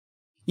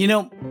You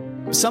know,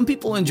 some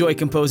people enjoy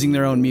composing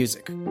their own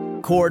music,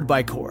 chord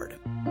by chord,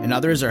 and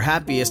others are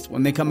happiest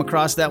when they come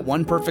across that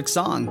one perfect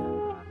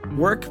song.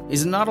 Work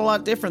is not a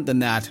lot different than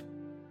that.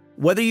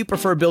 Whether you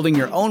prefer building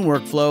your own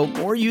workflow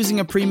or using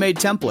a pre-made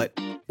template,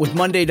 with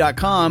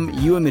Monday.com,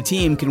 you and the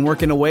team can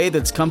work in a way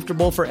that's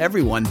comfortable for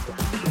everyone.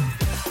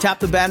 Tap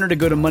the banner to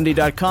go to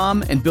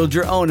Monday.com and build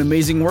your own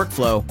amazing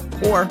workflow,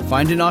 or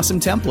find an awesome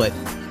template.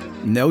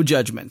 No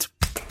judgment.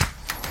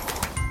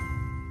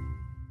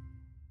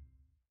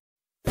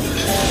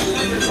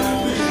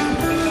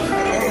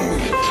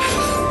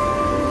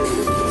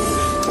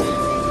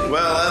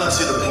 Well, I don't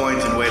see the point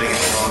in waiting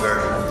any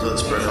longer, so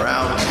let's bring her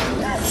out.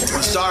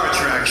 The star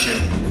attraction,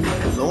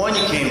 the one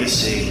you came to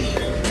see.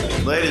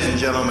 Ladies and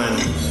gentlemen,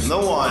 the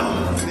one,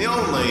 the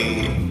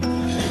only,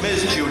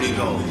 Miss Judy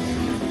Gold.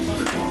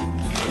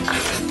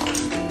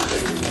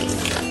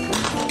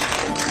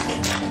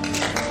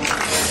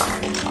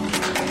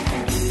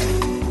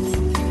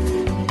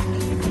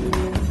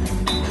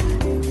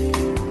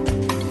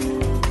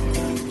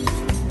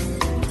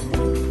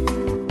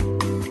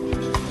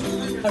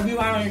 Have you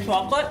had any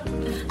chocolate?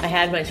 I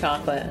had my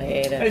chocolate. I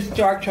ate it. It's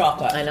dark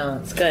chocolate. I know,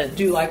 it's good.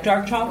 Do you like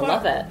dark chocolate? I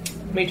love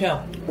it. Me too.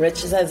 Rich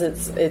says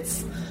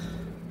it's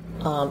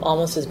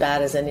almost as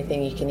bad as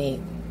anything you can eat.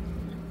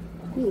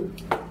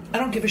 I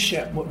don't give a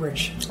shit what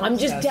Rich I'm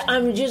says.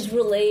 just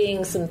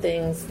relaying some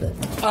things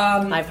that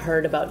I've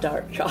heard about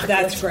dark chocolate.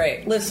 That's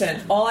great.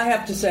 Listen, all I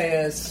have to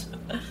say is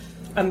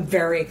I'm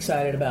very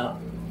excited about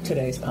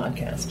today's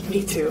podcast.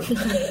 Me too.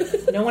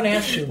 No one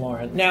asked you,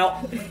 Lauren.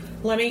 Now,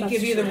 let me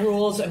give you the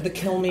rules of the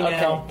Kill Me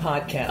Now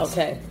podcast.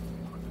 Okay.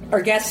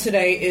 Our guest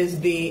today is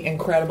the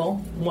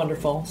incredible,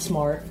 wonderful,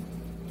 smart,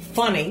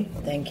 funny.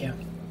 Thank you.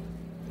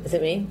 Is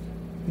it me?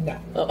 No.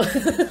 Oh.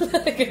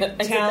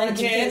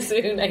 Talented.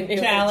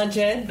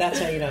 That's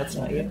how you know it's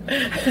not you.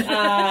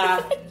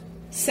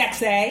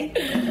 Sexy.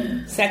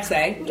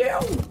 Yeah.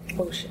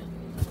 Oh, shit.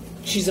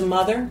 She's a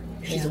mother.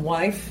 She's a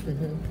wife.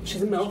 Mm-hmm.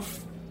 She's a MILF.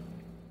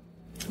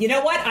 You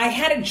know what? I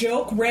had a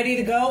joke ready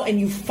to go, and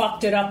you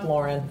fucked it up,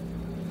 Lauren.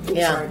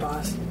 Yeah. Sorry,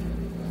 boss.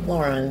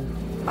 Lauren.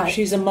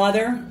 She's a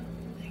mother.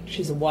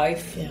 She's a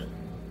wife. Yeah.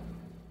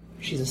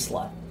 She's a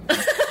slut.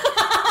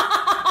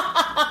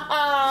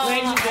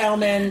 Ladies and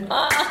gentlemen,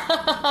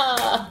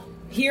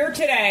 here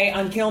today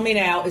on Kill Me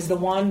Now is the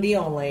one, the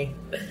only,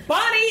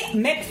 Bonnie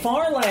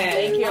McFarlane.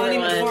 Thank you, Bonnie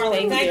everyone. McFarlane.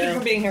 Thank Thank you. you for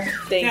being here.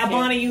 Thank now, you.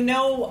 Bonnie, you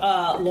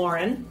know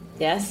Lauren,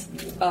 Yes?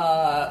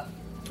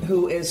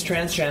 who is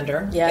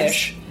transgender-ish.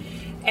 Yes.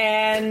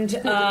 And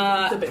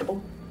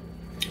Debatable.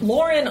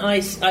 Lauren, I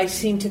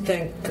seem to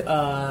think,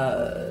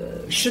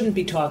 shouldn't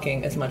be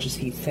talking as much as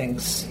he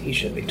thinks he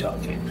should be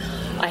talking.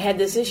 I had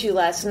this issue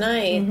last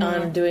night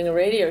on doing a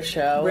radio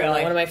show.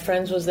 Really? One of my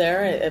friends was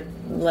there. I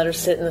let her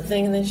sit in the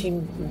thing, and then she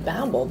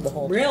babbled the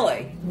whole time.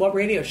 Really? What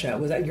radio show?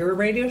 Was that your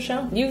radio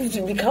show? You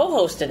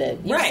co-hosted it.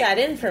 You Right. sat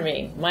in for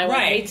me. My wife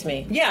hates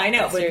me. Yeah, I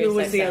know. At But who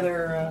was SiriusXM. the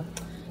other?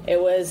 It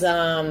was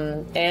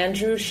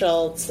Andrew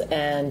Schultz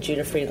and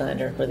Judah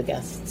Friedlander were the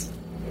guests.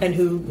 And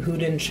who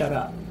didn't shut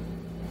up?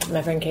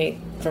 My friend Kate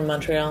from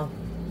Montreal.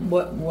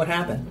 What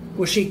happened?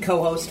 Was she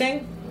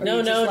co-hosting? Or No.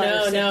 you just let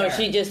her sit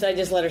there? I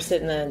just let her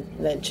sit in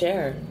that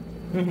chair.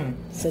 Mm-hmm.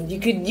 Said you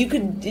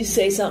could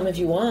say something if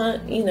you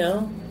want,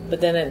 but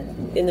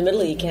then in the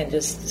middle you can't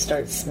just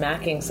start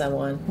smacking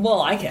someone.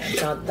 Well, I can.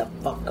 Shut the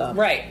fuck up.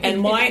 Right.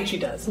 And why she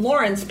does.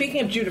 Lauren,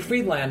 speaking of Judah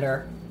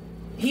Friedlander,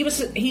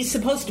 he's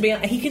supposed to be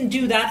on, he can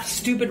do that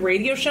stupid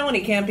radio show and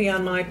he can't be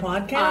on my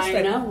podcast.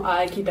 I know.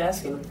 I keep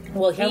asking him.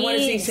 Well, And what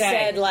does he say?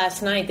 said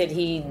last night that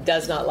he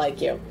does not like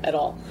you at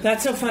all.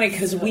 That's so funny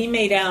because we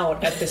made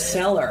out at the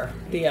Cellar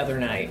the other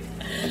night.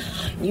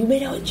 You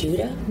made out with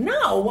Judah?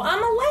 No,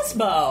 I'm a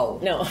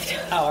lesbo. No.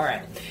 Oh, all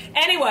right.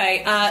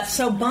 Anyway,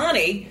 so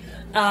Bonnie,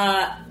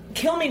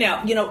 Kill Me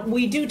Now.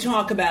 We do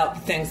talk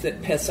about things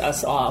that piss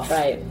us off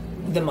Right.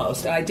 the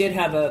most. I did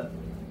have a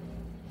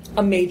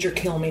major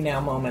Kill Me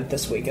Now moment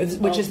this week,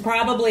 which has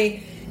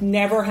probably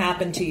never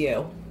happened to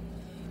you.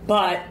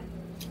 But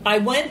I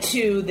went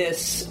to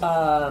this,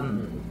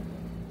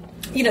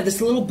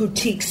 this little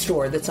boutique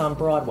store that's on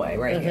Broadway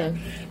right here.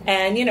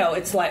 And,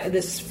 it's like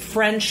this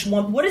French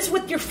one. What is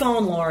with your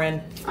phone,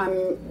 Lauren?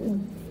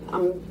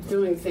 I'm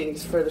doing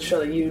things for the show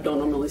that you don't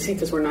normally see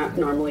because we're not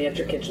normally at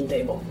your kitchen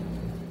table.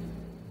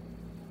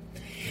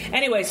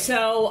 Anyway,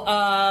 so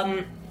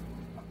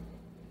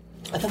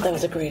I thought that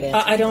was a great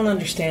answer. I don't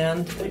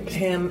understand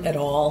him at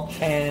all,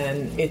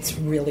 and it's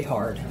really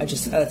hard.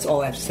 That's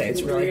all I have to say.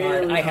 It's really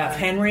hard. I have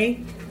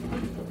Henry,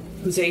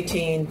 who's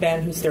 18,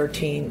 Ben, who's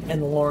 13,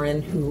 and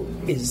Lauren, who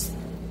is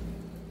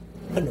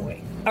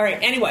annoying. All right,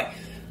 anyway,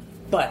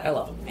 but I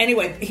love him.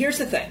 Anyway, here's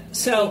the thing.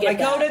 So I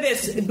go to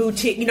this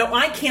boutique.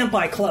 I can't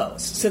buy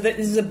clothes, so this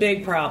is a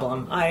big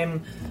problem.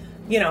 I'm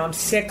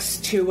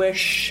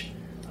 6'2"-ish.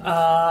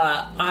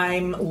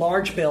 I'm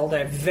large build. I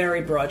have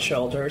very broad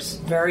shoulders,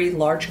 very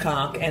large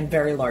cock, and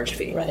very large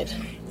feet. Right.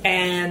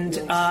 And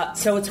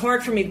so it's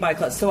hard for me to buy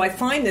clothes. So I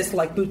find this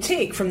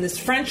boutique from this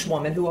French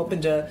woman who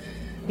opened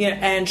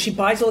and she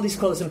buys all these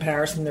clothes in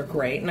Paris, and they're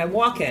great. And I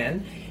walk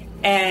in,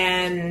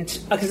 and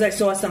because I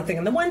saw something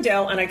in the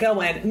window, and I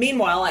go in.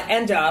 Meanwhile, I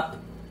end up.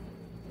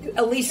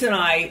 Elisa and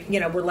I,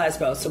 we're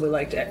lesbos, so we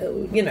like to,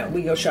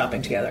 we go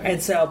shopping together, and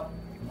so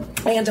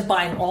I end up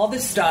buying all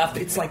this stuff.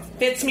 It's like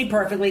fits me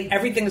perfectly.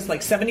 Everything is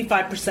like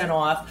 75%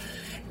 off,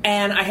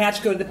 and I had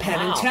to go to the Penn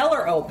and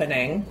Teller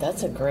opening.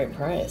 That's a great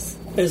price.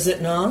 Is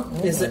it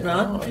not? Is it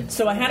not? God.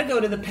 So I had to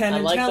go to the Penn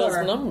and Teller. I like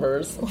those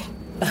numbers.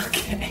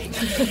 Okay.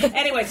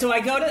 Anyway, so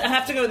I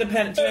have to go to the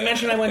Penn. Did I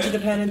mention I went to the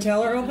Penn and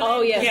Teller opening?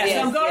 Oh yes. Yeah.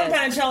 So I'm going to the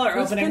Penn and Teller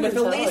opening with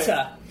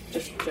Elisa.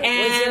 Was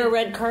there a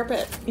red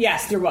carpet?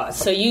 Yes, there was.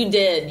 So you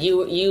did.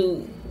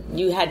 You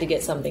had to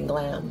get something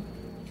glam.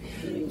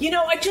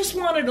 I just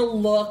wanted to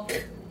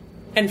look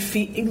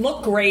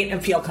great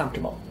and feel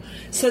comfortable.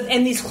 So,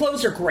 and these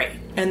clothes are great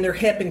and they're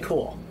hip and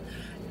cool.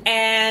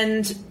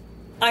 And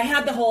I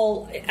had the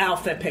whole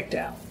outfit picked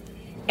out.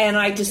 And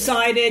I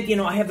decided,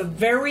 I have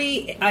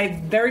very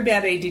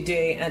bad ADD,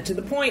 and to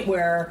the point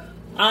where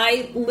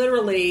I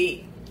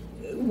literally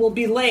will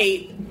be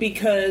late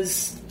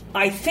because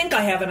I think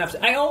I have enough.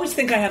 I always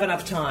think I have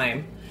enough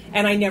time,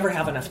 and I never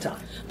have enough time.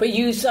 But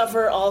you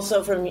suffer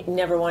also from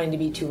never wanting to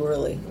be too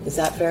early. Is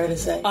that fair to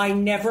say? I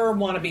never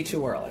want to be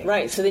too early.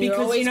 Right. So then you're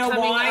always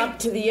coming up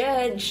to the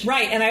edge.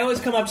 Right. And I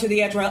always come up to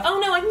the edge where, oh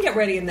no, I can get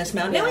ready in this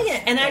amount. No, I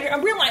can't. And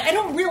I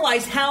don't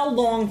realize how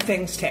long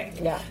things take.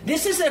 Yeah.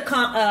 This is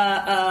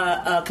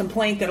a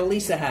complaint that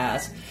Elisa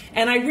has,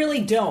 and I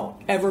really don't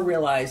ever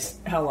realize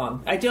how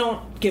long. I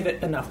don't give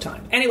it enough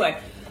time. Anyway.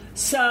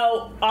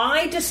 So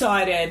I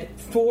decided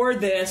for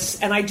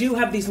this, and I do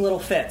have these little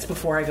fits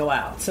before I go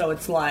out. So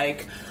it's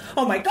like,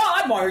 oh my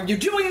God, why are you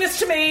doing this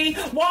to me?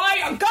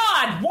 Why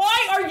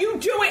are you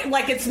doing...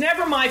 Like, it's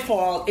never my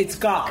fault. It's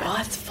God.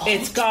 God's fault.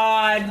 It's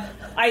God.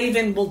 I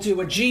even will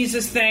do a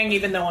Jesus thing,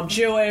 even though I'm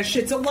Jewish.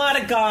 It's a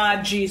lot of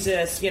God,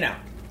 Jesus,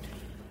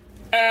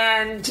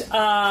 And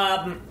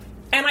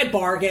I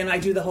bargain. I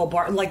do the whole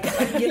like,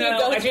 I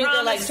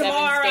promise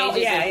tomorrow.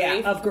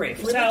 Of grief.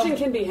 Religion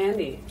can be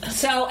handy.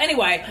 So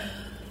anyway,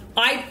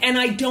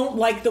 I don't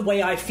like the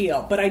way I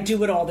feel, but I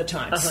do it all the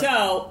time.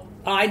 So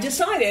I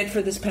decided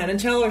for this Penn and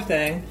Teller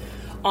thing,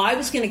 I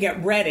was going to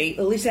get ready.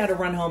 Elisa had to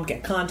run home,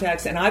 get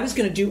contacts, and I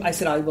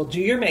said, I will do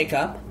your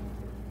makeup.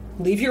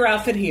 Leave your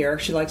outfit here.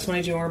 She likes when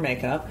I do her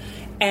makeup.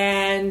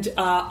 And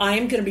I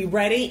am going to be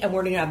ready, and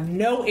we're going to have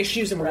no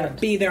issues, and we're going to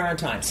be there on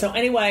time. So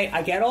anyway,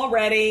 I get all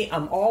ready.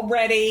 I'm all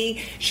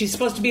ready. She's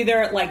supposed to be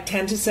there at like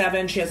 10 to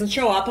 7. She doesn't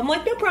show up. I'm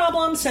like, no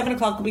problem. 7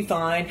 o'clock will be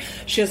fine.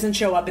 She doesn't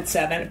show up at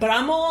 7. But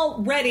I'm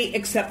all ready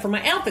except for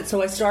my outfit.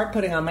 So I start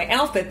putting on my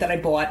outfit that I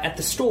bought at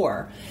the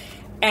store.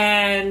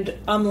 And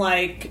I'm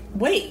like,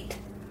 wait,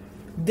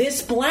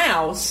 this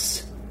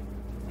blouse,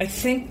 I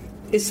think,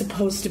 is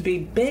supposed to be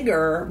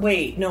bigger.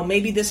 Wait, no,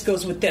 maybe this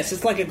goes with this.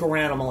 It's like a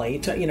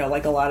Garanimally,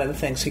 like a lot of the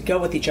things could go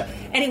with each other.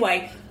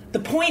 Anyway, the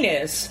point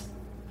is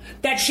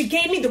that she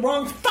gave me the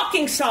wrong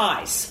fucking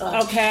size,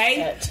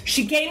 okay? Shit.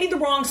 She gave me the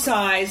wrong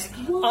size.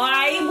 What?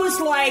 I was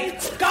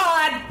like,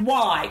 God,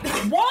 why?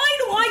 Why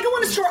do I go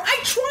in a store? I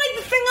tried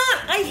the thing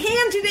on. I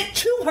handed it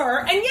to her,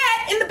 and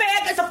yet in the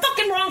bag it's a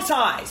fucking wrong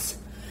size.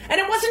 And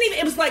it wasn't even,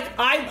 it was like,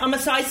 I'm a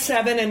size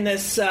 7 in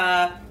this,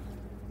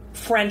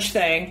 French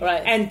thing,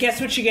 right? And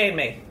guess what she gave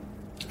me?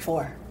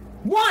 4.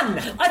 1,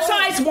 a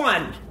size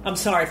 1. I'm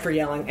sorry for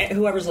yelling.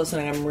 Whoever's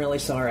listening, I'm really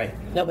sorry.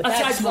 No, but a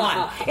that's size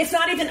 1. It's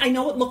not even. I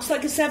know it looks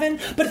like a 7,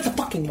 but it's a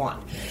fucking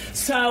 1.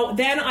 So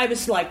then I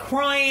was like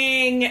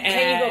crying. And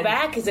can you go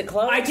back? Is it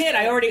closed? I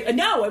did.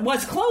 No, it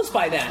was closed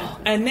by then.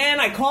 And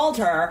then I called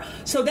her.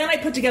 So then I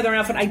put together an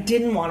outfit I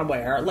didn't want to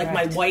wear, like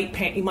my white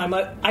pants.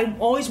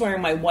 I'm always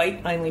wearing my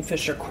white Eileen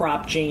Fisher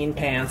crop jean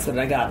pants that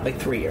I got like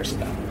 3 years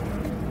ago.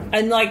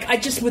 And, like, I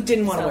just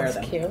didn't want to wear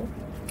them. Cute.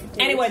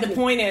 Anyway, the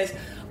point is,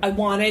 I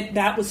wanted,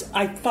 I don't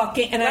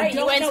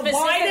know,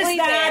 why does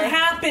that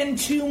happen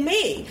to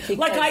me?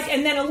 Because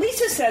and then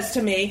Elisa says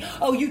to me,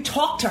 oh, you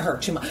talk to her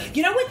too much.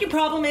 You know what your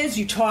problem is?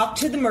 You talk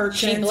to the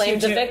merchant. She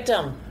blames the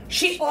victim.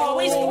 She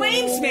always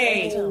blames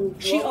me.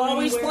 She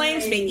always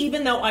blames me,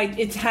 even though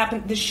it's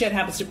happened. This shit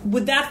happens to.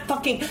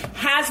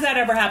 Has that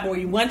ever happened where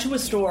you went to a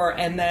store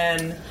and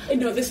then?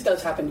 No, this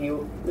does happen to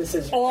you. This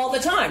is all the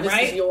time,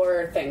 right? This is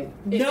your thing.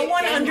 No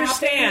one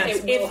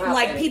understands.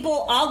 Like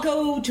people, I'll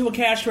go to a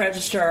cash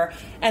register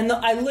and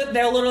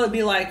they'll literally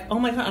be like, "Oh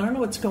my God, I don't know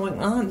what's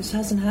going on. This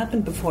hasn't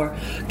happened before.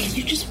 Can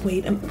you just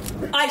wait?"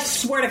 I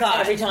swear to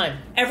God,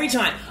 every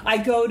time I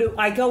go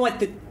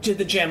to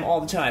the gym all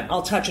the time.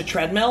 I'll touch a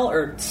treadmill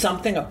or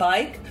something, a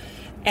bike,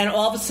 and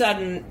all of a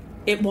sudden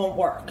it won't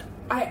work.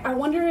 I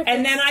wonder if...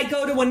 And then I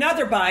go to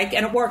another bike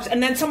and it works,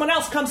 and then someone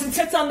else comes and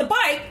sits on the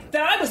bike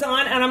that I was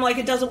on, and I'm like,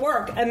 it doesn't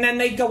work, and then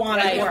they go on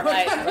and it works.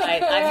 Right. I've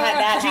had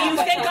that Do you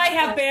think I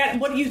have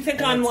bad... What do you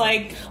think I'm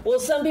like... Well,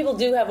 some people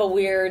do have a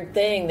weird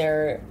thing.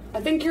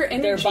 I think your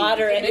energy...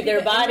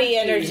 Their body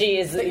energy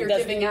is... That you're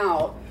giving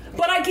out...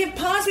 But I give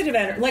positive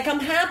energy. Like, I'm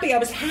happy. I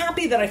was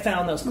happy that I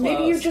found those clothes.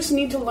 Maybe you just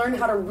need to learn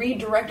how to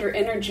redirect your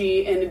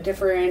energy in a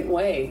different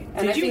way.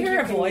 And Did I you think hear you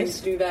a can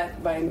voice? do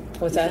that by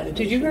What's that? meditation.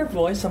 Did you hear a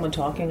voice? Someone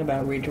talking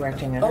about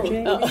redirecting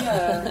energy?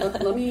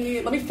 Let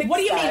me fix What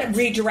do you that.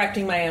 mean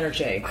redirecting my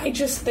energy? I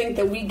just think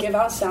that we give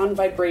out sound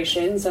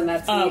vibrations, and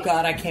that's Oh, the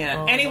God, I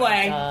can't. Anyway,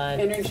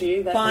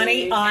 energy. That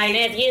Bonnie, we- And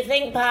if you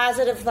think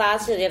positive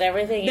thoughts, you'll get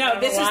everything. No,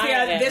 this is the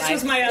other, this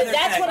was my other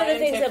That's thing. one of the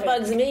things that Scientific.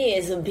 bugs me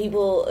is when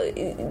people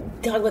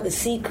talk about the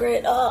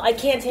secret. Oh, I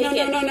can't take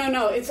it.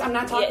 No. I'm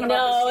not talking Yeah,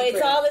 about no, the it's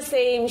secret. all the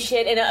same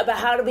shit and about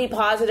how to be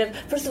positive.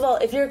 First of all,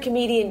 if you're a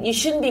comedian, you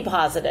shouldn't be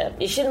positive.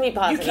 You shouldn't be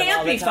positive. can't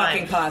all the be time.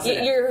 fucking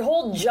positive. Your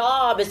whole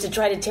job is to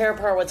try to tear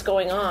apart what's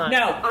going on.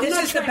 No, I'm this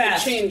not is the trying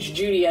best. to change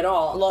Judy at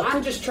all. Look,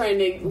 I'm just trying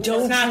to. It's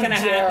not going to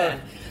you dare.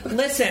 happen.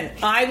 Listen,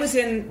 I was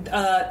in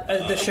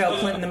the show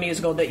Clinton the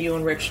Musical that you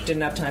and Rich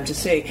didn't have time to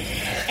see,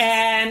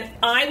 and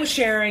I was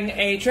sharing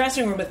a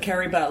dressing room with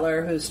Carrie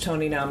Butler, who's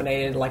Tony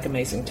nominated, like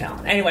amazing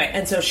talent. Anyway,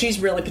 and so she's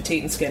really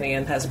petite and skinny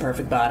and has a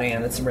perfect body,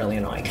 and it's really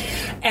annoying.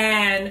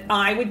 And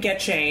I would get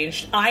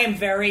changed. I am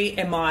very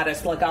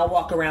immodest. Like, I'll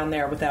walk around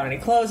there without any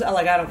clothes.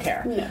 Like, I don't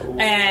care. No.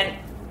 And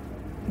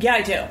yeah,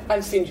 I do.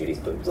 I've seen Judy's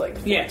boobs like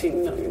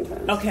 14 million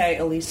times. Okay,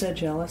 Elisa,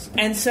 jealous.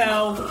 And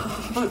so,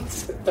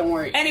 Don't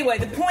worry. anyway,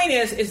 the point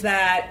is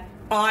that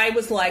I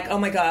was like, oh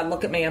my God,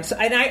 look at me. I'm so,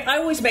 and I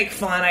always make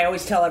fun. I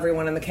always tell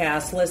everyone in the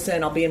cast,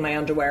 listen, I'll be in my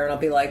underwear and I'll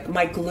be like,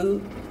 my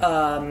glute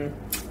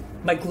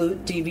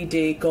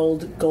DVD,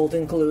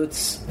 Golden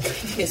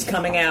Glutes, is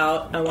coming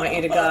out. I want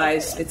you to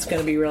guys, it's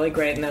going to be really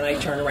great. And then I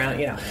turn around,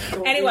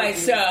 Anyway,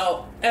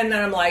 so, and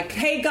then I'm like,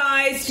 hey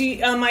guys,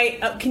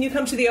 can you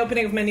come to the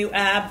opening of my new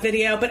ab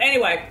video? But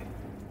anyway,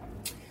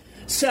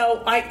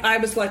 so I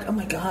was like, oh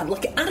my God,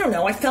 look, I don't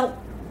know, I felt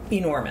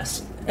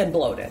enormous and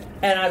bloated.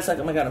 And I was like,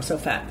 oh my God, I'm so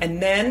fat.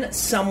 And then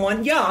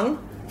someone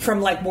young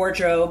from like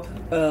wardrobe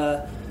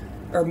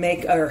or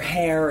make or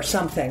hair or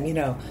something,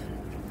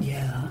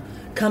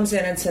 comes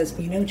in and says,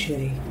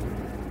 Judy,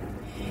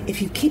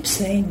 if you keep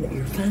saying that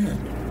you're fat,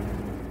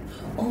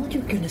 all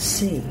you're going to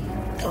see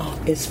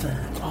is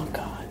fat. Oh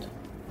God,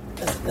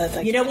 that's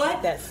like, You know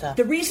what? That stuff.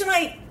 The reason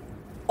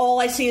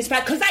all I see is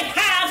fat because I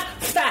have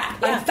fat.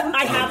 Yeah.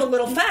 I have a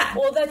little fat.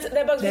 Well, that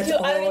bugs me That's too.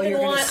 I all don't even you're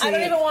gonna want. I don't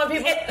see. even want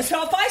people.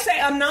 So if I say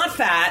I'm not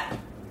fat,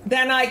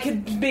 then I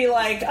could be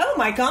like, oh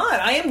my God,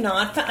 I am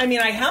not fat. I mean,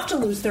 I have to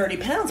lose 30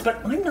 pounds,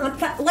 but I'm not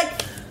fat. Like,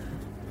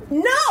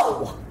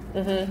 no.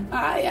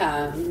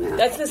 Yeah.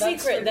 That's the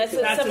secret. That's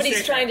the somebody's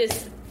secret. trying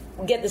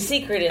to get the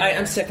secret in there.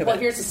 I'm sick of Well,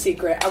 it. here's the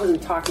secret. I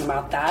wasn't talking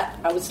about that.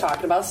 I was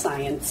talking about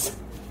science.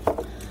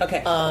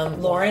 Okay,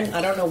 Lauren,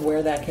 I don't know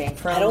where that came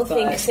from. I don't but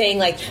think saying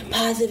like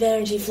positive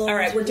energy flows. All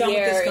right, we're with done with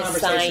the this air is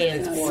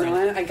conversation. science. You know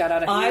what? I got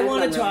out of hand. I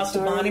want I'm to really talk to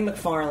sorry. Bonnie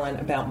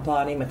McFarlane about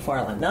Bonnie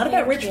McFarlane, not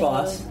about Rich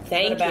Boss.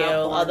 Thank but about you.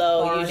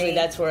 Although usually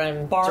that's where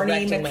I'm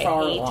Barney directing my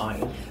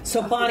McFarlane.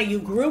 So Bonnie, you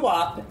grew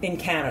up in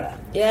Canada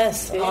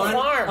Yes, on a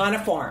farm. on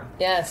a farm.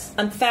 Yes.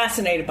 I'm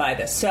fascinated by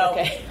this. So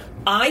Okay.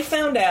 I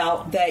found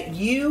out that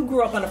you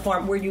grew up on a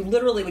farm where you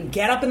literally would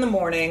get up in the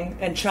morning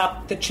and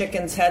chop the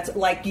chickens' heads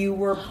like you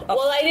were.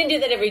 Well, I didn't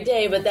do that every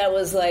day, but that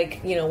was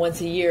like,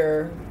 once a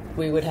year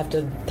we would have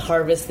to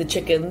harvest the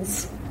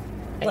chickens.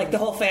 like the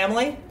whole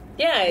family.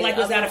 Yeah. Like,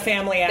 was that a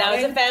family That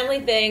outing? was a family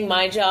thing.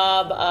 My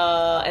job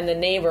and the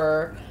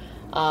neighbor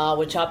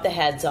would chop the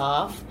heads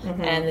off,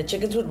 and the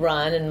chickens would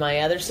run, and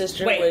my other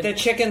sister Wait, would... the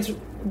chickens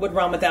would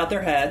run without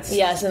their heads.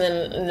 Yes,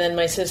 and then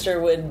my sister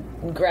would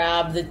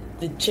grab the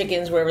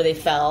chickens wherever they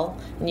fell.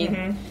 And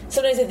you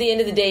sometimes at the end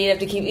of the day you'd have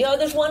to keep.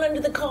 There's one under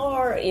the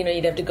car.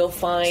 You'd have to go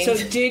find. So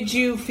did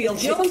you feel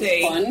Sounds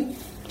guilty? fun.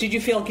 Did you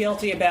feel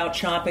guilty about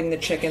chopping the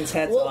chickens'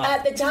 heads well, off?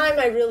 at the time,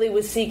 I really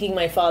was seeking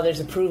my father's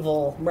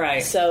approval.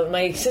 Right. So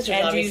my sisters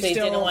and obviously you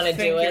still didn't want to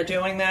think do you're it.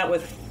 doing that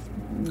with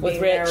being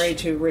Rich. married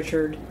to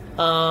Richard?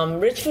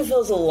 Rich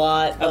fulfills a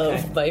lot Okay.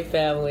 of my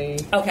family.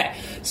 Okay,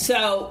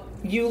 so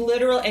you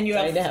literally, and you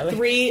have Kind of.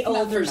 3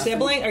 older nothing.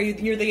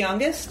 siblings. You're the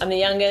youngest I'm the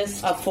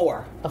youngest of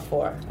 4. of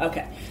 4.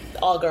 Okay,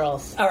 All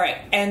girls. all right,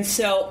 and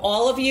so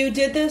all of you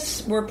did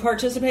this, were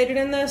participated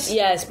in this.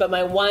 Yes, but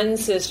my one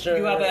sister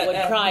You have would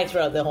cry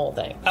throughout the whole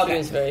thing. Okay. She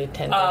was very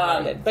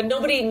tender-hearted. But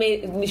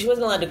she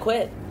wasn't allowed to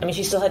quit. I mean,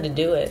 she still had to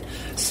do it.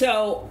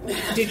 So,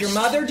 did your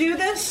mother do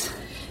this?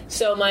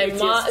 So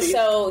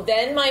so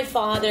then my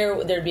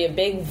father, there'd be a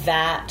big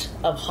vat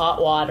of hot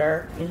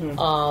water,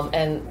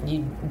 and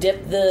you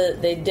dip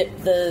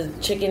the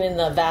chicken in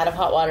the vat of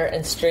hot water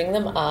and string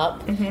them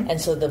up,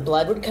 and so the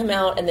blood would come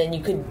out, and then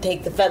you could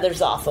take the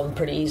feathers off them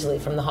pretty easily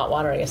from the hot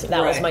water. I guess that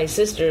was Right. my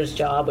sister's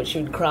job, which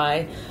she would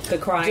cry, The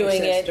crying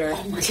doing sister.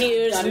 it,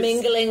 tears that is-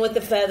 mingling with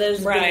the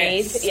feathers Right.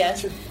 beneath.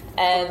 Yes,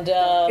 and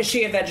Is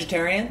she a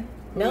vegetarian?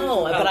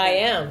 no, but I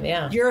am.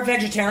 Yeah, You're a I'm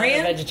vegetarian?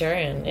 a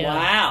vegetarian. Yeah.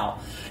 Wow.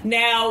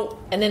 Now,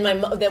 And then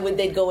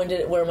they'd go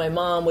into where my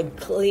mom would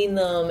clean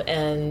them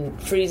and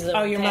freeze them.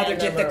 oh, your mother pan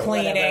did them the or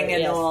cleaning whatever. and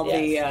Yes, all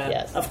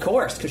yes. of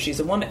course, because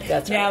she's a woman.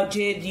 That's now, right.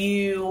 did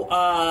you?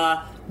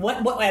 At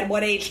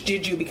what age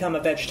did you become a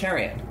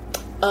vegetarian?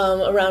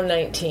 Around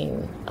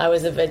 19, I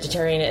was a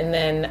vegetarian, and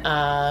then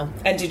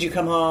And did you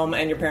come home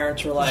and your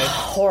parents were like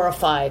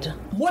horrified.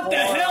 what the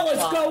hell is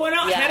going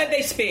on? Yeah. How did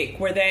they speak?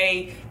 Were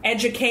they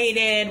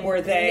educated? Were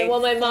they Well,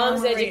 my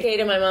mom's farmery?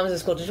 educated. My mom's a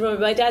school teacher.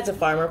 My dad's a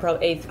farmer,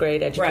 probably 8th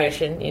grade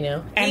education, Right. you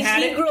know. And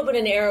He grew up in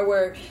an era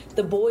where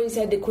the boys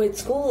had to quit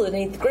school in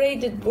 8th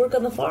grade to work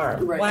on the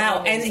farm. Right.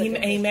 Wow, and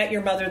he met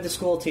your mother, the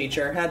school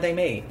teacher. How'd they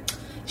meet?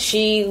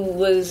 She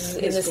was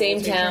in the school same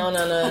teacher? town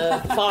on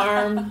a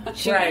farm.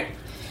 Right.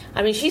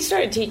 I mean, she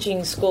started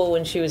teaching school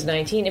when she was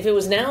 19. If it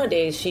was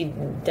nowadays,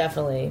 she'd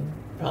definitely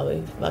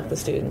probably fuck the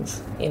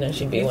students. You know,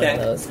 she'd be You one think?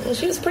 of those. Well,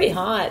 she was pretty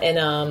hot, and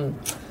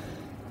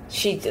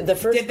the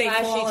first Did they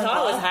class fall she in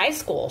taught was love? high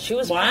school. She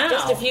was Wow.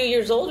 just a few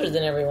years older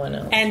than everyone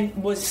else. And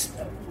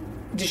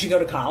did she go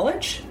to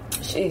college?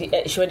 She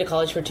went to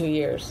college for 2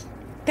 years.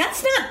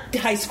 That's not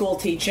high school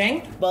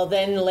teaching. Well,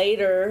 then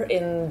later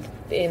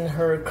in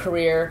her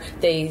career,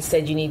 they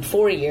said you need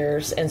 4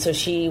 years, and so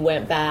she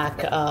went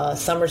back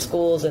summer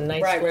schools and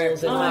night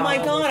schools. And Oh my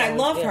God, I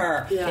love Yeah.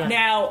 her. Yeah.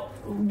 Now,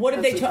 what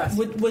did That's they talk?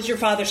 impressive. Was your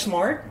father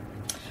smart?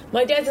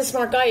 My dad's a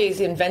smart guy.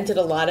 He's invented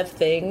a lot of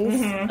things.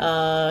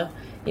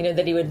 You know,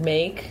 that he would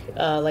make,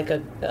 like a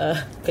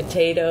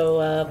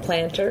potato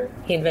planter.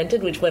 He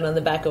invented, which went on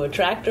the back of a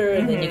tractor,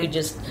 and then you could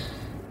just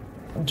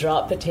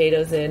drop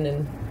potatoes in,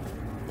 and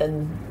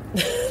then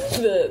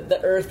the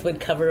earth would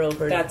cover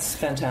over That's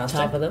fantastic.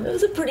 top of them. It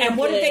was a pretty. And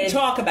what did they good-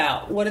 talk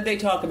about? What did they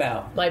talk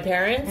about? My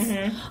parents.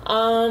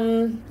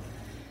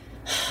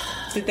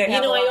 Did they You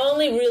have? know, a I lot-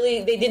 only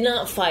really, they did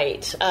not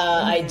fight.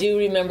 I do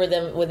remember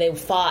them, when they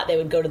fought, they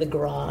would go to the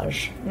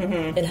garage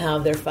and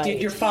have their fight.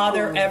 Did your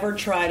father ever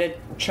try to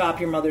chop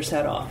your mother's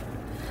head off?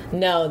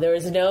 No, there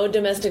was no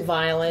domestic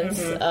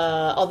violence.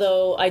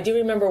 Although I do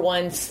remember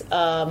once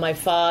my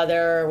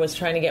father was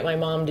trying to get my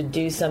mom to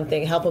do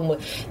something, help him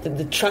with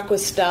the truck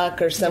was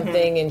stuck or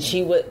something, and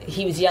he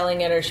was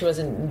yelling at her. She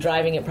wasn't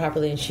driving it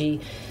properly, and she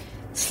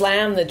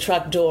slammed the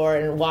truck door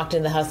and walked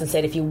into the house and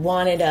said, "If you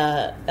wanted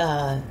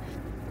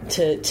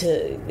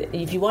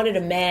if you wanted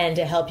a man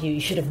to help you,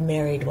 you should have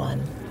married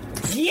one."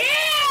 Yeah!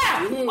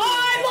 Oh,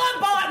 I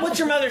love Bob. What's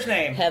your mother's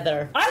name?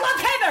 Heather. I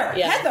love Heather.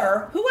 Yeah.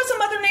 Heather? Who has a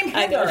mother named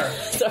I Heather? don't,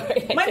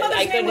 sorry, My mother's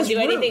I name couldn't was do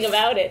anything Ruth.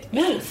 about it.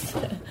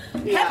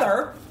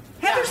 Heather?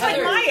 Heather's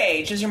Heather. like my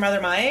age. Is your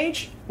mother my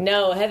age?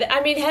 No, Heather.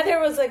 I mean, Heather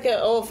was like an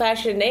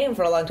old-fashioned name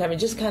for a long time. It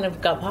just kind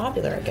of got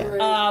popular again.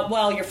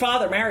 Well, your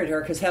father married her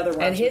because Heather And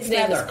rhymes his with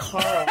name is feather.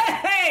 Carl.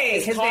 Hey,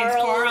 his name's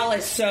Carl. Carl.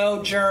 Is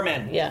so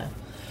German. Yeah,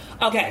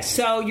 Okay,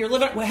 so you're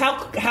living.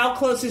 How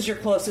close is your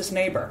closest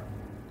neighbor?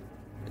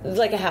 it was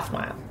like a half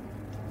mile.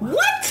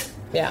 What?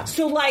 Yeah.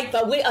 So like,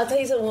 But I'll tell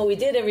you something. What we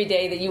did every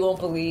day that you won't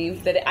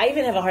believe, that I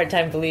even have a hard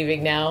time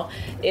believing now,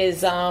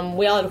 is we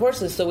all had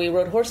horses, so we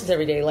rode horses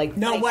every day.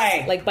 No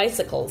way. Like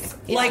bicycles.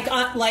 Yeah.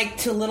 like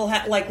to little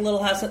house,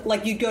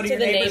 like you'd go to your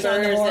the neighbors on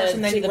the neighbors, horse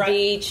and then to you'd the ride-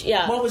 beach,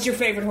 yeah. What was your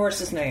favorite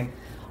horse's name?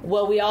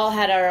 Well, we all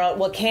had our.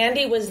 Well,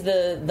 Candy was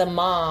the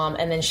mom,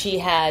 and then she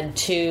had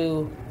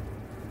two,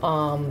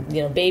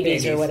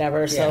 babies or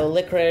whatever. So yeah.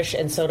 Licorice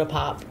and Soda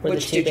Pop were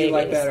Which the two did you babies.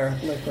 like better?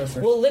 Licorice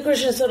or- Well,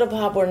 Licorice and Soda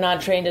Pop were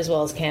not trained as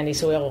well as Candy,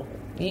 so we all.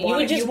 You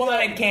would just you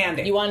wanted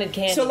candy. You wanted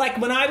candy. So, like,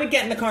 when I would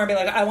get in the car and be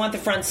like, I want the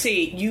front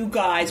seat, you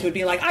guys would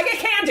be like, I get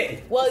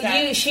candy! Well, Is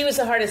that- she was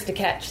the hardest to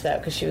catch, though,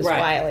 because she was Right.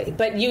 wily.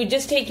 But you would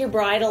just take your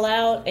bridle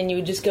out, and you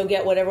would just go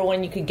get whatever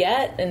one you could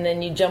get, and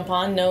then you jump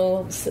on,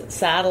 no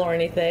saddle or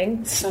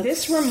anything.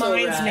 This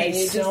reminds rad. me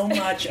You so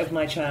much of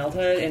my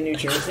childhood in New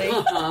Jersey.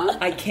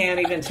 I can't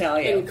even tell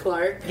you. In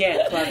Clark.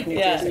 Yeah, Clark, New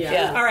Yeah, Jersey.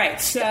 yeah. All right,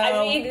 so...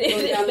 I mean,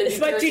 down the New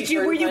but Jersey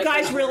were you Turnpike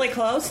guys and- really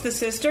close, the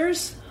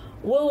sisters?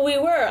 well, we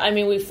were. I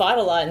mean, we fought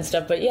a lot and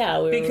stuff, but yeah,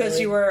 we were Because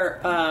really- you were...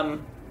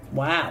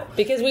 wow.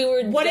 because we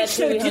were. that's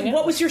who we hung out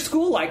What was your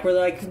school like? Were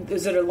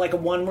is it like a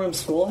one-room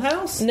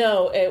schoolhouse?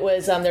 No, it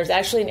was. There's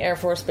actually an Air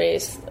Force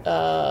base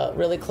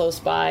really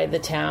close by the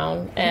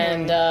town,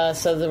 and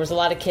so there was a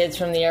lot of kids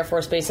from the Air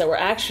Force base that were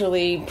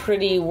actually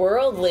pretty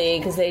worldly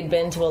because they'd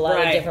been to a lot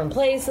Right. of different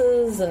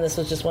places, and this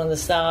was just one of the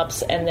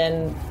stops. And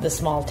then the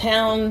small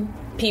town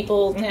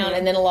town,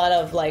 and then a lot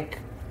of like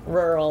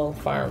rural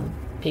farm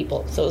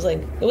people. So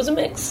it was a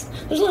mix.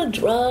 There was a lot of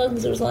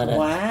drugs. There was a lot of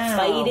Wow.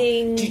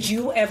 fighting. Did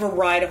you ever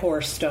ride a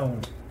horse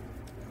stoned?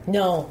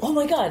 No. Oh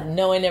my God.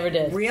 No, I never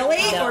did. Really?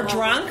 No. Or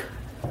drunk?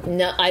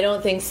 No, I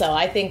don't think so.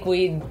 I think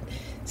we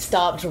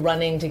stopped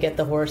running to get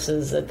the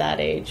horses at that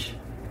age.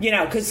 You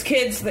know, because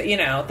kids,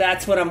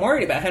 that's what I'm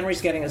worried about.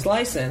 Henry's getting his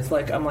license.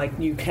 Like, I'm like,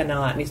 you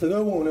cannot. And he's like, I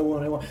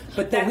won't.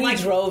 But then, We like,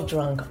 drove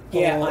drunk.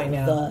 yeah, all I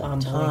know. the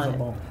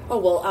Unbelievable. time. Oh,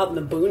 well, out in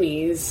the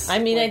boonies. I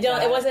mean, like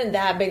that. it wasn't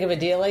that big of a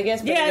deal, I guess.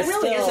 But Yeah, it it was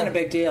really still, isn't a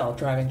big deal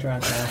driving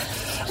drunk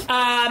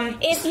now.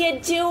 If you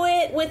do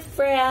it with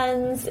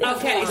friends. it's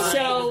Okay, fine.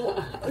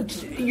 so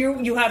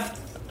you have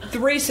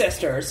 3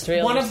 sisters.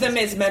 Three One older of them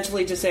is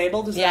mentally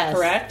disabled. Is that Yes,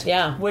 correct?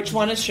 yeah. Which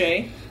one is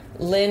she?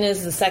 Lynn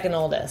is the second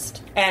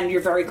oldest. And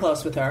you're very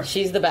close with her.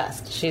 She's the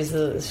best. She's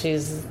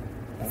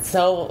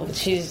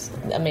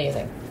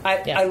amazing.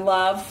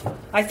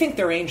 I think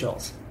they're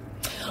angels.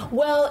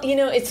 Well,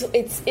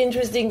 it's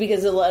interesting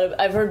because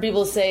I've heard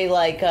people say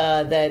like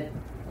that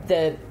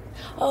they're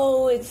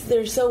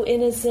so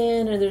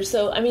innocent or they're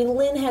so. I mean,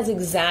 Lynn has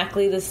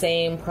exactly the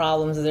same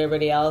problems as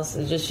everybody else.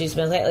 It's just she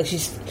spends like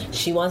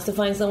she wants to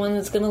find someone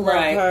that's going to love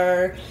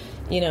her.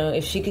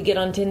 If she could get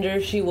on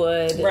Tinder, she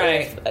would.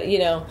 Right.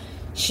 If,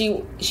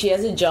 she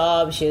has a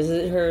job. She has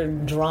her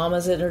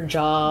dramas at her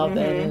job,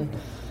 and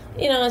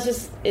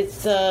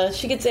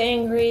she gets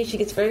angry. She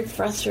gets very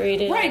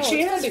frustrated. Right.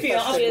 She has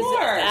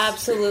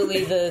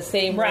absolutely the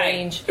same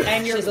range.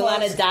 And she has a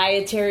lot of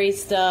dietary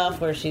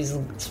stuff where she's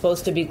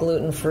supposed to be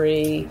gluten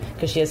free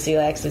because she has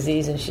celiac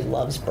disease and she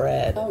loves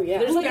bread. Oh yeah.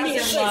 Who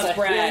doesn't love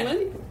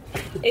bread?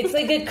 It's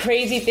like a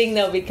crazy thing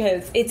though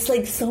because it's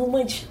like so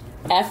much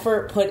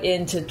effort put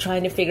into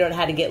trying to figure out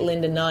how to get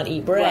Lynn to not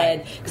eat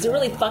bread because it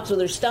really fucks with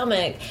her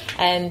stomach,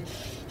 and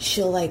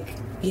she'll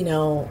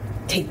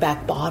take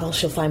back bottles.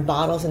 She'll find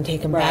bottles and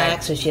take them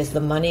back, so she has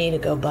the money to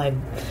go buy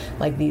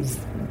like these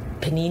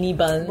panini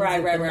buns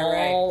at the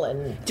mall.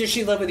 And does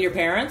she live with your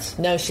parents?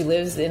 No, she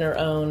lives in her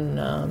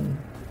own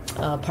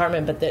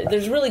apartment, but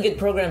there's really good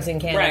programs in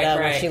Canada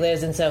where she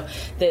lives, and so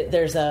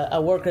there's a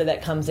worker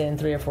that comes in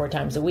 3 or 4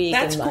 times a week.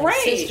 That's and my great.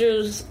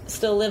 sisters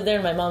still live there,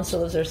 and my mom still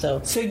lives there.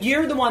 So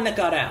you're the one that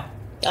got out.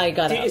 I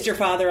got out. Is your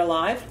father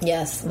alive?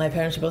 Yes, my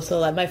parents are both still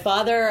alive. My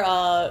father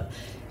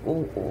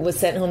was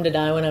sent home to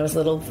die when I was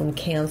little from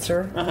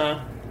cancer,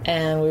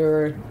 and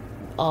we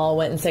all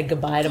went and said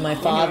goodbye to my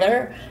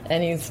father,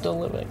 and he's still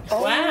living.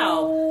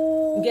 Wow.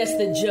 Guess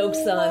the joke's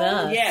on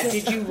us. Yeah.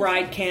 Did you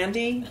ride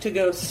Candy to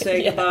go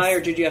say goodbye,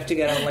 or did you have to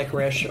get on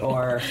licorice?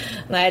 Or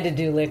I had to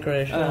do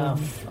licorice. Oh,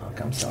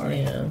 fuck! I'm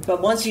sorry. Yeah.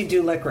 But once you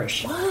do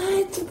licorice,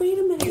 What? Wait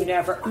a minute. you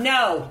never.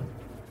 No.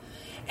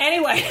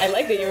 Anyway, I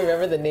like that you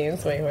remember the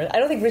names. I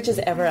don't think Rich has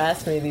ever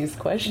asked me these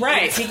questions.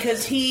 right?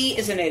 Because he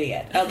is an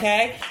idiot.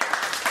 Okay.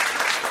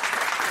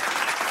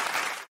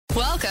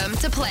 Welcome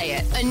to Play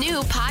It, a new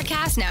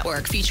podcast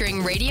network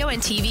featuring radio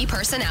and TV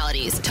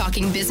personalities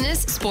talking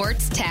business,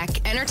 sports,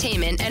 tech,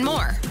 entertainment, and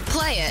more.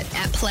 Play it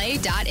at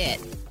play.it.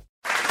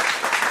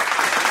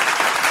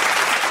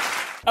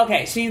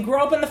 Okay, so you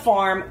grew up on the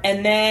farm,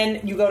 and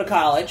then you go to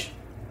college.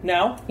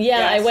 No? Yeah,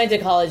 Yes. I went to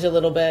college a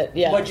little bit.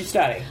 Yeah. What'd you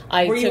study?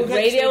 I Were you a took good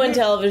radio and student?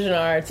 television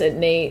arts at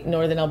NAIT,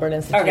 Northern Alberta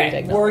Institute of Okay.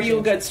 Technology. Were you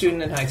a good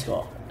student in high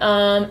school?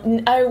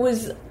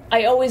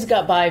 I always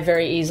got by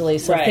very easily,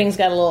 so if Right. things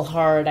got a little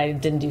hard, I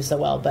didn't do so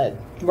well, but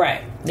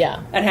Right. yeah.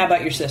 And how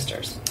about your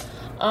sisters?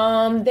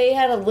 They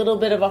had a little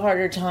bit of a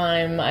harder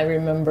time. I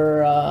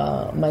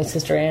remember my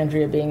sister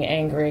Andrea being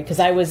angry because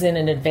I was in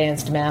an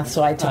advanced math,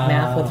 so I took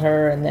math with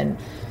her, and then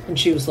And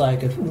she was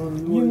like,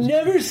 you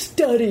never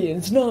study,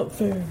 it's not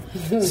fair.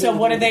 So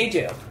what do they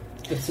do?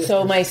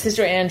 So my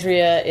sister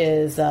Andrea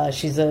is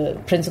she's a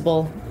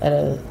principal at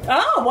a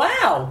Oh,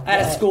 wow.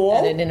 At a school?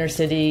 at an inner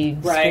city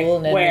Right.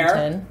 school in Where?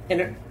 Edmonton.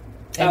 In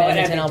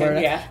Edmonton,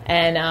 Alberta. Yeah.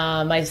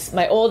 And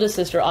my oldest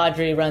sister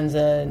Audrey runs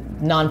a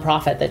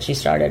nonprofit that she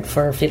started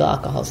for fetal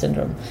alcohol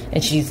syndrome,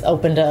 and she's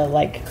opened a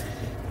like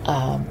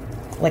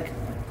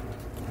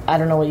I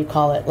don't know what you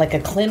call it, like a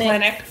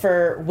clinic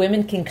for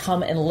women can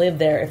come and live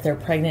there if they're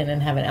pregnant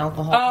and have an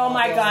alcohol. Oh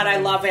my God, I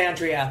love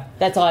Andrea.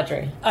 That's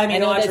Audrey. I mean,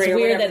 know Audrey. that's or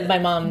weird whatever. that my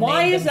mom.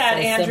 Why named is them that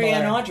so Andrea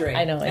similar. and Audrey?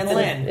 I know. And it's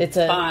Lynn. It's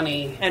a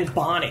Bonnie. And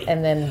Bonnie.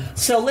 and then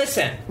So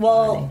listen.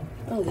 Well,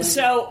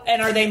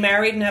 and are they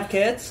married and have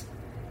kids?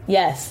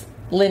 yes,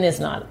 Lynn is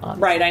not. Audrey,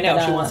 Right, I know.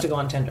 but, She wants to go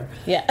on Tinder.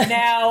 Yeah.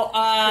 Now,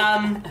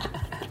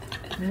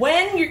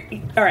 when you're...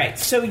 All right,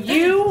 so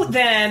you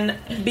then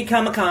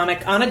become a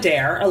comic on a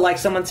dare. Like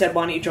someone said,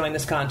 why don't you join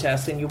this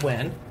contest and you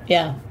win.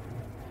 Yeah.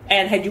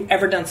 And had you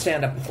ever done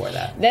stand-up before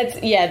that?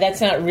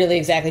 That's not really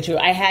exactly true.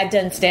 I had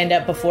done stand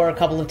up before a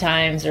couple of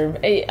times, or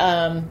maybe,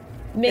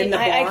 In the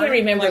I barn? can't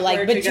remember,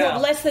 Where'd you go?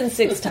 less than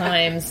 6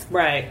 times.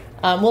 Right.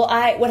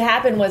 What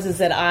happened was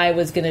that I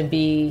was going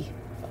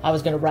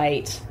to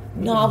write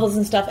novels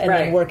and stuff, and Right.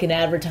 then work in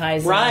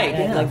advertising, Right,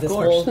 and yeah, like of this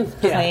course. whole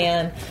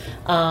plan.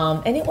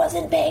 And it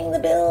wasn't paying the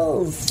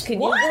bills. Can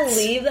What? you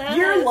believe that?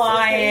 You're It's so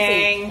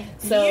lying. crazy.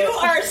 So you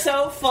are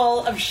so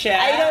full of shit.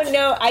 I don't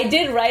know. I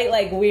did write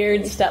like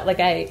weird stuff. Like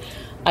I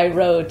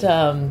wrote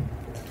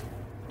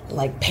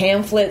like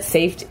pamphlets,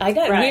 safety. I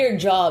got Right. weird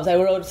jobs. I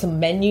wrote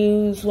some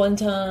menus one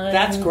time.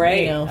 That's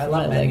great. You know, I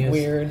love like menus.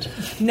 weird.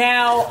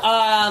 Now,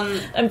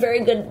 I'm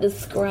very good at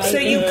describing. so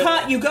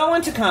you go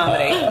into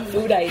comedy.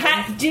 food items.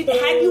 Had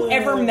you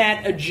ever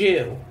met a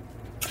Jew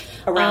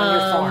around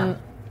your farm?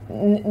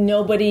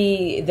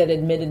 Nobody that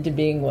admitted to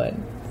being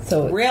one.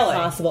 So it's Really?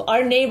 possible.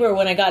 Our neighbor,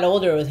 when I got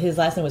older, his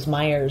last name was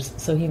Myers,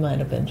 so he might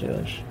have been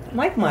Jewish.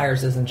 Mike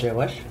Myers isn't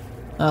Jewish.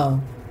 Oh,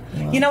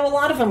 You know, a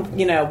lot of them,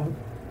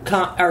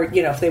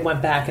 if they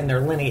went back in their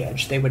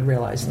lineage, they would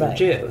realize they're Right.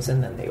 Jews,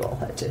 and then they all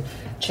had to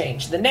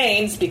change the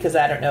names because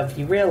I don't know if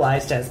you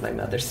realized, as my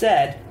mother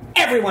said,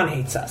 everyone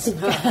hates us.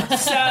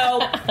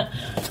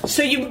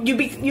 so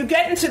you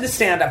get into the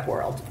stand-up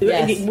world.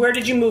 Yes. Where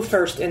did you move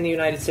first in the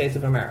United States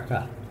of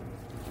America?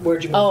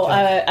 Where'd you move Oh, to?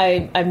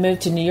 I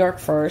moved to New York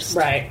first.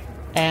 Right.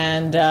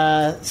 And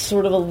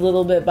sort of a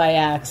little bit by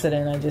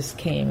accident, I just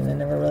came and then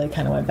never really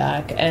kind of went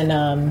back.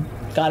 And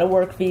got a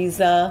work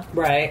visa.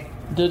 Right.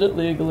 Did it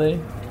legally.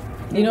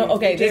 You know,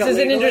 okay, this is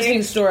an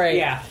interesting story.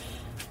 Yeah.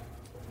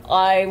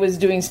 I was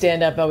doing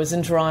stand-up. I was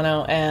in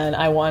Toronto, and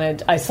I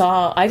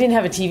didn't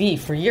have a TV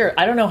for years.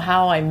 I don't know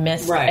how I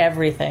missed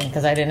everything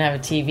because I didn't have a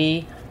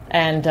TV.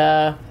 And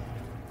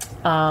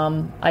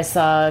I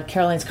saw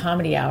Caroline's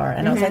Comedy Hour,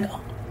 and I was like,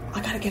 oh,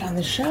 I got to get on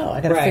the show.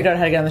 I got to figure out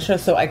how to get on the show.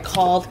 So I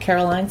called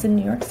Caroline's in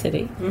New York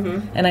City,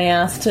 and I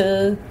asked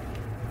to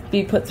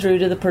be put through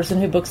to the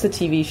person who books the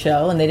TV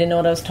show, and they didn't know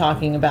what I was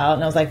talking about.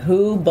 And I was like,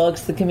 who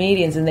books the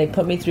comedians? And they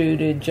put me through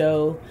to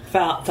Joe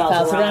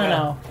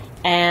Falzarano.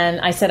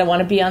 And I said, I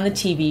want to be on the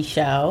TV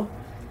show.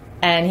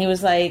 And he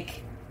was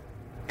like,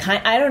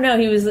 I don't know.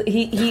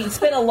 He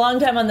spent a long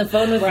time on the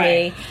phone with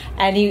me,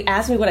 and he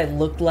asked me what I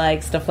looked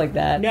like, stuff like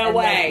that. No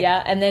way.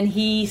 And then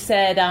he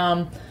said,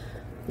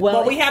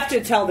 well, we have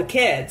to tell the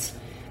kids.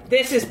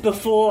 This is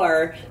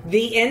before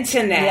the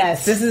internet.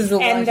 Yes, this is a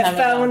long and the time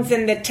phones ago.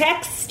 and the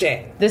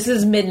texting. This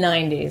is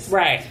mid-90s.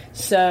 Right.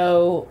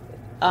 So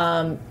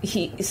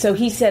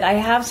he said, I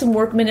have some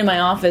workmen in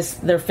my office.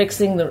 They're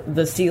fixing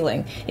the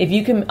ceiling.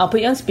 I'll put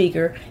you on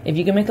speaker. If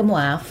you can make them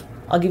laugh,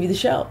 I'll give you the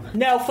show.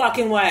 No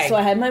fucking way. So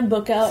I had my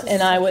book out,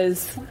 and I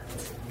was...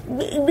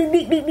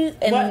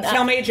 And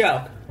tell me a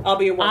joke. I'll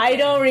be a worker. I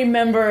don't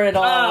remember at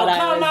all what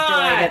I was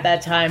doing at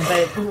that time,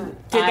 but...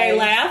 Did they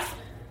laugh?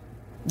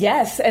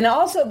 Yes, and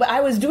also, but I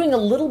was doing a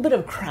little bit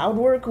of crowd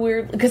work,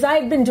 because I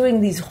had been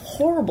doing these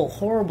horrible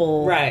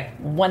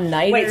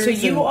one-nighters. Wait, so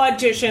you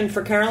auditioned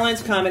for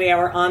Caroline's Comedy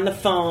Hour on the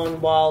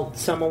phone while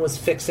someone was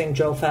fixing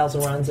Joe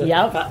Falzarano's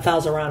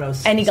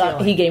and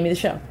ceiling. he gave me the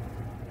show.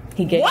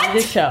 He gave me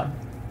the show.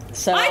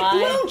 So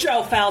I blew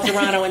Joe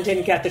Falzarano and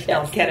didn't get the show.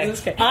 Yes, I'm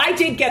kidding. I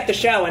did get the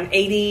show in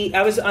 80.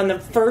 I was on the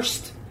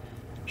first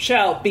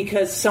show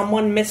because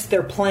someone missed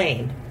their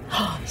plane.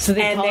 So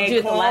they called you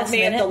at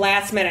the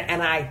last minute,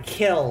 and I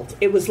killed.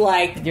 It was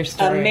like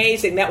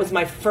amazing. That was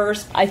my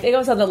first. I think I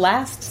was on the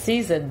last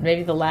season,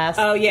 maybe the last.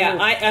 Oh yeah,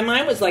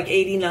 mine was like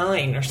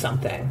 89 or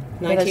something.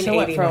 1989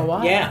 went for a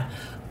while. Yeah.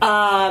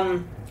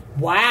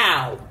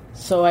 Wow.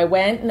 So I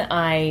went and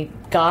I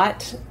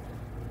got.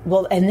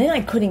 Well, and then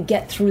I couldn't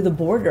get through the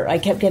border. I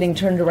kept getting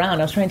turned around.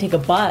 I was trying to take a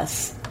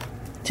bus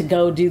to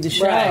go do the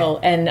show,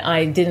 and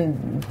I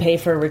didn't pay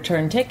for a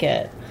return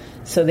ticket.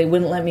 So they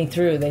wouldn't let me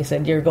through. They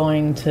said, you're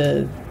going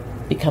to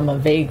become a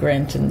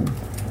vagrant. And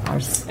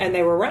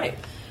they were right.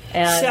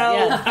 And,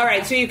 all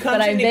right, so you come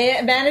but I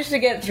managed to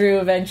get through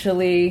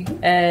eventually,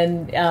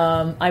 and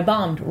I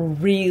bombed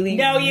really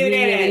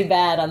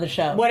bad on the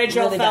show. What did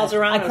Joe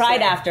Falzarano I cried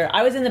say? after.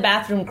 I was in the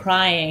bathroom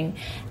crying,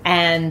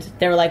 and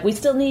they were like, we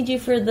still need you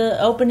for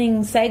the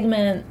opening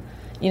segment.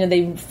 You know,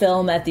 they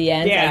film at the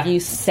end, like you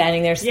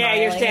standing there smiling.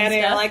 Yeah, you're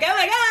standing there like, oh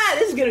my God,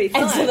 this is going to be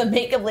fun. And so the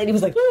makeup lady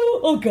was like,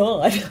 oh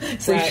God.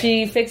 So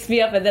she fixed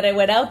me up, and then I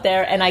went out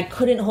there, and I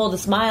couldn't hold a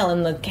smile,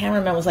 and the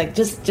cameraman was like,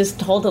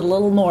 just hold it a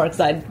little more, because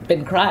I'd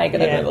been crying,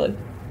 and I'd been like...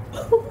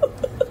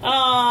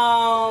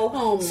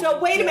 Oh. So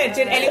wait a minute,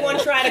 did anyone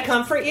try to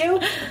comfort you?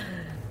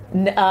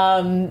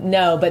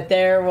 No, but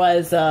there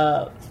was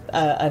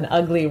an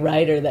ugly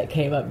writer that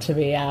came up to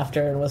me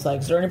after and was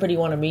like, is there anybody you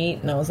want to meet?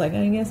 And I was like,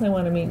 I guess I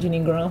want to meet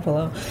Janine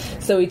Garofalo.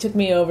 So he took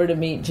me over to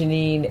meet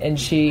Janine, and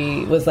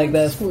she was like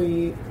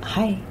sweet.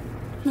 Hi.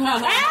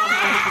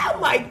 Oh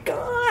my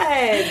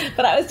God.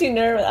 But I was too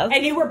nervous.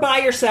 And you were by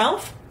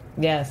yourself?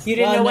 Yes. You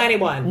didn't know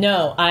anyone?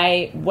 No.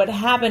 What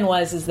happened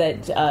was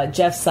that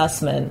Jeff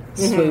Sussman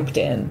swooped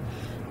in,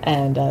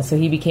 and so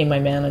he became my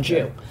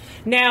manager.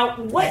 Now,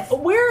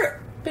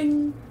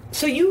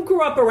 so you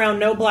grew up around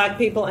no black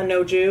people and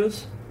no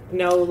Jews?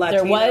 No Latinos?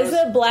 There was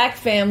a black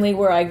family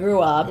where I grew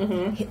up.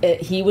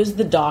 He was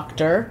the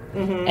doctor,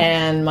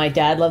 and my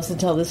dad loves to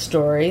tell this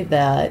story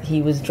that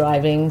he was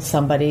driving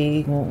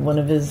one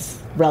of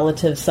his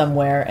relatives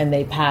somewhere, and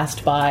they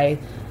passed by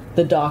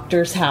the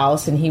doctor's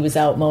house, and he was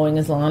out mowing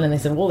his lawn, and they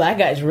said, well, that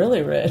guy's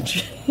really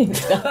rich.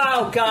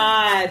 Oh,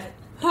 God.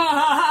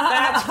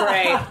 That's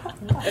great.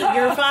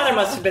 Your father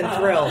must have been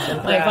thrilled.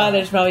 My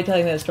father's probably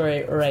telling that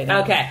story right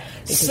now. Okay.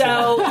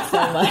 So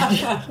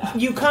much.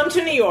 You come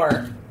to New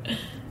York,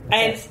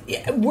 and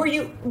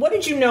what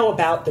did you know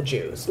about the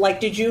Jews? Like,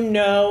 did you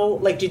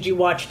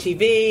watch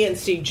TV and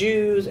see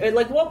Jews?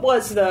 Like, what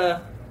was the...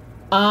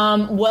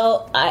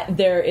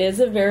 there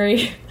is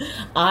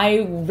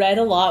I read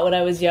a lot when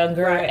I was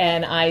younger,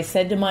 and I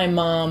said to my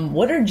mom,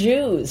 what are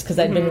Jews? Because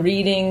I'd been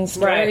reading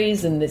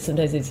stories, and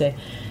sometimes they'd say,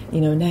 you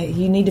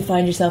need to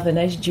find yourself a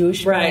nice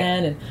Jewish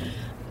man. And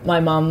my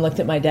mom looked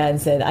at my dad and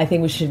said, I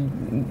think we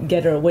should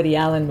get her a Woody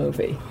Allen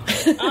movie.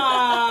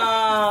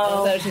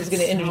 Oh. So she's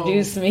going to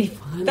introduce me.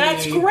 Funny.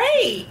 That's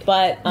great.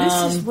 But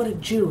this is what a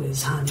Jew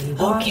is, honey.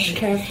 Watch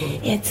carefully.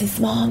 It's a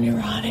small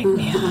neurotic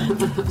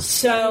man.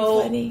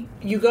 So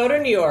you go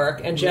to New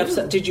York, and Jeff.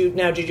 Did you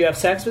have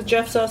sex with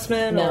Jeff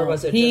Sussman, or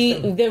was it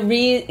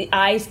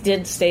I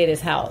did stay at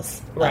his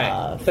house,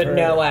 right? But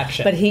no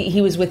action. But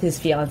he was with his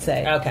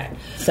fiance. Okay.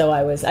 So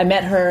I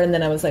met her, and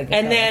then I was like,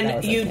 and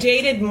then you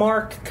dated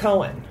Mark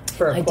Cohen.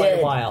 for quite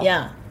a while.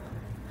 Yeah.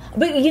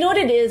 But you know what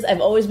it is?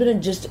 I've always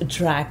been just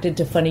attracted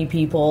to funny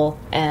people,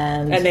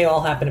 and they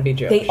all happen to be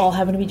Jewish. They all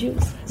happen to be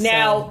Jews.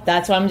 Now so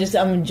that's why I'm just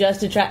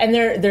attracted.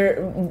 And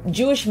they're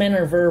Jewish men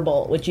are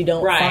verbal, which you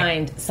don't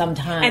find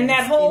sometimes. And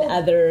that whole in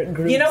other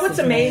groups. You know what's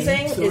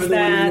amazing is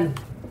that.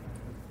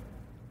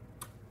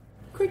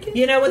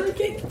 You know what?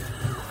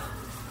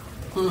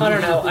 I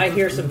don't know. I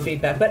hear some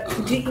feedback,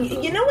 but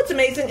you know what's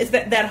amazing is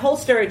that whole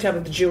stereotype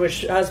of the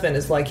Jewish husband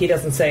is like he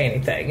doesn't say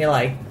anything. You're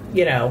like,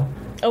 you know.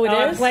 Oh, it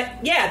is?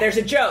 Yeah, there's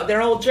a joke. Their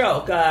whole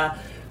joke.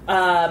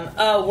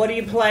 Oh, what are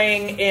you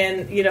playing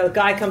in? You know, the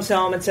guy comes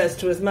home and says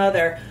to his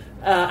mother,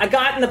 I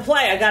got in the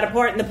play. I got a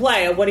part in the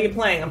play. What are you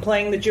playing? I'm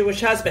playing the Jewish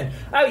husband.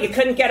 Oh, you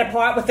couldn't get a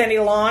part with any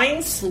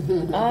lines? Oh,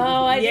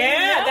 I didn't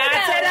know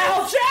that's that.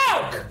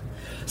 an old joke.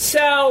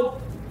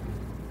 So...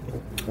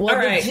 Well,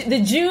 right.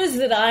 the Jews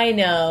that I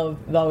know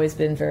have always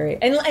been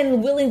very...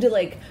 And willing to,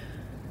 like...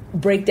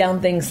 break down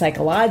things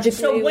psychologically.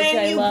 So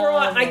when you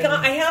brought,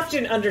 I have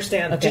to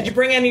understand. Okay. Did you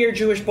bring any of your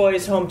Jewish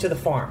boys home to the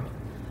farm?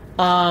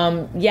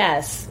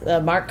 Yes,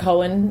 Mark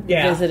Cohen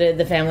visited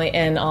the family,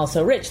 and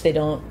also Rich. They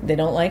don't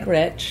like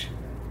Rich.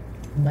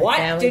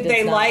 What did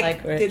they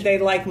like? Did they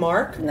like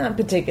Mark? Not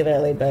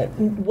particularly, but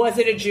was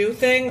it a Jew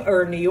thing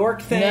or a New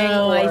York thing?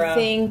 No, I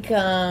think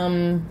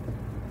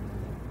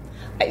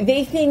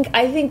they think.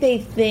 I think they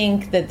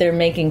think that they're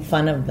making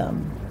fun of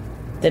them.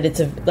 That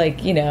it's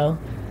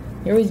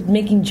you're always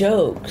making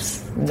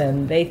jokes, and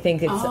then they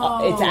think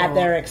it's at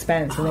their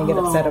expense, and they get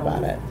upset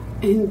about it.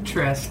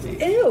 Interesting.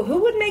 Ew,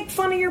 who would make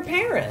fun of your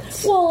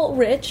parents? Well,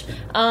 Rich.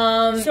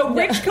 So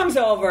Rich comes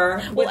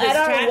over with his at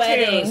our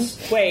tattoos.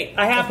 Wedding. Wait,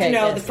 I have to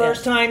know the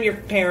first time your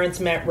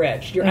parents met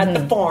Rich. You're at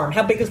the farm.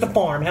 How big is the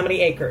farm? How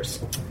many acres?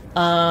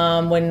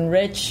 When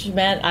Rich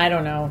met, I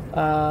don't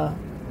know.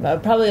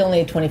 Probably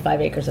only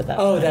 25 acres at that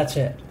point. Oh, that's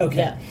it. Okay.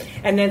 Yeah.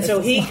 And then so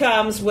he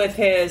comes with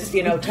his,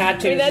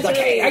 tattoos. He's like,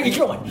 hey, how you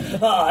doing?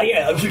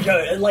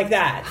 Yeah, like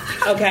that.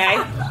 Okay?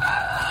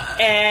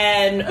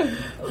 And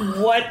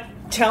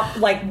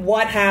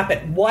what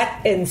happened? What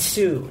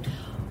ensued?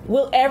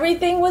 Well,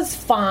 everything was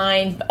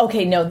fine.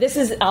 Okay, no,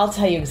 I'll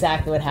tell you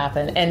exactly what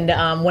happened.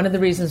 And one of the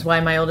reasons why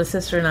my oldest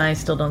sister and I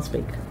still don't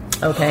speak.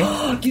 Okay.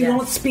 You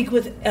don't speak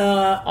with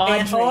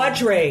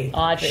Audrey.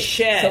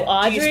 Shit. So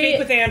Audrey, do you speak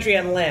with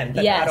Andrea and Lynn,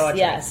 but not Audrey?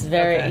 Yes,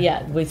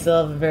 Yeah, we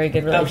still have a very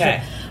good relationship.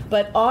 Okay.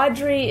 But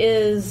Audrey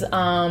is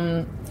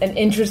an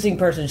interesting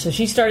person. So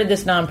she started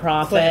this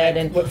nonprofit, Clinic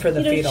and for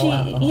the fetal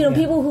alcohol.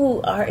 People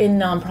who are in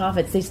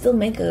nonprofits, they still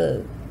make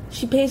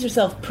she pays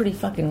herself pretty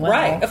fucking well.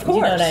 Right, of course. Do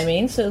you know what I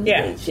mean? So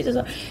she does.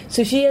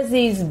 So she has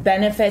these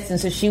benefits, and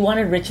so she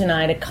wanted Rich and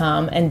I to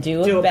come and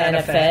do a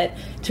benefit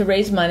to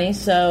raise money.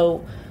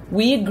 So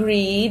we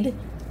agreed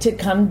to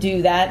come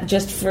do that. She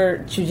was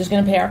just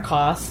going to pay our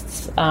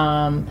costs.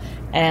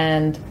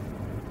 And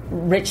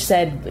Rich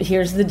said,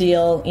 "Here's the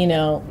deal.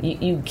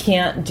 You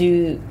can't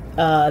do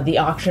the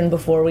auction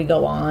before we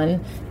go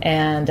on,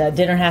 and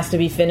dinner has to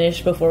be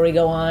finished before we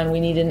go on. We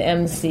need an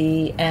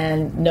MC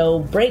and no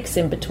breaks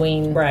in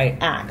between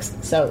acts."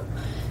 So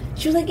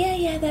she was like,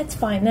 yeah, that's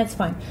fine.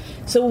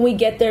 So when we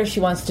get there, she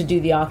wants to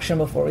do the auction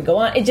before we go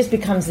on. It just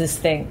becomes this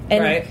thing.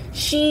 And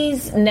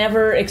she's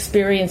never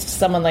experienced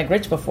someone like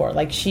Rich before.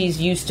 Like,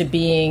 she's used to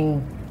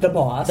being the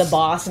boss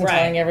and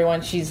telling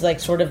everyone she's like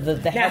sort of the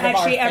head of our family.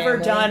 Has she ever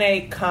done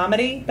a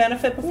comedy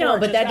benefit before? No,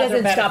 but that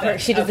doesn't stop her.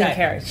 She doesn't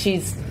care.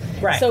 She's...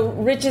 Right. So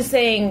Rich is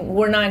saying,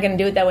 we're not going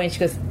to do it that way. And she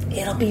goes,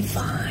 it'll be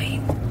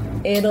fine.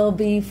 It'll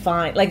be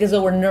fine. Like, as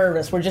though we're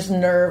nervous. We're just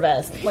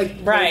nervous. Like,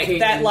 right.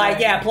 That,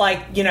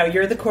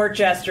 you're the court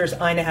jesters.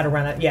 I know how to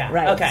run it. Yeah.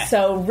 Right. Okay.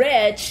 So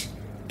Rich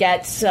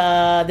gets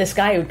this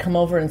guy who'd come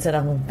over and said,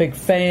 I'm a big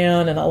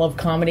fan and I love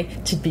comedy,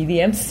 to be the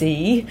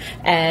MC.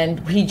 And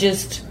he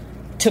just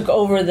took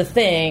over the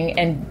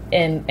thing.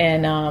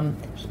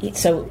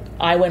 So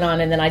I went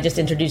on, and then I just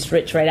introduced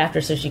Rich right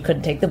after, so she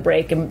couldn't take the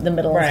break in the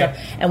middle and stuff.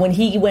 And when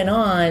he went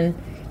on,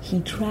 he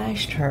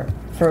trashed her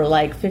for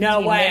like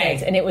 15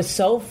 minutes, and it was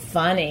so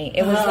funny.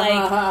 It was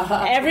like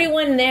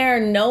everyone there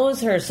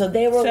knows her, so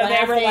they were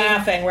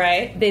laughing,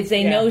 right?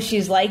 They know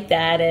she's like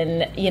that,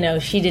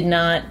 and she did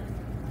not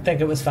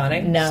think it was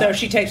funny. No, so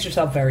she takes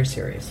herself very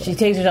seriously.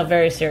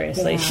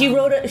 Yeah. She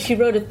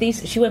wrote a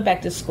thesis. She went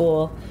back to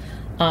school.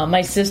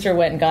 My sister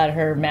went and got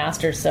her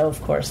master's, so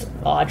of course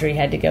Audrey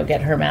had to go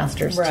get her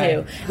master's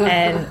too.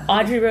 And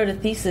Audrey wrote a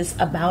thesis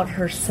about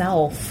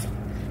herself,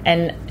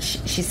 and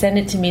she sent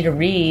it to me to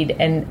read.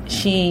 And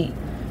she,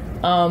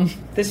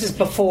 this is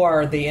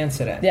before the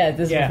incident. Yeah,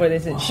 this is before the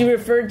incident. She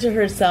referred to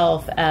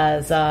herself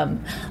as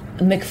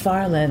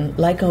McFarlane,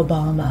 like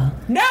Obama.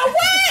 No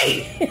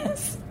way!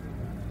 Yes.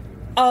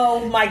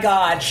 Oh my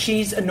God,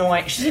 she's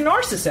annoying. She's a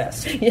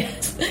narcissist.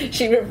 Yes,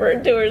 she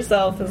referred to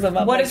herself as a...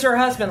 What is her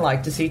husband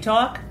like? Does he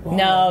talk?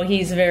 No,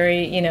 he's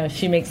very,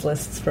 she makes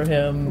lists for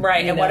him.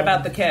 Right, and what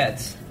about the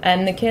kids?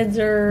 And the kids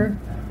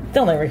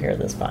they'll never hear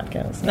this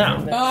podcast.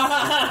 No.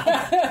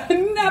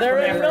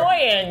 They're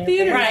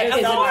annoying. Right,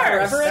 of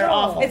course. They're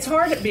awful. It's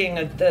hard at being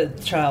the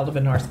child of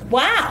a narcissist.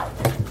 Wow.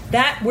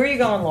 Where are you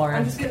going, Lauren?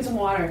 I'm just getting some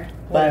water.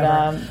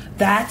 But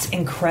that's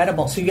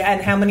incredible. So,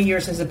 and how many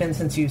years has it been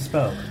since you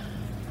spoke?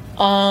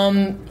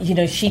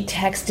 She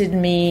texted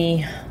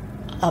me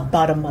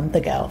about a month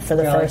ago for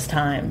the first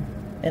time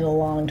in a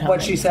long time.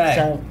 What'd she say?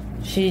 So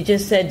she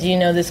just said, "Do you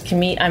know this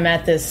I'm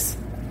at this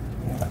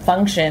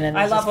function and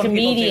there's this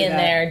comedian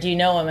there. Do you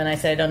know him?" And I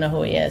said, "I don't know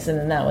who he is." And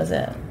then that was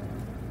it.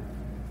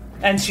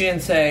 And she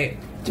didn't say,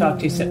 "Talk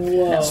to you soon."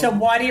 Whoa. So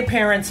why do your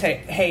parents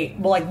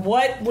hate? Like,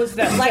 what was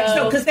that? Like,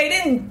 because they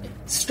didn't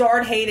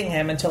start hating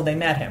him until they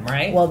met him,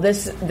 right? Well,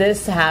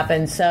 this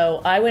happened.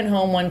 So I went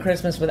home one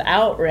Christmas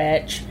without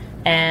Rich.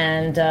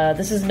 And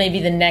this is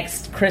maybe the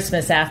next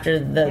Christmas after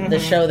the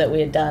show that we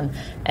had done.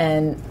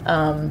 And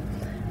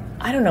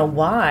I don't know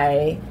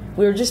why.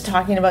 We were just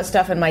talking about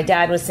stuff, and my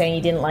dad was saying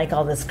he didn't like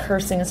all this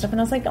cursing and stuff.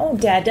 And I was like, "Oh,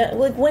 Dad,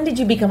 like, when did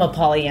you become a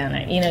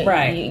Pollyanna?"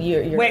 Right.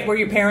 You're Wait, were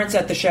your parents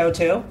at the show,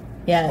 too?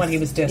 Yes. When he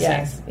was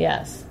dissing?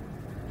 Yes.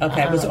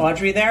 Okay, was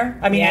Audrey there?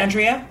 I mean,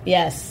 Andrea?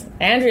 Yes.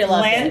 Andrea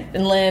loved it.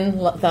 And Lynn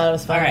thought it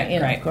was funny. All right,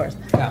 great. Of course.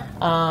 Yeah.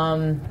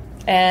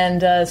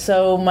 And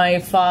so my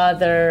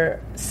father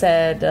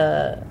said,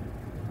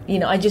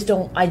 I just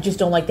don't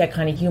like that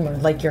kind of humor.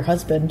 Like your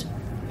husband,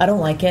 I don't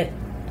like it.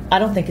 I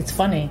don't think it's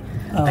funny.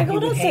 I go,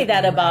 don't say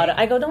that about him.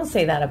 I go, don't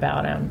say that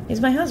about him. He's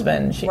my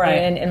husband. Right.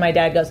 And my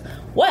dad goes,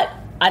 what?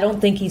 I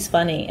don't think he's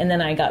funny. And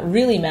then I got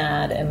really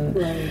mad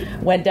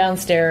and went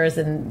downstairs,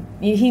 and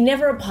he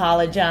never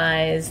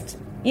apologized.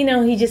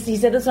 He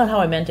said, "That's not how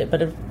I meant it."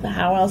 But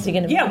how else are you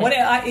going to?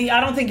 Yeah,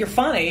 I don't think you're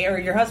funny, or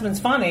your husband's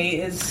funny.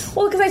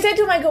 Well, because I said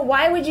to him, I go,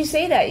 "Why would you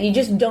say that? You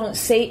just don't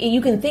say.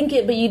 You can think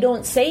it, but you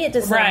don't say it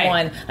to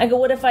someone." Right. I go,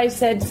 "What if I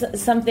said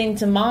something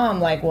to Mom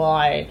like, well,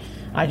 I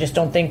just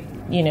don't think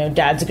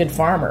Dad's a good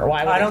farmer.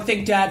 Why? Would I don't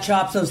think Dad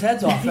chops those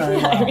heads off very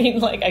well." I mean,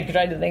 like I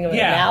tried to think of an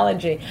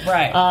analogy,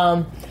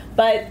 right?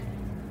 But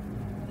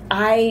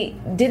I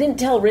didn't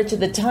tell Rich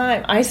at the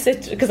time. I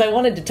said, because I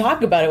wanted to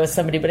talk about it with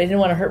somebody, but I didn't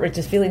want to hurt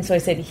Rich's feelings. So I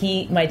said,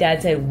 my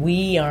dad said,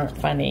 "We aren't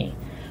funny."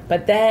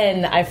 But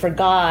then I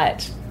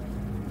forgot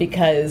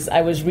because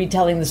I was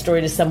retelling the story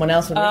to someone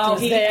else when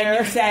Rich was there.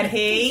 And you said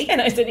he? And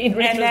I said, Rich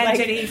and then was like,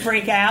 did he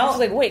freak out? I was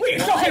like, wait. What are you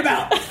talking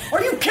about?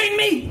 Are you kidding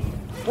me?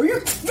 Are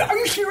you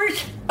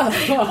serious?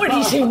 What did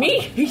he say, me?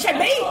 He said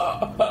me?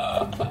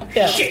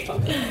 Yeah. Shit.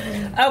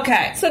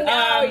 Okay. So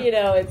now,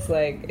 it's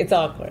like, it's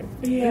awkward.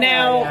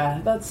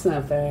 Yeah, that's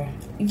not fair.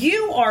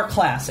 You are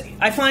classy.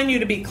 I find you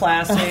to be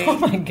classy. Oh,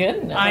 my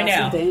goodness. I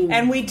know.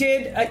 And we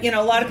did,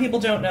 a lot of people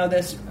don't know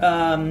this.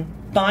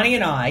 Bonnie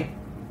and I,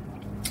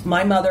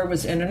 my mother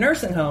was in a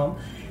nursing home,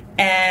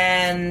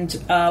 and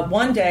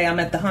one day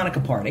I'm at the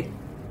Hanukkah party,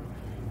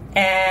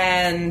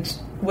 and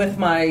with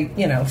my,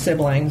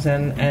 siblings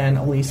and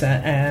Elisa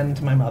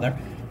and my mother.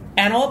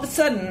 And all of a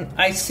sudden,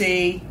 I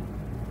see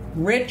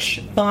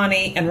Rich,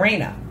 Bonnie, and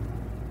Raina,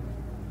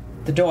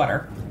 the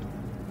daughter.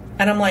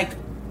 And I'm like,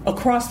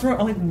 across the room,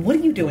 I'm like, what are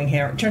you doing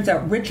here? It turns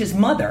out Rich's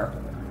mother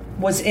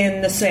was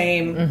in the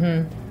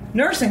same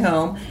nursing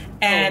home.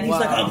 And he's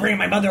like, "Oh, bring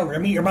my mother over.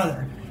 Meet your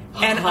mother."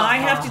 And I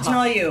have to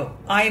tell you,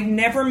 I've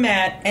never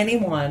met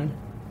anyone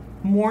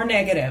more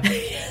negative.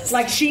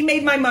 Like, she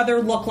made my mother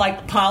look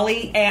like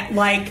Polly, and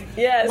like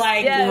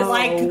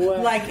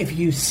if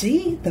you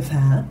see the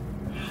fat,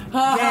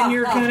 then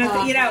you're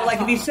gonna, like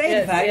if you say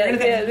the fat, you're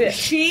gonna.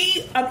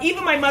 She,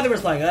 even my mother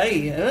was like,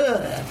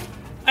 "Hey,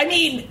 I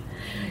mean."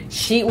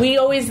 We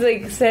always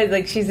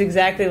said she's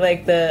exactly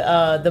like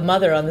the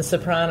mother on The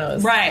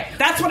Sopranos. Right.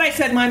 That's what I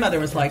said my mother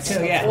was like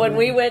too. Yeah. When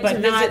we went to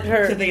visit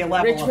her, to the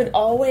level Rich would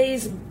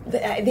always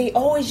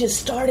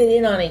just started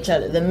in on each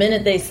other the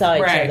minute they saw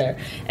each other.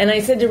 And I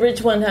said to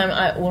Rich one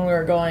time when we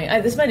were going,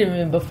 this might have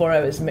been before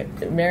I was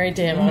married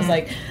to him. I was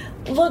like,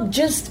 "Look,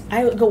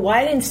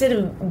 why instead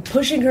of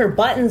pushing her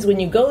buttons when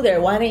you go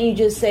there, why don't you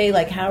just say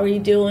how are you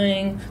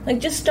doing? Like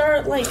just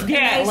start nice thing.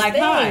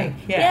 Hi.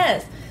 Yeah.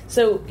 Yes."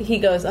 So he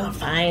goes, "Oh,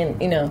 fine."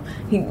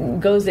 He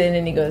goes in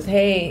and he goes,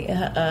 "Hey,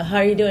 how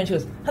are you doing?" She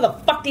goes, "How the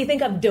fuck do you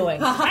think I'm doing?"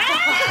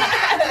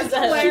 That's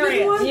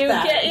hilarious.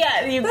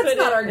 That's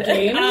not our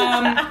game.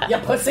 You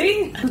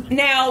pussy.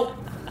 Now,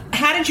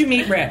 how did you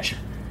meet Rich?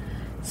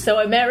 So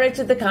I met Rich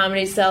at the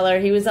Comedy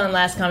Cellar. He was on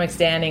Last Comic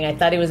Standing. I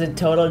thought he was a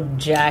total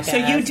jackass. So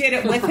you did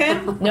it with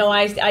him? No,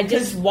 I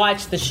just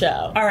watched the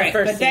show. All right,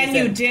 but then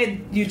season.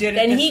 you did it.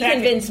 Then he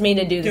convinced me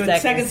to do the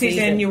second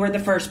season. You were the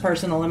first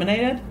person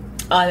eliminated?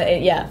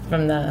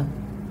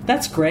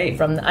 That's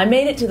great. I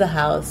made it to the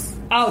house.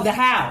 Oh, the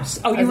house.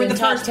 Oh, you were the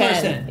first 10.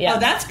 person. Yeah. Oh,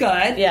 that's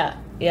good. Yeah.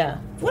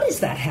 What is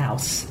that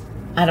house?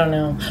 I don't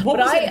know.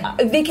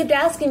 They kept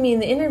asking me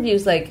in the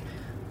interviews,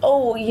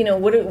 "Oh,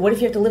 what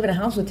if you have to live in a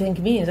house with 10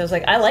 comedians?" I was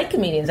like, "I like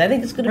comedians. I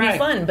think it's going to be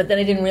fun." But then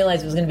I didn't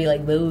realize it was going to be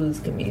like those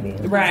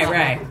comedians.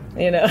 Right.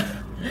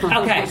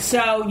 Okay,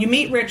 so you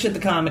meet Rich at the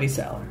Comedy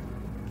Cellar.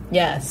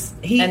 Yes.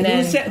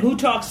 Who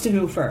talks to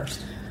who first?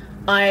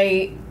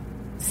 I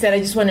said, "I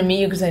just want to meet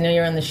you because I know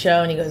you're on the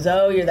show." And he goes,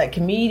 "Oh, you're that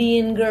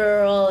comedian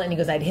girl." And he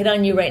goes, "I'd hit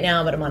on you right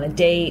now, but I'm on a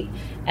date."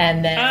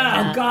 And then,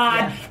 oh God!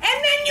 Yeah. And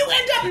then you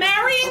end up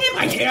marrying him.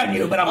 I hit on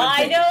you, but I'm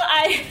on a date. I know.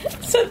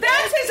 So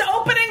that's his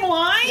opening same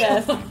line?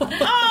 Yes.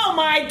 Oh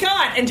my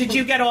God! And did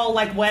you get all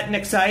like wet and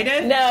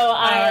excited? No,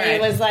 right.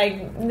 it was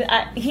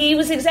like he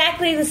was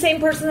exactly the same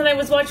person that I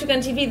was watching on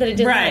TV that I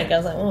didn't Right. like. I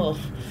was like, oh,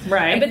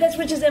 Right. But that's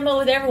Rich's MO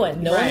with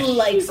everyone. No Right. one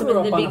likes him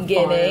in the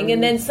beginning,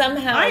 and then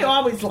somehow I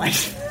always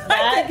liked. I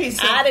that think he's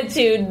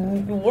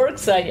attitude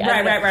works on you.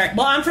 right.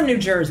 Well, I'm from New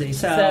Jersey,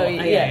 so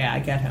yeah, I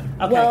get him.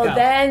 Okay, well, go.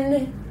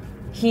 then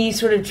he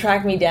sort of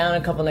tracked me down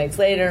a couple nights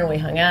later, and we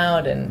hung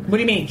out. And What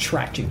do you mean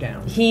tracked you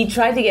down? he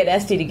tried to get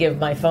Esty to give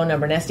my phone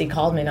number, and Esty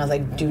called me, and I was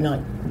like, "Do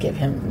not give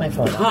him my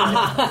phone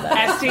number."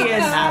 Esty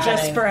is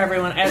just for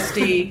everyone.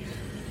 Esty,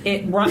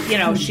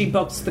 she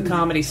books the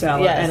Comedy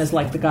Cellar Yes. and is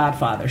like the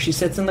Godfather. She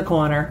sits in the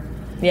corner,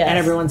 Yes. and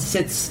everyone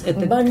sits at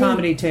the Bunny.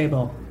 comedy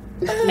table.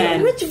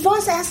 And Rich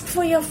Voss asked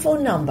for your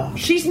phone number.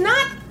 she's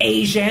not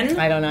Asian.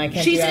 I don't know. I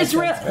can't. She's do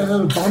Israel.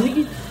 accents.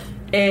 Bunny.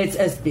 It's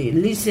Esty.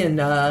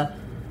 Listen,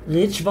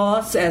 Rich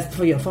Voss asked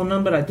for your phone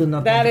number. I do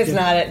not. That want is to-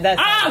 not it.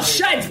 That's Oh, not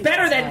shit! It's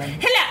better than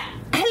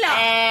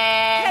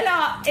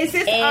hello. Is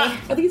this? I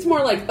think it's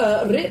more like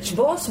Rich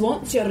Boss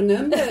wants your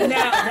number. No,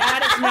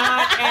 that is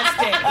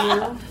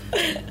not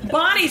Esty.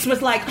 Bonnie's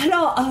was like,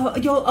 hello,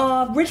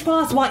 your Rich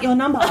Boss want your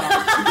number.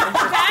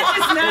 That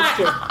is not.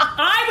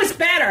 I was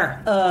better.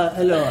 Hello,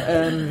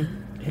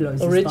 hello. Is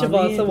this Rich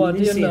Bonnie? Boss want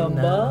your Listen,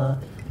 number.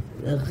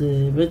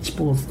 Rich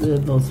Boss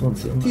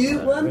wants your number.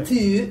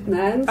 212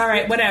 9. All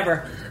right,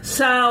 whatever.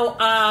 So,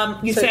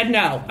 you said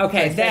no.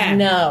 Okay, then.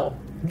 No.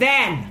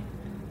 Then.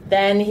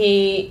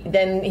 he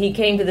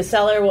came to the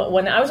cellar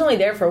when I was only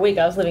there for a week.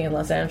 I was living in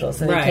Los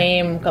Angeles, and Right. he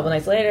came a couple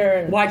nights later.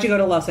 And, Why'd you go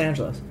to Los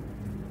Angeles?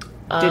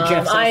 Did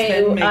Jeff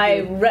Sussman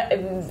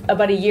make you...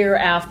 about a year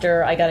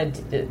after I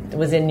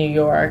was in New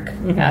York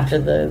after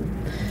the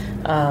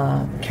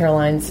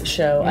Caroline's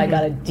show. I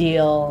got a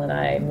deal, and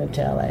I moved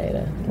to LA.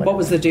 What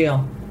was the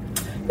deal?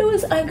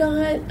 I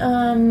got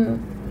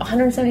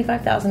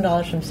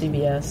 $175,000 from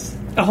CBS.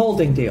 A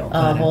holding deal.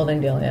 A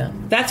holding deal, yeah.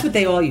 That's what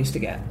they all used to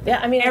get. Yeah,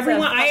 I mean, it's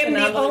everyone. a I am fucking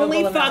the only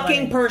unbelievable amount of fucking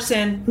money.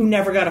 person who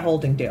never got a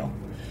holding deal.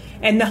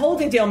 And the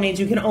holding deal means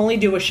you can only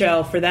do a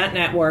show for that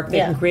network. They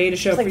can create a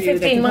show It's like for you.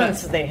 15 they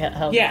months they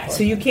held. Yeah, it for.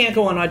 so you can't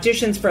go on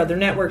auditions for other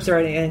networks or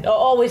anything.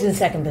 Always in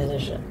second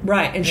position.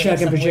 Right, in Yeah,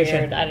 second some position.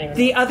 weird- I don't even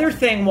The know. other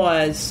thing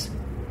was,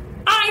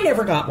 I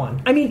never got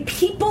one. I mean,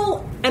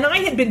 people, and I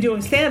had been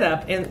doing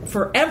stand-up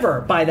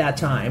forever by that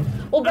time.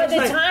 Well, by I was the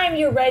like, time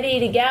you're ready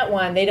to get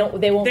one, they won't.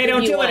 They won't. They give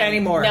don't you do one. it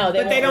anymore. No,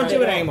 but they don't do it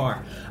won't. anymore.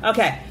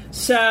 Okay,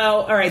 so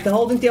all right, the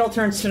holding deal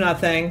turns to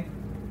nothing.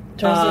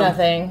 Turns to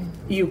nothing.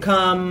 You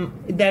come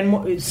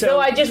then.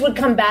 So I just would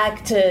come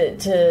back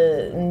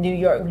to New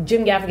York.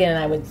 Jim Gaffigan and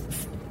I would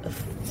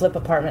flip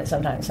apartments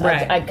sometimes.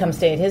 Right. I'd come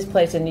stay at his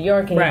place in New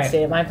York, and Right. he'd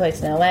stay at my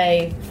place in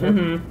LA.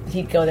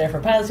 He'd go there for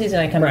pilot season.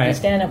 I'd come and do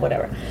stand up,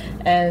 whatever.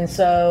 And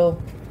so,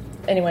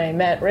 anyway, I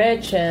met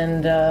Rich,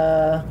 and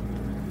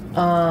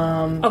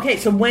okay,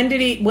 so when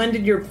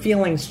did your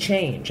feelings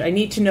change? I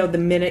need to know the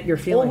minute your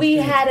feelings. well, we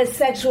changed. had a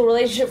sexual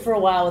relationship for a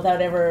while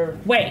without ever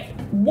Wait,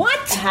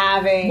 what?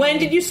 having. When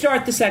did you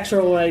start the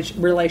sexual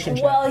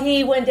relationship? Well,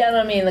 he went down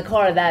on me in the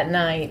car that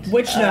night.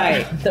 Which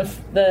night?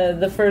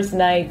 The first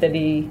night that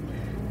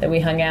we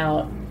hung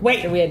out.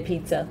 Wait. That we had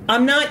pizza.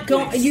 I'm not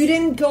going. Yes. You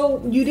didn't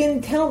go. You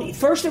didn't tell me.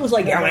 First, it was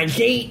like I'm on a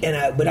date,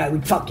 but I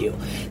would fuck you.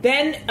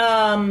 Then he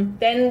came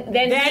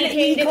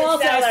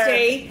calls to the cellar.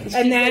 Esty,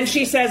 and then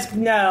she says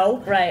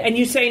no. Right. And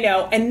you say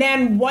no. And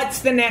then what's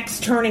the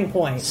next turning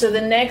point? So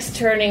the next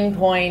turning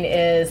point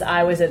is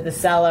I was at the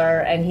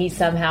cellar, and he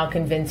somehow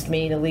convinced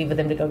me to leave with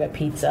him to go get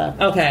pizza.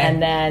 Okay.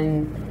 And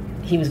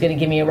then he was going to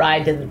give me a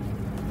ride to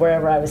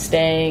wherever I was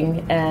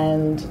staying,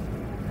 and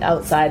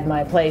outside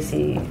my place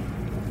he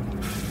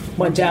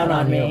Went down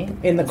on me you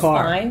in the It's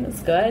car. Fine,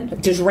 it's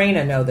good. Does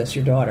Raina know this?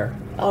 Your daughter?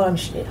 Oh,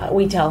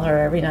 we tell her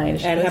every night.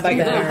 She And goes how about to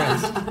your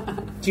bed.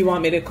 parents? Do you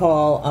want me to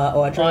call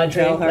Audrey and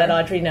Audrey, tell her? let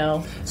Audrey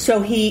know.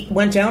 So he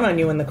went down on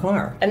you in the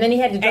car, And then he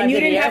had to drive and you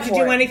to the didn't have to do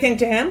airport. anything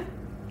to him.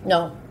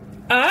 No,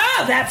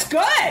 Oh, that's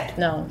good.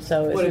 no.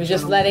 So What he a was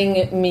just gentleman.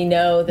 letting me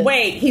know that.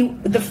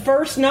 Wait, the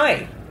first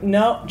night?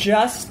 No,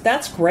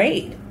 that's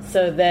great.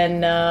 So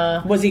then,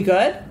 Was he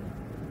good?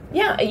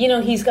 yeah,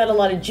 he's got a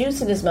lot of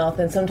juice in his mouth,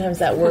 and sometimes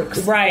that works.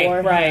 Right,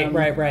 for right, him.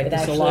 right, right. It The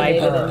actually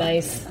saliva. made it a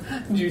nice.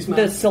 Juice The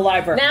mouth.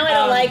 saliva. Now I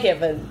don't like it,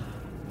 but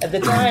at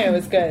the time it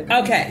was good.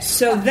 Okay,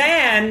 so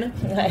then,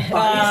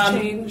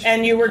 changed.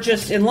 and you were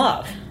just in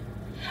love.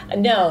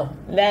 No,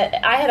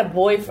 that I had a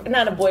boyfriend,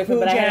 not a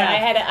boyfriend, Who'd but you I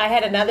have?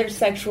 had another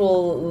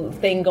sexual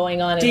thing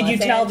going on. In Did you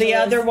Los tell the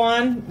Angeles. other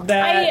one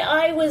that?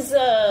 I was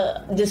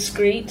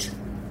discreet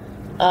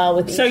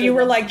with. So each you of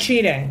were them. like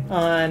cheating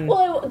on.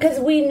 well, because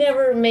we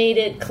never made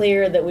it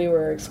clear that we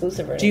were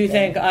exclusive or anything. Do you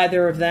think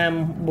either of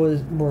them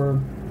were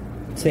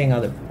seeing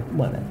other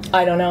women?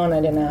 I don't know, and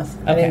I didn't ask.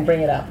 I Okay. didn't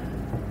bring it up.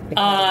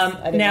 Because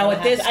I didn't Now wanna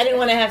at have this, to- I didn't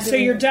want to have to. So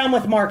you're done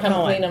with Mark come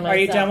Cohen? clean on Are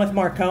you myself. done with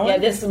Mark Cohen? Yeah,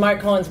 this is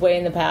Mark Cohen's way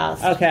in the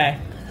past. Okay.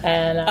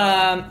 And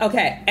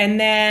Okay, and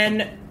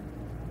then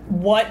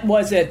what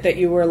was it that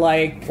you were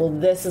like? well,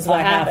 this is what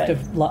I happened.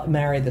 have to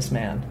marry this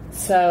man.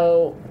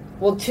 So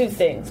Well, two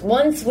things.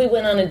 Once we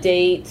went on a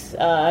date.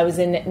 I was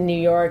in New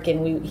York,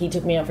 and he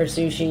took me out for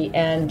sushi.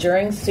 And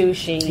during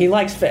sushi, he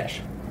likes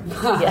fish.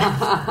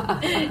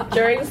 Yeah.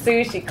 During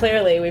sushi,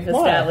 clearly we've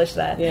established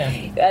that.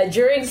 Yeah.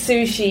 During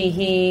sushi,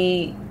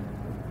 he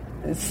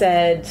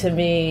said to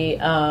me,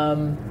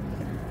 "I'm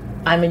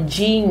a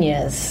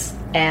genius."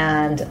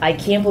 And I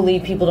can't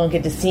believe people don't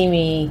get to see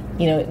me.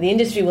 You know, the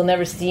industry will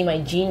never see my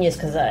genius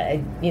because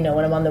when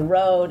I'm on the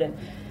road. And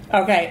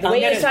okay, the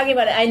way he was talking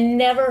about it, I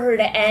never heard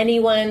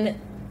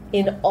anyone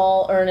in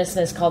all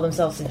earnestness call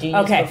themselves a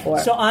genius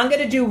before. So I'm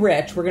going to do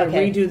Rich. We're going to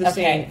redo the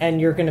scene,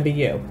 and you're going to be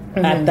you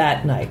at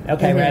that night.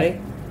 Okay,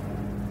 ready?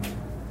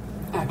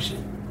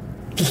 Action.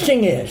 The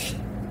thing is,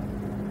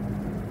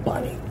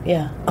 Bonnie.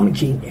 Yeah. I'm a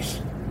genius.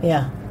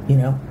 Yeah. You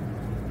know?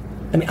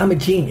 I mean, I'm a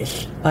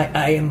genius.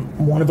 I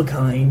am one of a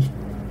kind.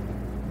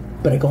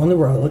 But I go on the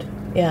road.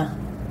 Yeah.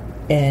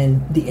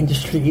 And the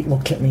industry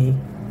looks at me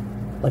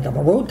like I'm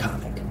a road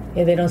comic.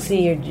 Yeah, they don't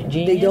see your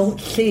genius? They don't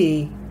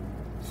see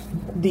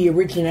the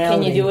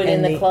originality. Can you do it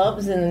in the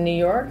clubs in New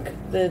York,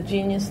 the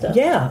genius stuff?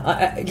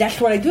 Yeah,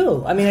 that's what I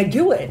do. I mean, I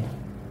do it.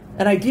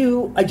 And I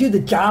do the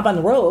job on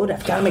the road.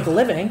 I've got to make a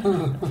living,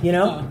 you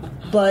know?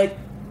 But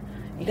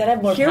you got to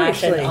have more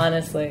passion,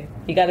 honestly.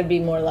 You got to be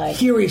more like...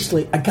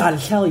 Seriously, I got to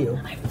tell you.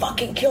 I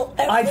fucking kill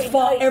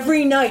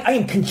every night. I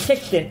am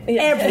consistent.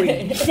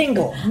 Every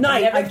single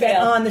night I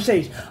get on the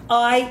stage.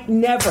 I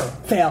never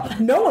fail.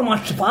 No one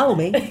wants to follow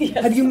me.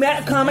 Yes. Have you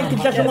met a comic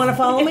that doesn't want to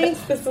follow me?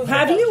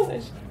 Have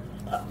you?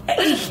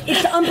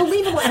 It's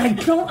unbelievable, and I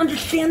don't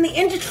understand the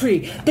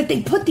industry that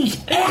they put these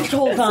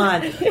assholes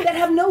on that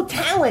have no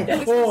talent.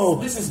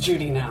 This is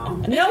Judy now.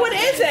 No, it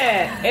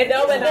isn't.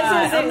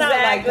 I'm not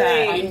like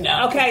that. I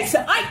know. Okay,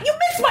 so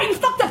you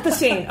fucked up the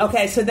scene.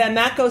 Okay, so then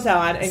that goes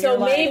on. And so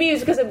maybe it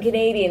was because I'm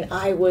Canadian.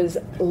 I was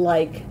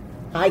like,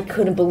 I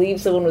couldn't believe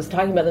someone was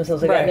talking about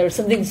themselves like that. And there was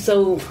something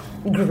so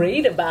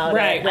great about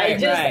it.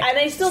 And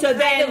I still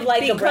kind of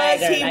like a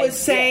bragger. Because he was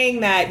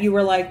saying that, you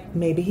were like,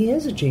 maybe he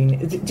is a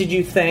genius. Did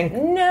you think?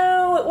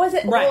 No, it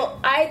wasn't. Right. Well,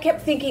 I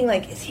kept thinking,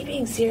 like, is he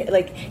being serious?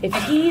 Like, if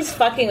he's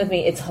fucking with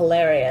me, it's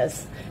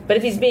hilarious. But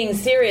if he's being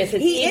serious,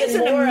 it's even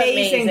more amazing.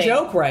 He is an amazing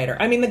joke writer.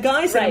 I mean, the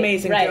guy's an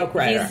amazing joke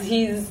writer.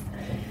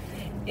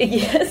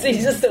 Yes,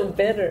 he's just so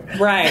bitter.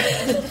 Right.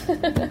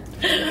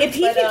 If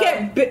he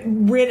could get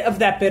rid of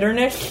that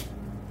bitterness,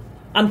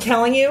 I'm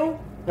telling you.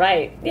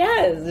 Right.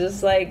 Yeah, it's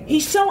just like...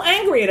 He's so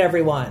angry at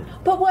everyone.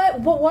 But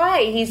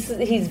why?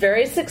 He's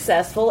very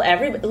successful.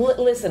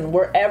 Listen,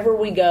 wherever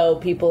we go,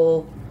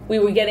 people... We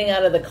were getting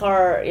out of the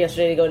car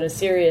yesterday to go to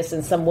Sirius,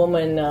 and some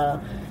woman...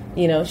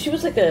 she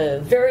was like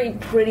a very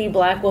pretty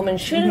black woman,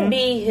 shouldn't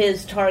be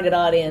his target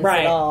audience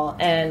at all,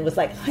 and was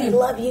like, I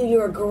love you,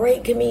 you're a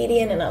great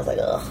comedian. And I was like,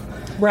 ugh.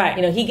 Right.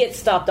 You know, he gets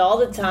stopped all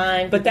the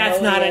time. But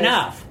that's not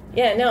enough.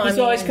 Yeah, no, he's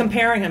always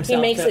comparing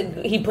himself.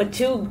 He put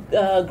two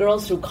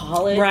girls through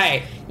college.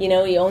 Right. You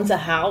know, he owns a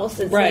house.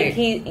 It's like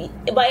he,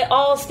 by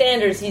all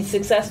standards, he's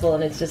successful,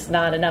 and it's just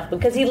not enough.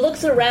 Because he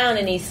looks around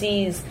and he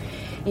sees...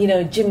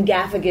 Jim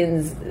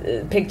Gaffigan's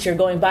picture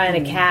going by in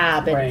a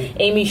cab, and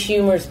Amy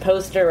Schumer's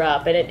poster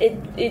up, and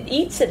it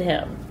eats at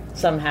him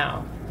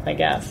somehow, I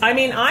guess. I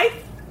mean, I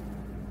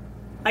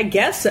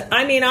guess.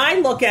 I mean, I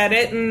look at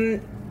it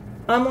and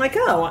I'm like,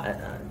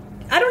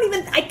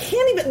 I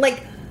can't even,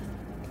 like,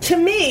 to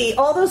me,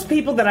 all those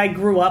people that I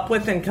grew up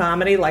with in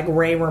comedy, like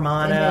Ray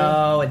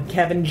Romano and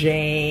Kevin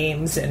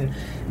James and,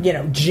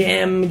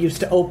 Jim used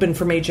to open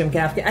for me, Jim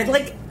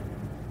Gaffigan.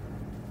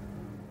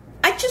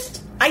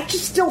 I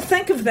just still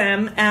think of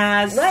them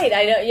as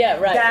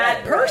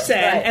that person,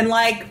 and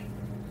like,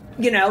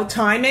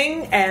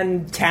 timing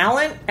and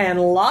talent and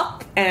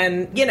luck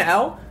and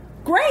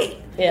great.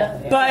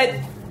 Yeah. But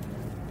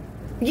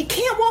you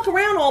can't walk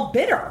around all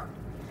bitter.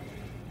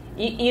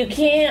 You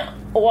can't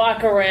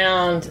walk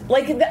around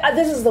like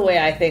this is the way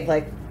I think.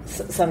 Like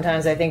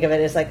sometimes I think of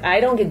it as like I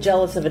don't get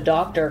jealous of a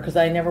doctor because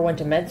I never went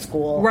to med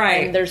school.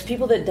 Right. And there's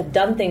people that have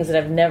done things that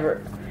I've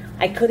never.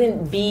 I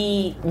couldn't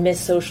be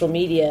Miss Social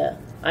Media.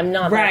 I'm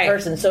not that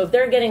person. So if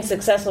they're getting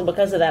successful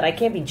because of that, I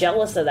can't be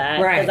jealous of that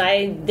because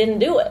I didn't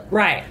do it.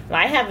 Right.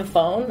 I have a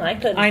phone. I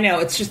could. I know.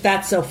 It's just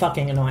that's so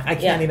fucking annoying. I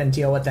can't even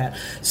deal with that.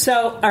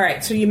 So, all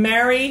right. So you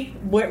marry.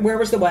 Where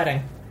was the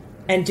wedding?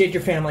 And did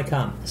your family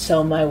come?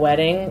 So my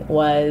wedding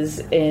was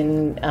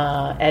in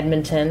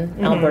Edmonton,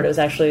 Alberta. It was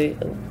actually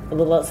a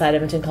little outside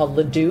Edmonton called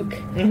Leduc,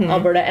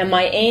 Alberta. And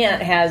my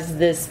aunt has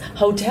this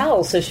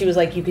hotel. So she was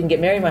like, you can get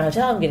married in my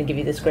hotel. I'm going to give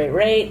you this great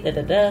rate. Da,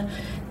 da, da.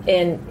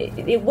 And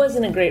it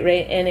wasn't a great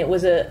rate, and it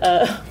was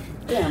a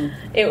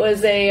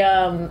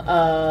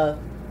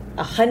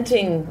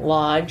hunting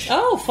lodge.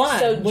 Oh, fun!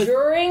 So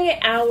during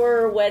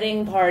our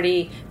wedding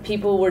party,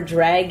 people were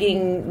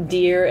dragging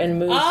deer and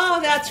moose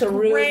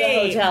through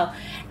the hotel.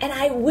 And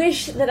I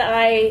wish that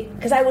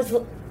because I was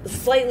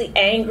slightly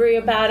angry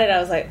about it. I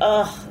was like,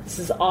 ugh, this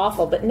is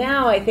awful. But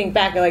now I think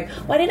back, like,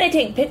 why didn't I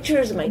take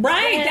pictures of my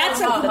Right,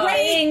 that's a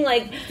great...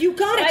 Like, you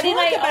got to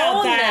talk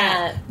about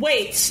that.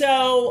 Wait,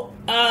 so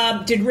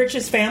did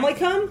Rich's family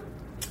come?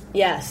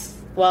 Yes.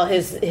 Well,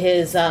 his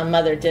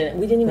mother didn't.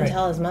 We didn't even Right.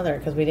 tell his mother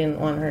because we didn't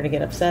want her to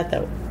get upset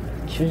that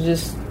she was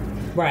just.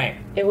 Right.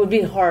 It would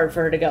be hard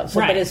for her to go.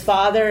 So, Right. but his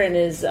father and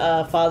his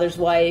father's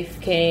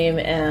wife came,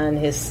 and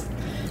his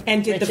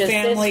And did the richest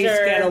families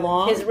sister, get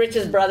along? His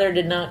richest brother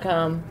did not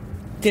come.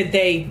 Did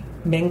they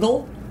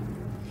mingle?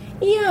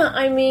 Yeah,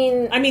 I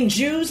mean,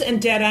 Jews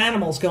and dead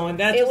animals going.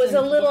 That it was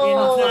a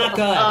little not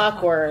good.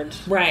 awkward.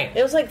 Right.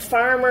 It was like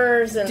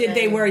farmers. And Did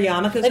they wear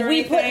yarmulkes Like or we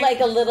anything? put like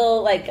a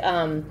little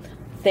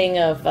thing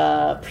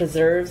of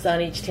preserves on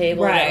each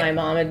table Right. that my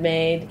mom had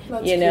made.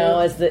 That's you know,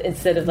 cute. as the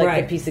instead of like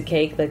Right. the piece of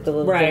cake, like the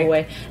little Right.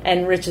 giveaway.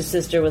 And Rich's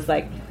sister was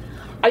like,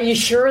 "Are you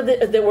sure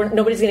that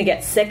nobody's going to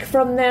get sick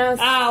from this?"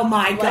 Oh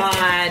my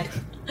god!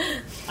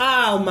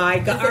 Oh my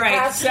god! All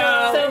right,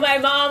 So my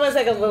mom was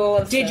like a little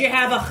upset. did you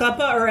have a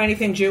chuppah or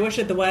anything Jewish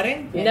at the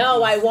wedding?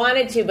 No, I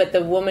wanted to, but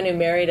the woman who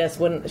married us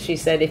wouldn't. She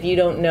said, "If you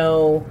don't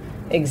know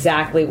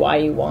exactly why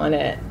you want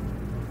it,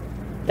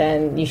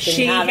 then you shouldn't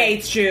She have it."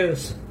 hates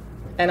Jews.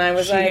 And I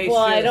was She like, hates "Well,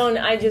 I Jews. don't.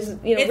 I just,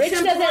 Rich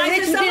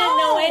symbolizes didn't a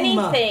know home.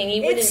 anything. He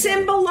It wouldn't.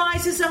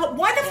 symbolizes a home.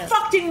 Why the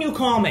fuck didn't you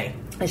call me?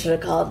 I should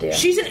have called you.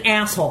 She's an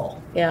asshole.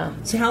 Yeah.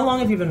 So how long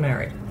have you been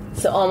married?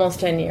 So almost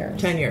 10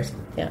 years. 10 years.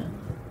 Yeah.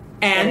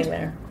 And Getting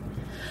there.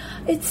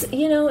 It's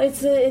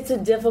it's a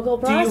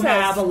difficult do process. you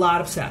have a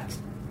lot of sex?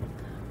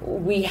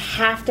 We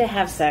have to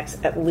have sex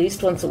at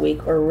least once a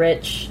week, or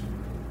Rich.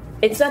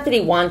 It's not that he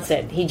wants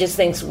it. He just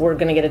thinks we're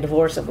going to get a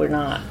divorce if we're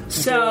not.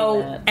 So,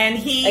 doing that. and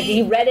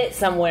he read it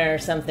somewhere or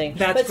something.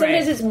 That's but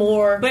sometimes great. it's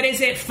more. But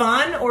is it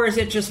fun or is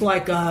it just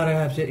like, God, I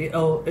have to,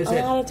 oh, is a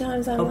it lot of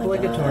times I'm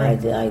obligatory?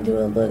 like, I do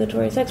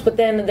obligatory sex, but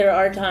then there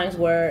are times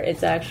where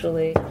it's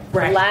actually.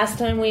 Right. The last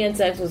time we had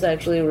sex was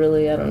actually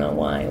really, I don't know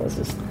why, it was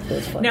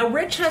fun. Now,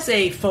 Rich has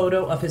a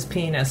photo of his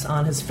penis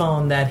on his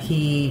phone that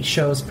he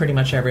shows pretty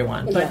much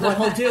everyone. But Yeah. what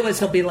he'll do is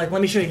he'll be like, let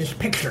me show you this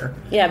picture.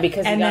 Yeah,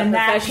 because he got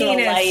professional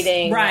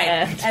lighting. Right,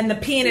 and the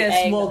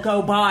penis will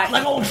go by,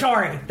 like, oh,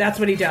 sorry, that's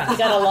what he does. He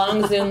got a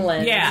long zoom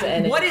lens. Yeah,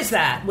 And what is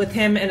that with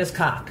him and his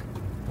cock?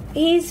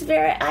 He's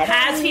very.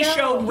 Has he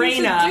showed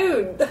Raina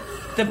Dude.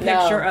 the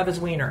picture of his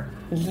wiener?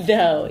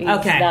 No, he's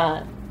Okay.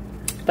 not.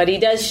 But he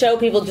does show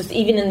people, just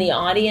even in the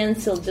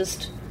audience, he'll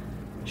just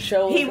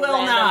show He a will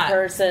random not.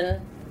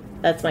 person.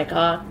 That's my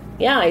cock.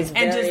 Yeah, he's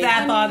very. And does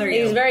that bother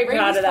you? He's very proud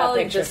Raina's of that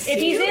probably picture. just- If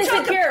he's you took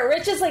insecure,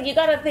 Rich is like, you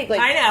gotta think like.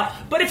 I know,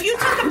 but if you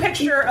took a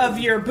picture of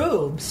your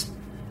boobs,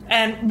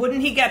 and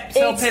wouldn't he get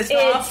so pissed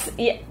off?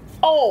 Yeah.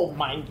 Oh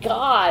my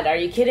God! Are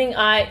you kidding?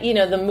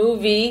 The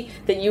movie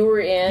that you were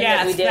in.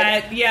 that we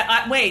Yes,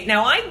 did. wait,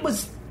 now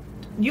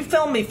you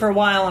filmed me for a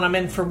while, and I'm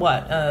in for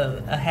what,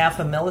 a half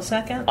a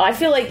millisecond? I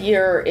feel like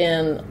you're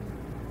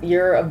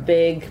a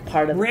big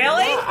part of.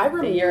 Really? Yeah, I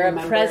remember. You're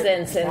a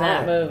presence in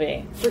that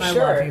movie. For I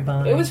sure. love you,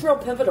 Bonnie. It was real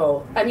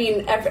pivotal. I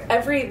mean,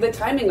 the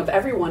timing of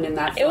everyone in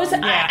that It was.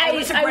 film. it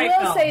was a I great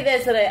will film. say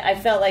this, that I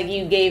felt like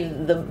you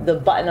gave the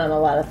button on a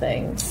lot of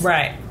things.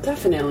 Right.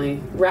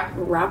 Definitely.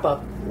 Wrapped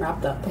up.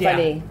 Yeah.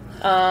 Funny.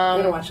 I'm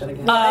going to watch that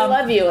again. I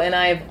love you, and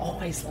I've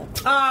always loved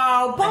you.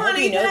 Oh,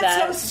 Bonnie, you know that's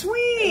that. so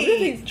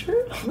sweet. It's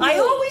true. I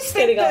always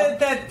think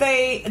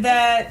Kidding.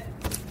 that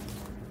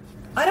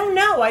I don't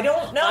know. I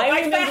don't know.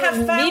 I remember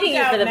have found meeting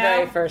you out for the now,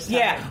 very first time.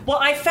 Yeah. Well,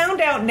 I found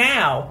out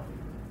now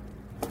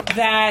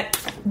that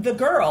the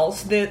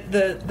girls, the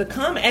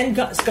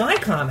Sky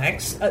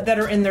Comics that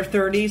are in their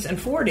 30s and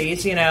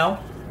 40s,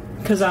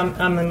 because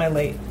I'm in my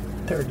late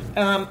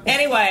 30s.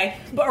 Anyway,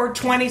 or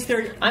 20s,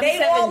 30s. I'm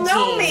they all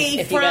know 17, me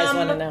if you guys from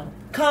wanna know.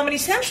 Comedy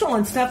Central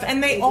and stuff,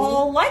 and they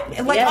all like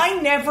me. Like, Yes. I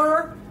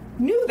never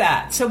knew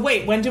that. So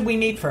wait, when did we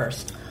meet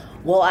first?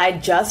 Well, I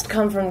just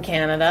come from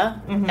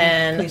Canada,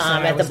 and Please say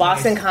I at the was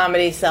Boston nice.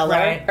 Comedy Cellar,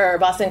 Right. or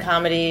Boston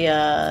Comedy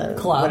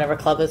Club. whatever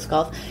club it's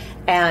called,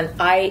 and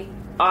I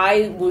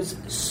was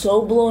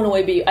so blown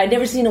away by you. I'd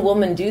never seen a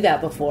woman do that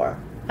before.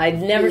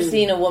 I'd never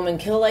seen a woman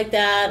kill like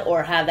that,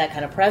 or have that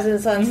kind of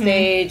presence on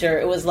stage, or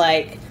it was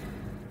like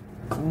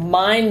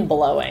mind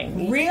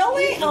blowing.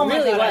 Really? Oh my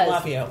really God, was. I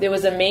love you. It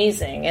was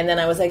amazing. And then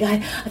I was like, I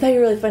thought you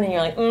were really funny. And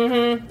you're like,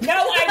 mm-hmm. No,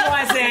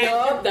 I wasn't.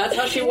 Oh, that's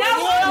how she was.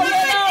 No,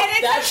 and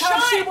it's That's a how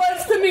shot. she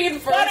was to me the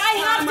first But I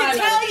have time to I met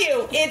tell her.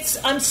 you,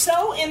 I'm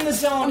so in the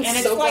zone, I'm and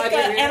it's so like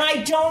glad you're here. and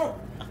I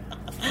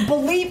don't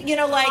believe,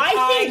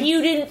 I think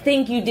you didn't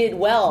think you did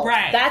well.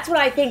 Right. That's what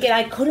I think, and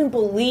I couldn't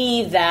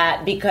believe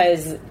that,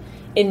 because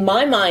in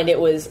my mind it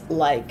was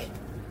like.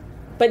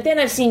 But then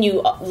I've seen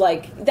you,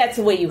 that's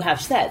the way you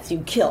have sets. You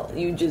kill.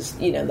 You just,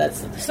 that's.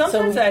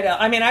 Sometimes I don't.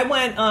 I mean, I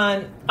went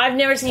on. I've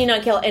never seen you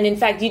not kill. And in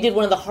fact, you did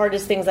one of the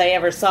hardest things I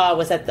ever saw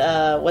was at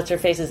the,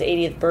 what's-her-face's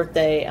 80th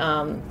birthday,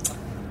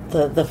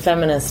 the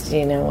feminist,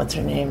 what's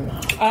her name?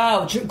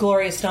 Oh,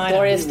 Gloria Steinem.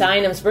 Gloria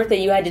Steinem's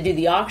birthday. You had to do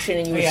the auction,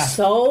 and you were Yeah.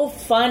 so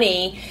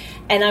funny.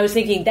 And I was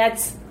thinking,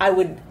 I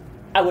would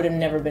have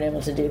never been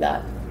able to do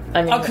that.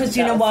 I mean, Because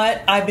you know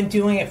what? I've been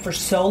doing it for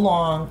so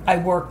long. I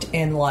worked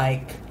in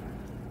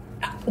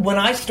when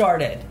I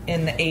started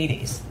in the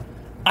 80s,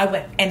 I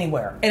went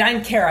anywhere. And I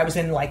didn't care. I was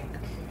in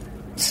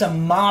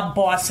some mob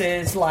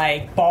bosses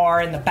like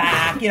bar in the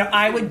back.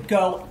 I would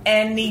go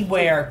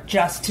anywhere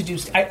just to do.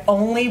 I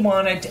only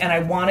wanted, and I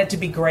wanted to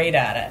be great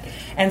at it.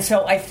 And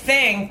so I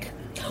think.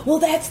 Well,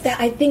 that's that.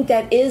 I think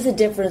that is a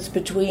difference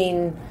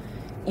between.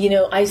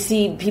 I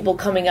see people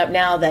coming up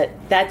now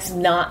that's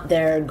not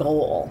their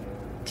goal.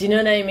 Do you know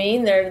what I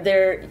mean?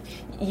 They're.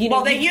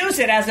 They use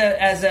it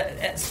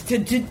as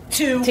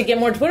to get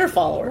more Twitter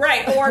followers,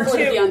 right? Or to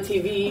be on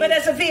TV, but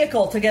as a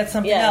vehicle to get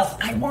something else.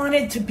 I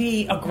wanted to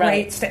be a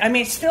great.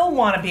 Still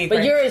want to be.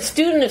 But you're a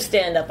student of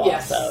stand-up,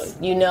 also.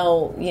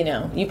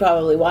 Yes. You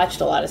probably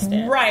watched a lot of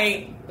stand-up,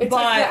 right? It's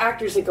like the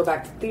actors that go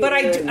back to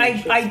theater.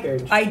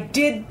 But I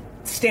did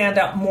stand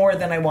up more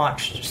than I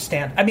watched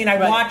stand. I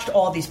watched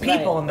all these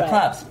people in the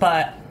clubs,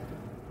 but.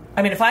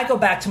 If I go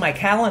back to my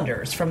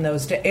calendars from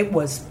those days, it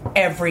was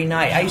every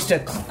night. I used to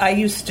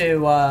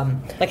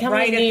like how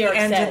write many at New the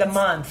end sets? of the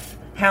month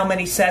how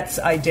many sets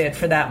I did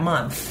for that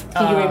month.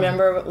 Can you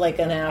remember like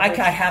an average?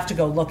 I have to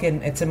go look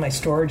in. It's in my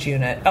storage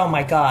unit. Oh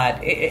my God,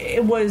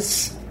 it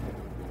was.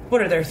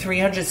 What are there?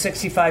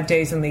 365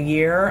 days in the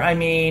year.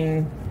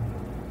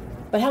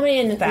 But how many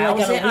on a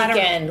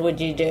weekend would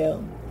you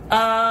do?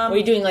 Were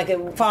you doing like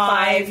a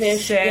 5,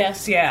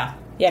 6? Yeah.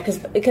 Yeah,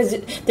 because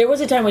there was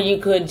a time where you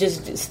could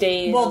just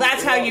stay. Well,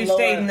 that's how you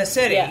stayed in the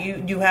city. Yeah.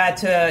 You had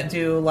to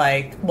do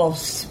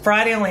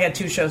Friday only had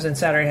 2 shows and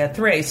Saturday had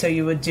 3, so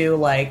you would do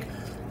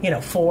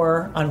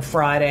 4 on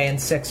Friday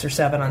and 6 or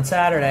 7 on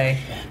Saturday,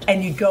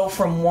 and you'd go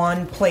from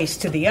one place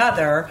to the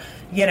other,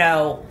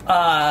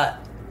 and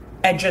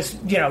just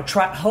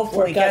try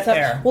hopefully get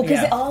there. Well,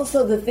 because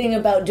also the thing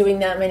about doing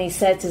that many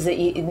sets is that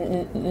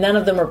none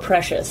of them are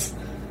precious.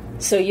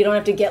 So you don't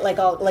have to get in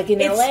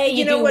LA.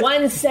 You do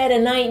one set a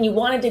night, and you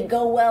want it to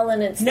go well,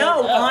 and it's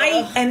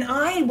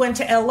I went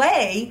to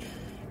LA,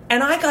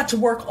 and I got to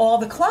work all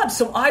the clubs,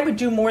 so I would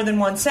do more than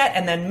one set.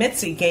 And then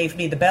Mitzi gave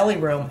me the belly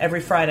room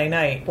every Friday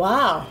night.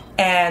 Wow!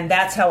 And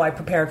that's how I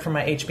prepared for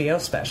my HBO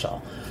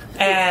special.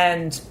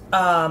 And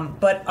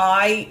but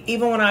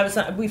even when I was,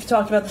 we've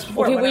talked about this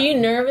before. Okay, were you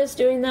nervous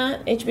doing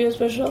that HBO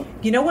special?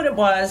 You know what it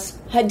was?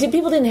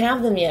 People didn't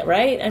have them yet,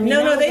 right?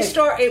 No.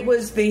 It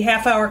was the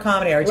half-hour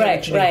comedy. I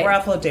did Janine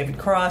Garofalo, David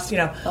Cross.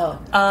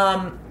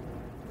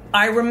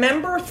 I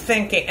remember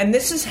thinking, and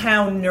this is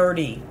how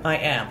nerdy I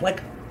am.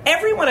 Like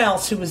everyone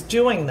else who was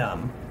doing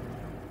them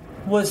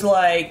was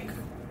like,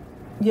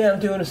 "Yeah, I'm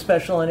doing a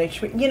special on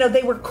HBO."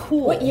 They were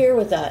cool. What year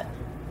was that?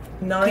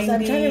 90,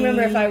 I'm trying to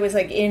remember if I was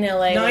in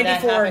LA 94 when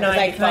that happened,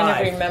 95. I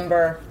kind of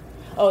remember.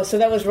 Oh, so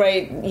that was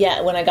right.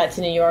 Yeah, when I got to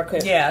New York.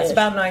 It's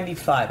about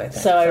 95, I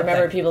think. So I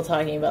remember people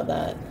talking about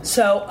that.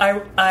 So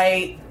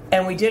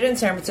and we did it in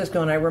San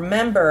Francisco, and I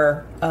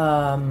remember.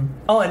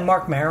 And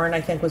Mark Maron,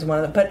 I think, was one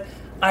of them. But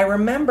I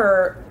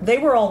remember they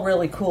were all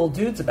really cool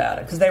dudes about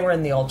it because they were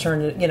in the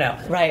alternative,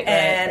 Right.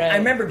 And I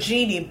remember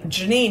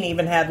Janine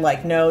even had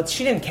notes.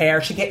 She didn't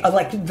care. She gave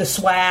the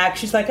swag.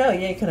 She's like, "Oh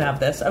yeah, you can have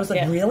this." I was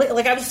like, "Really?"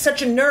 I was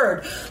such a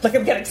nerd.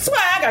 I'm getting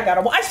swag.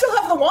 I still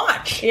have the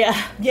watch. Yeah.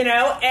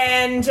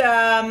 And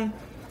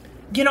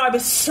I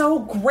was so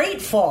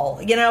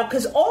grateful.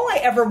 Because all I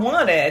ever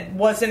wanted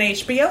was an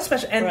HBO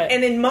special,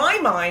 and in my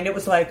mind it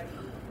was like,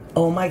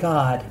 "Oh my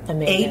God,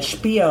 amazing.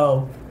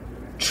 HBO."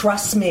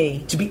 Trust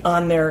me to be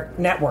on their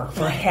network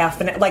for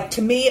half an hour.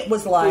 To me, it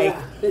was I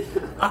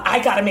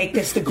got to make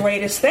this the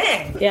greatest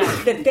thing. Yeah.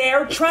 That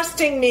they're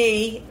trusting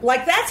me.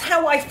 That's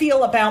how I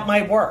feel about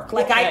my work.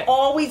 I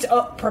always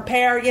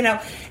prepare, And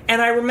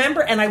I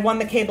remember, and I won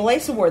the Cable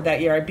Ace Award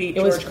that year. I beat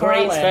George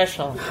Carlin. It was great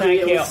special.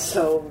 Thank you. It was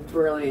so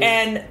brilliant.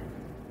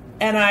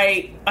 And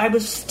I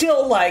was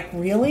still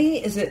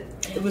really? Is it?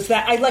 It was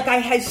that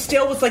I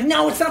still was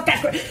no, it's not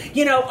that great.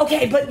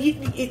 Okay, but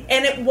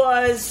and it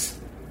was.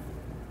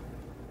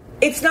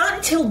 It's not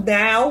until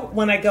now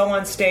when I go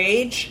on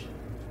stage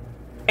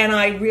and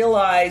I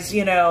realize,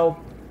 that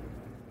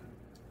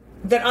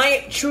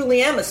I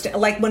truly am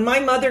when my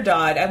mother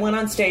died, I went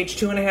on stage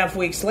 2.5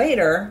 weeks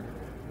later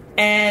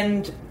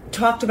and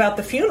talked about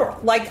the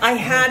funeral. I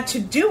had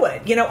to do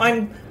it.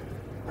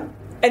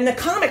 And the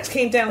comics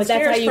came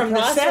downstairs from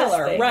the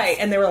cellar. Things. Right.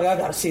 And they were like, I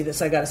got to see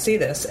this.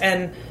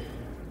 And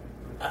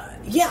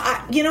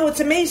it's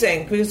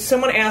amazing because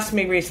someone asked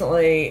me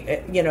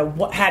recently,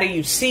 how do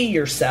you see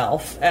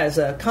yourself as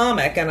a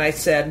comic? And I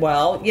said,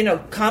 well,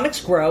 comics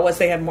grow as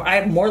they have more. I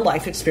have more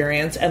life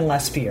experience and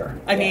less fear.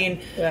 I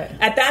mean,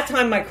 at that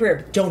time in my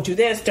career, don't do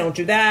this, don't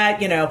do that.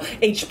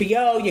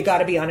 HBO, you got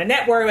to be on a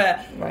network.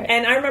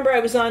 And I remember I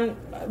was on.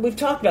 We've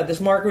talked about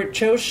this Margaret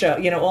Cho's show,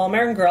 All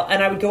American Girl,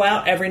 and I would go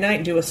out every night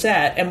and do a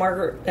set. And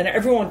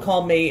everyone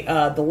called me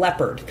the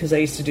Leopard because I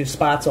used to do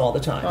spots all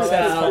the time. Oh,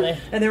 that's funny.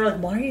 And they were like,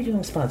 "Why are you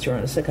doing spots? You're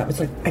on a sitcom." It's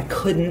I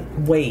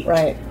couldn't wait.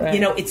 Right.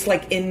 It's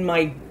in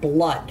my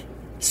blood,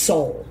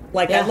 soul.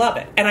 I love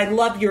it, and I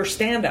love your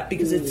stand-up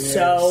because it's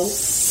so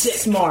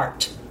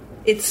smart.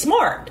 It's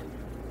smart,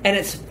 and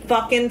it's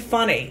fucking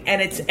funny,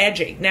 and it's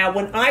edgy. Now,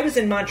 when I was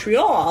in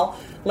Montreal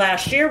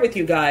last year with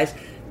you guys,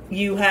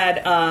 you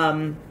had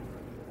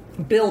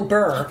Bill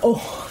Burr.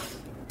 Oh,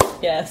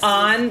 yes.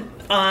 On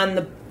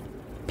the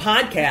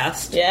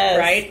podcast, yes.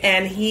 Right?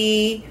 And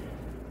he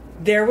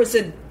there was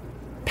a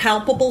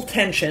palpable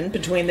tension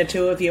between the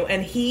two of you,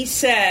 and he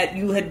said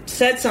you had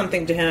said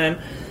something to him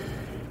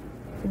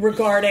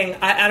regarding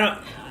I don't.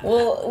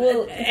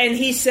 Well, and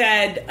he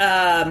said,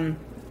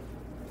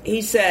 "You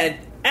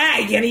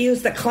gonna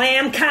use the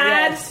clam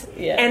cod?"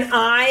 Yes. And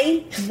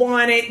I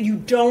wanted. You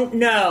don't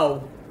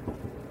know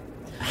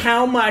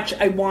how much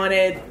I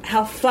wanted.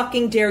 How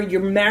fucking dare you're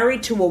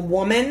married to a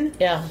woman?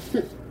 Yeah.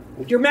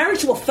 You're married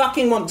to a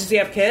fucking woman. Does he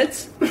have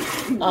kids?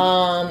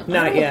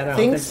 Not yet. I don't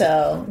think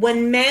so.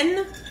 When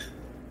men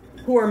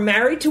who are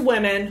married to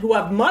women who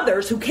have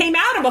mothers who came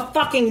out of a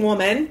fucking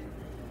woman.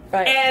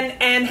 Right.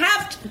 And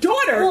have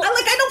daughters. Well,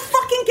 I don't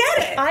fucking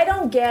get it. I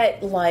don't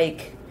get,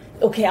 like...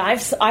 Okay, I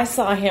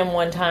saw him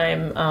one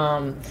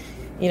time,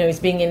 he's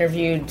being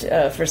interviewed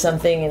for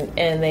something,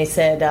 and they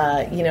said,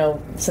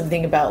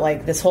 something about,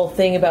 like, this whole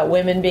thing about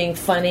women being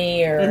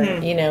funny, or,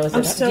 I'm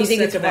so do you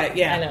think sick it's of it,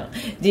 yeah. I know.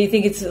 Do you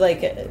think it's,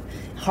 like...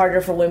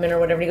 harder for women or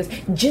whatever? And he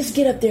goes, just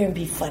get up there and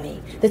be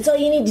funny. That's all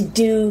you need to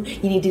do.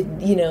 You need to,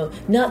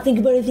 not think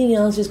about anything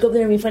else. Just go up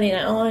there and be funny.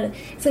 And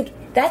it's like,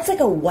 that's like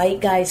a white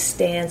guy's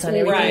stance on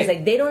everything. Right. It's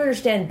like, they don't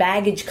understand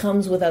baggage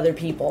comes with other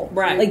people.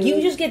 Right. Like, you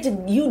do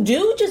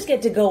just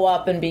get to go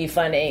up and be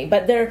funny.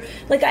 But they're,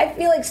 like, I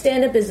feel like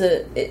stand-up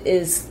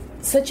is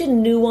such a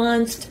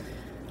nuanced,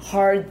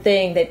 hard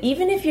thing that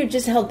even if you're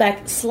just held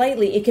back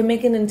slightly, it can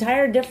make an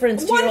entire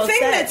difference to your One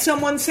thing set. that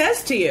someone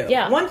says to you.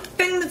 Yeah. One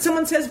thing that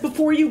someone says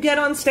before you get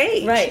on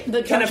stage. Right.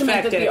 The can judgment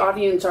affect that it. the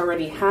audience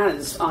already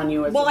has on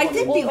you as Well, a I woman.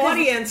 think the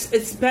audience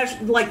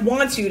especially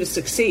wants you to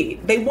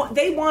succeed. They want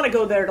to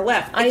go there to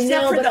laugh. I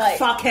Except know, for but the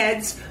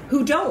fuckheads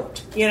who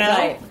don't,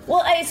 Right.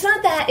 Well, it's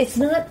not that I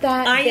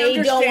they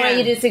don't want understand.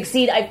 you to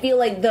succeed. I feel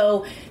like,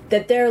 though,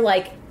 that they're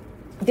like,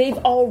 they've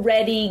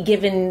already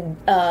given,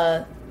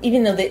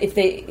 even though if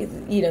they,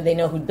 they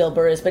know who Bill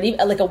Burr is, but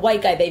even, like a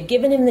white guy, they've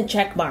given him the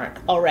check mark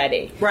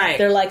already. Right.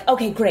 They're like,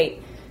 okay,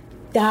 great.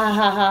 Ha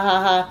ha ha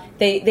ha ha.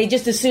 They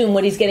just assume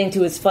what he's getting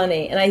to is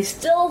funny. And I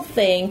still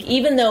think,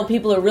 even though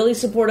people are really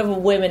supportive of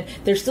women,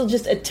 there's still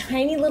just a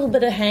tiny little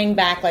bit of hang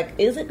back, like,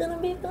 is it going to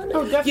be funny?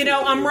 Oh, definitely.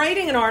 I'm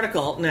writing an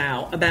article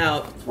now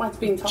about Why it's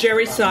being talked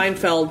Jerry about.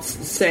 Seinfeld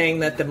saying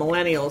that the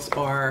millennials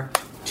are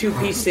too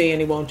PC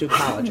and he won't do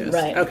colleges.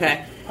 Right.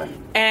 Okay.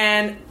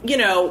 And,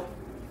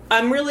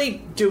 I'm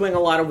really doing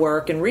a lot of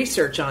work and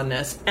research on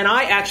this, and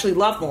I actually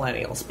love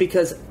millennials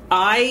because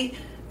I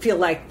feel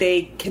like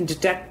they can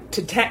detect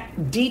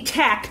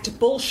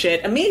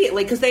bullshit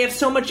immediately because they have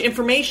so much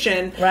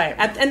information, right?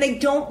 And they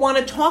don't want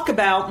to talk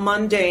about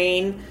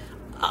mundane,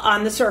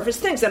 on the surface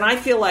things. And I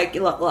feel like,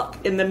 look,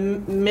 in the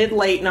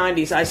mid-late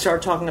 90s, I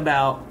started talking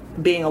about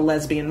being a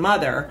lesbian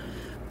mother.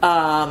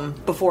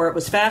 Before it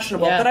was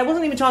fashionable, but I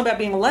wasn't even talking about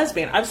being a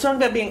lesbian. I was talking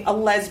about being a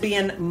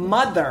lesbian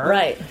mother,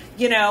 right?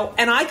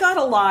 And I got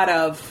a lot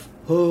of,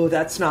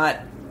 that's not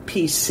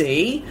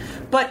PC,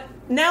 but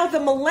now the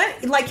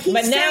he's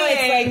but now saying,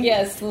 it's like,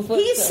 yes,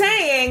 he's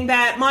saying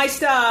that my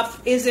stuff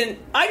isn't.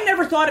 I've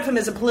never thought of him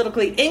as a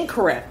politically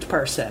incorrect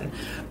person,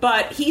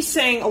 but he's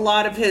saying a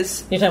lot of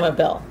his. You're talking about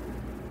Bill.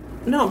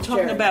 No, I'm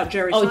talking about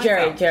Jerry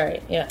Seinfeld. Oh,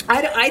 Jerry, yeah.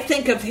 I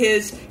think of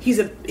he's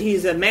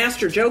a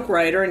master joke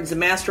writer and he's a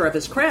master of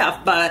his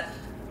craft, but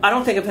I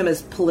don't think of him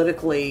as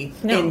politically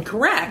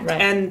incorrect.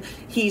 Right. And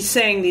he's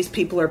saying these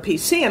people are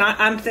PC, and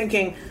I'm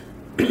thinking,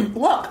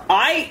 look,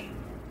 I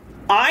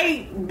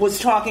was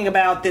talking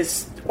about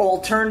this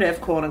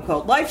alternative, quote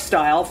unquote,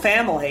 lifestyle,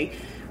 family,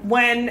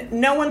 when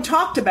no one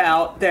talked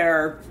about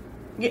their,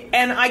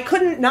 and I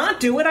couldn't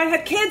not do it. I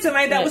had kids, and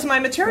that was my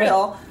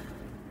material. Right.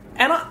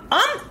 And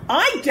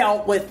I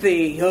dealt with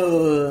the,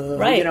 I'm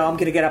going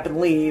to get up and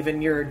leave,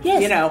 and you're,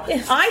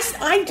 yes.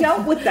 I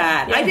dealt with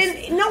that. Yes. I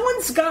didn't, no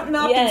one's gotten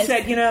up and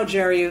said,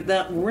 Jerry,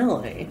 that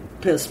really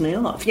pissed me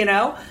off,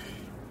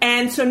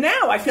 And so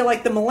now I feel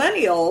like the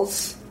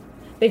millennials...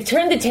 They've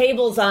turned the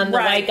tables on the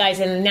white guys,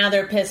 and now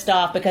they're pissed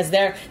off because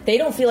they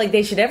don't feel like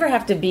they should ever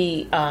have to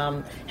be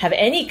have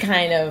any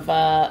kind of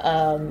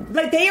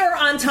like they are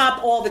on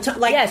top all the time.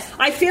 Like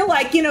I feel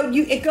like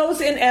it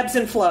goes in ebbs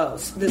and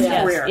flows. This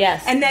career,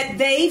 and that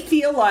they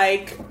feel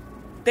like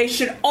they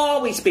should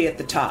always be at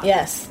the top.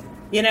 Yes.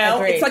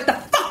 Agreed. It's like the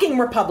fucking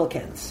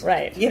Republicans.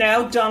 Right.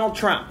 Donald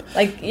Trump.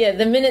 Like,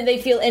 the minute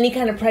they feel any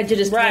kind of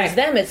prejudice towards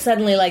them, it's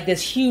suddenly like this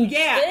huge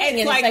thing. It's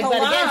and like, it's like,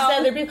 but against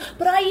other people.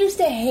 But I used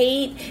to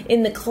hate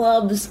in the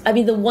clubs, I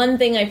mean, the one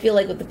thing I feel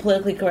like with the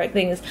politically correct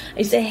thing is, I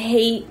used to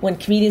hate when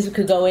comedians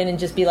could go in and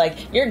just be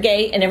like, you're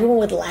gay, and everyone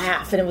would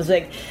laugh, and it was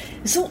like,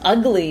 so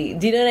ugly.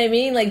 Do you know what I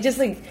mean? Like, just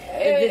like,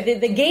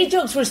 the gay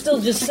jokes were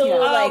still just so,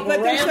 but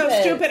rampant. they're so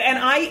stupid. And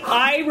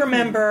I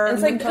remember...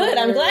 It's like, good.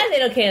 I'm glad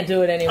they can't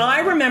do it anymore.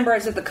 I remember I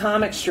was at the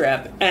comic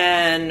strip,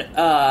 and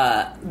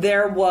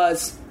there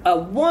was a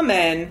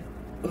woman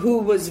who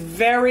was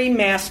very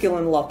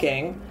masculine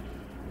looking,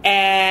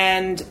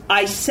 and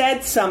I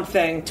said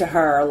something to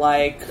her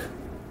like,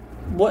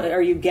 "What,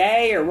 are you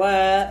gay or what?"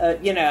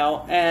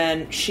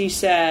 And she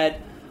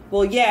said,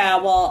 "Well,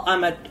 yeah, well,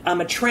 I'm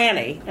a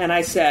tranny." And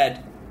I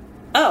said,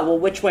 "Oh, well,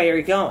 which way are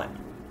you going?"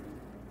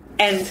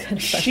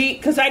 And she,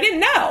 because I didn't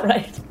know.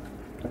 Right.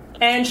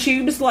 And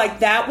she was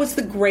like, that was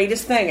the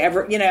greatest thing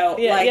ever,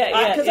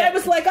 because I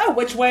was like, oh,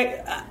 which way?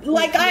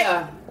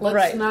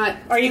 Let's not.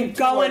 Are you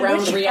going?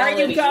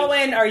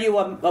 Are you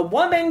a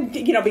woman?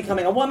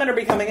 Becoming a woman or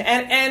becoming?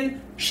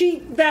 And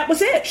she, that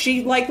was it.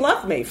 She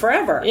loved me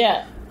forever.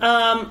 Yeah.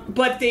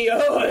 But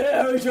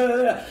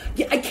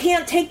I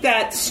can't take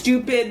that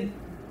stupid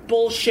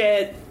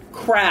bullshit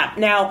crap.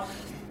 Now,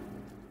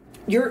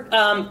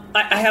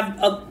 I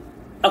have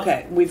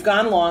okay, we've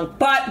gone long,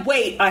 but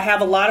wait, I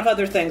have a lot of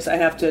other things I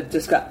have to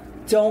discuss.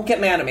 Don't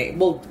get mad at me.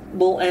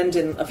 We'll end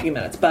in a few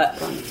minutes.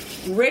 But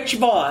Rich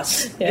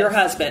Voss, your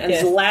husband, and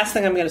it's the last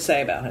thing I'm going to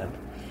say about him,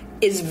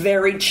 is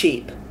very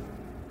cheap.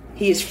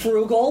 He is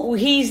frugal.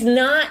 He's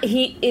not.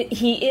 He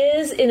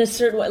is in a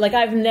certain way. Like,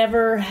 I've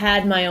never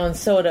had my own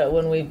soda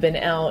when we've been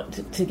out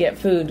to get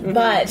food,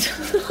 but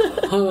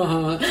go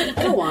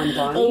on,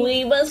 Bonnie.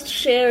 We must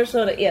share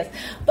soda. Yes,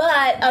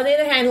 but on the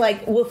other hand,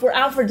 like if we're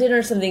out for dinner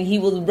or something, he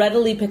will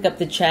readily pick up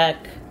the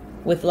check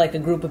with a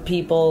group of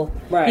people.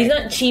 Right. He's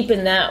not cheap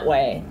in that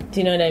way.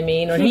 Do you know what I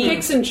mean? Or he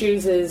picks and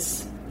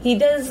chooses. He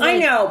does. I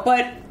know,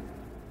 but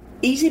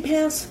Easy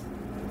Pass.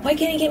 Why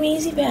can't he give me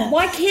Easy Pass?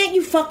 Why can't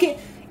you fucking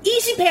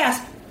Easy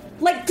Pass?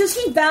 Does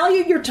he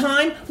value your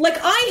time?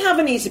 I have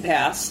an Easy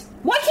Pass.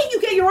 Why can't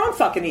you get your own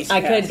fucking Easy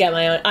Pass? I could get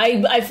my own.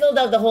 I filled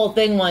out the whole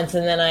thing once,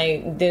 and then I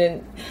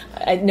didn't.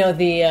 I know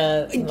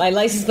my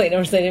license plate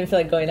number, so I didn't feel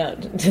like going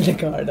out to the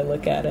car to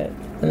look at it,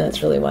 and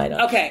that's really why I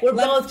don't. Okay, we're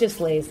both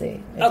just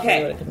lazy.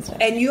 Okay,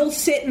 and you'll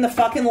sit in the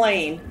fucking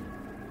lane.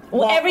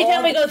 Well, every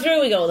time we go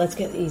through, we go, let's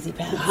get Easy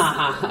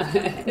Pass.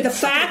 The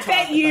fact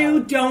that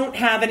you don't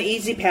have an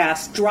Easy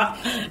Pass,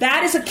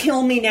 that is a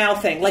kill me now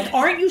thing.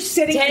 Aren't you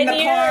sitting in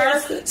the car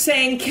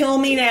saying kill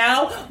me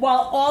now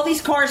while all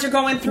these cars are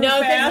going through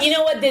fast? You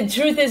know what the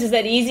truth is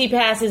that Easy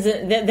Pass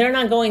they're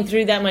not going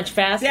through that much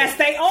faster. Yes,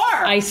 they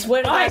are. I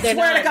swear to God, to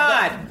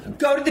God.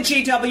 Go to the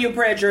GW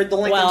Bridge or the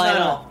Lincoln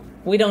Tunnel.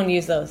 We don't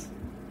use those.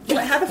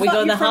 How the fuck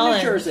are you from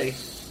New Jersey?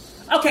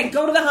 Okay,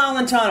 go to the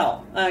Holland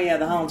Tunnel. Oh, yeah,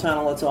 the Holland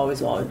Tunnel, it's always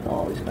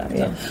backed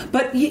up.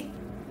 But,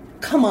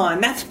 come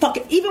on, that's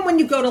fucking... Even when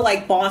you go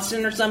to,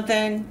 Boston or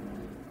something...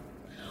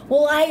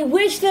 Well, I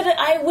wish,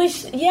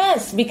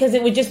 yes, because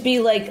it would just be,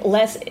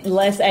 less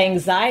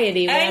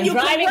anxiety when I'm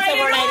driving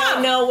somewhere and I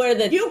don't know where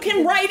the... You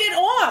can write it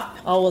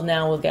off! Oh, well,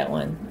 now we'll get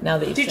one. Now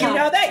that Did you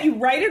know that? You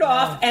write it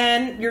off,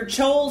 and your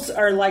tolls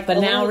are, But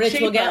now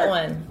Rich will get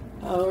one.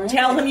 Oh, right.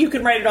 Tell him you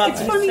can write it off.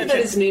 It's funny that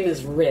his name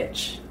is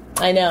Rich.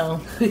 I know.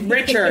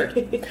 Richard.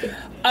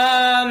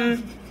 All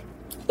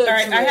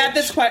right, I have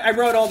this. I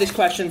wrote all these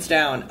questions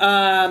down.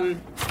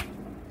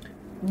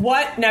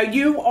 What? Now,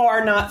 you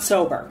are not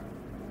sober,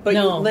 but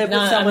you live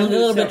with someone I'm a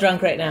little bit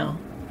drunk right now.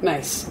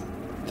 Nice.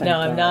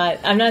 I'm not.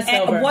 I'm not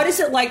sober. And what is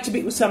it like to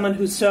be with someone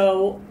who's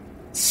so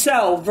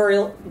very...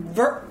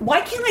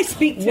 why can't I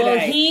speak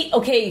today?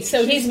 Well,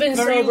 he's been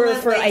sober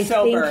for, I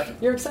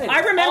think... You're excited. I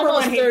remember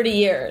almost 30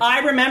 years. I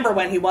remember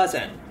when he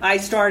wasn't. I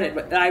started,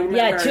 but I remember...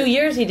 Yeah, 2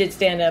 years he did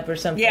stand up or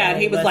something. Yeah,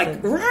 and he was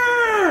like...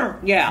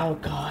 Yeah. Oh,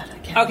 God. I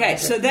can't Okay,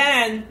 so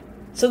then...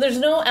 So there's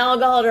no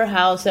alcohol at our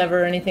house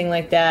ever or anything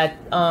like that.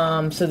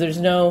 So there's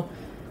no...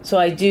 So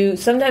I do...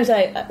 Sometimes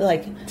I,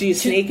 Do you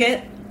sneak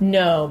it?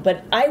 No,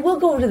 but I will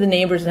go over to the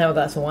neighbors and have a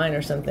glass of wine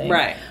or something.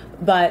 Right.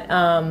 But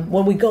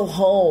when we go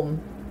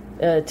home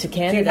to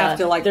Canada,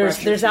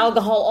 there's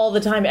alcohol all the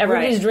time.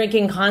 Everybody's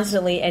drinking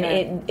constantly,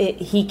 and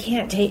he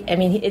can't take. I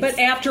mean, but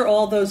after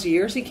all those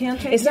years, he can't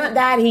take. It's not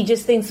that he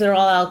just thinks they're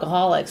all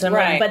alcoholics. I'm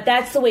like, but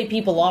that's the way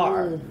people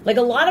are. Like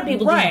a lot of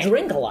people just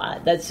drink a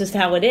lot. That's just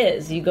how it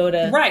is. You go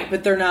to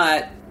but they're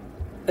not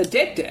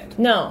addicted.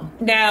 No.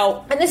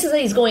 Now, and this is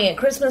he's going at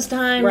Christmas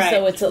time,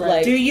 so it's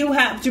like. Do you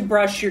have to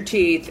brush your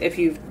teeth if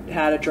you've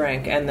had a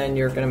drink and then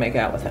you're going to make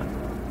out with him?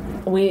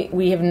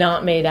 We have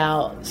not made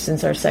out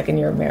since our second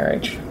year of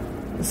marriage,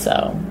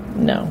 so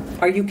no.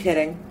 Are you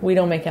kidding? We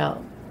don't make out.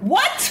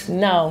 What?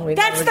 No,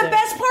 that's the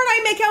best part.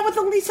 I make out with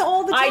Elisa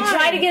all the time. I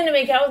try to get him to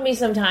make out with me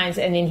sometimes,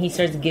 and then he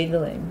starts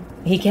giggling.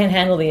 He can't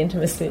handle the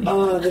intimacy.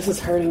 Oh, this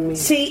is hurting me.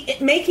 See,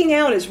 making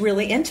out is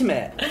really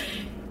intimate.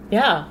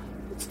 Yeah.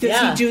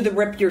 Does he do the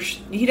rip your...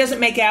 He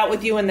doesn't make out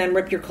with you and then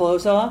rip your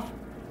clothes off?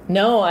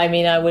 No, I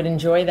mean, I would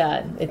enjoy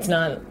that. It's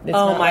not...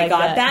 oh, my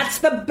God. That's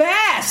the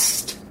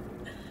best!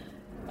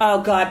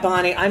 Oh, God,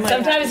 Bonnie.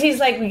 Sometimes he's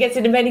like, we get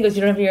to the bed and he goes,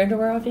 you don't have your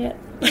underwear off yet?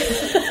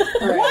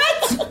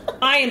 What?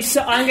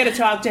 I'm going to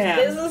talk to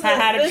him.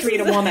 How to treat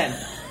a woman.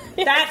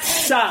 That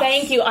sucks.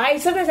 Thank you.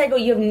 Sometimes I go,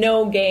 you have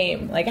no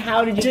game. Like,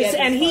 how did you get this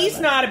And he's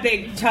not a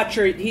big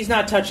toucher. He's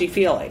not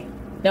touchy-feely.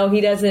 No,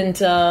 he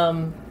doesn't...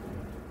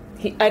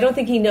 I don't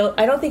think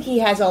he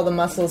has all the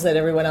muscles that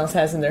everyone else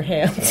has in their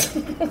hands.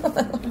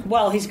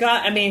 Well, he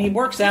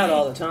works out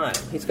all the time.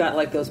 He's got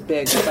like those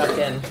big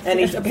fucking, and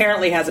he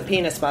apparently has a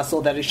penis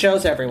muscle that he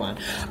shows everyone.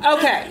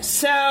 Okay,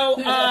 so,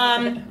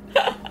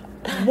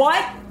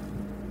 what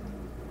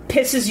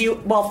pisses you,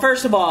 well,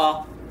 first of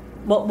all,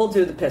 we'll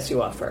do the piss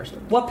you off first.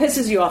 What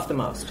pisses you off the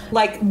most?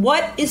 Like,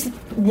 what is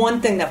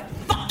one thing that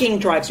fucking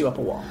drives you up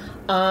a wall?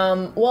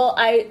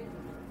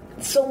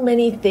 so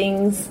many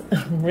things,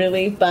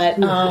 really, but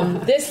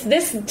this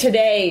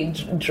today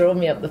drove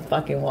me up the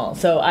fucking wall.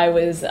 So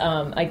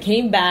I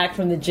came back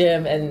from the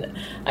gym and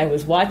I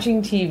was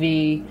watching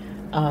TV,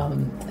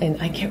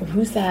 and I can't.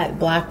 Who's that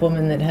black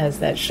woman that has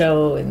that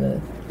show in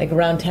the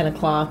around 10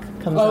 o'clock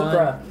comes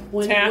Oprah. on?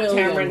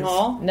 Tamron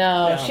Hall?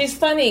 No, she's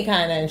funny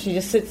kind of, and she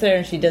just sits there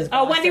and she does.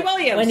 Oh, Wendy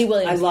Williams. Wendy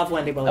Williams. I love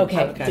Wendy Williams.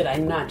 Okay. Did I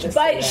not just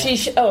But say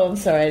she. Oh, I'm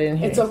sorry, I didn't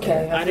hear. It's you.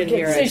 okay. I didn't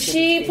hear So it.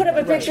 she put up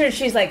a picture and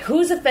she's like,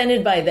 who's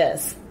offended by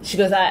this? She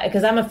goes,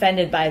 because I'm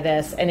offended by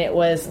this. And it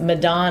was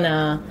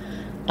Madonna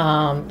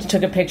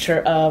took a picture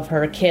of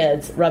her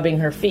kids rubbing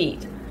her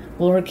feet.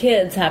 Well, her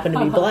kids happen to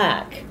be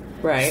black.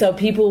 Right. So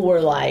people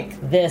were like,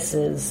 this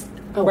is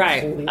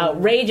Right.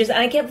 outrageous. And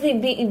I kept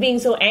being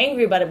so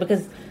angry about it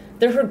because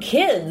they're her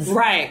kids.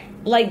 Right.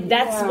 Like,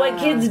 that's what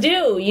kids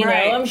do, you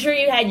Right. know? I'm sure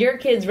you had your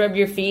kids rub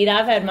your feet.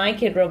 I've had my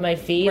kid rub my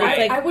feet. Right.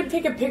 It's like, I would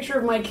take a picture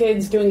of my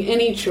kids doing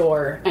any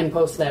chore and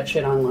post that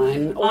shit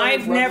online. Or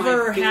I've rub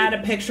never my feet. had a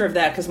picture of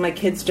that because my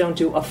kids don't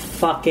do a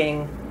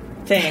fucking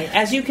thing,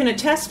 as you can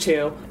attest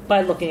to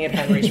by looking at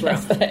Henry's room.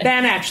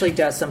 Ben actually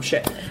does some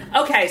shit.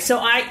 Okay, so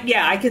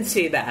I can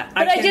see that.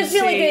 But I just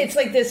feel like it's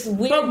like this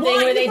weird But thing why-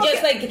 where they look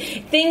just at-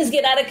 like things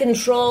get out of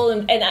control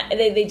and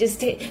they just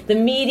the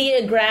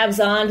media grabs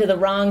on to the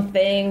wrong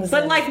things.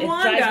 But and like it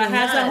Wanda drives me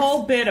has a nuts.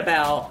 whole bit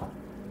about,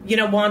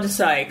 Wanda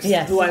Sykes,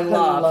 Yes. who I I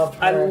love. love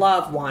her. I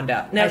love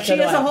Wanda. Now So she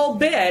do has a I. whole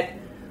bit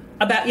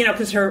about,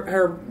 because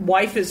her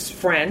wife is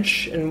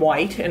French and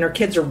white, and her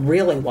kids are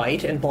really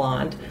white and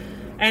blonde.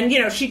 And,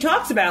 she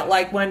talks about,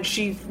 like, when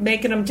she's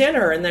making them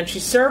dinner and then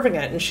she's serving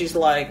it and she's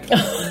like,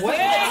 wait,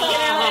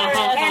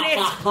 and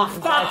it's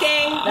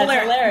fucking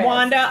hilarious.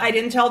 Wanda, I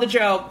didn't tell the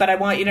joke, but I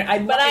want you to...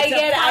 But I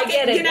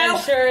get it. I'm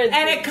sure it's...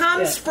 And it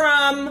comes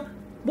from,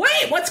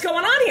 wait, what's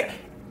going on here?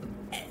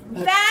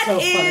 That so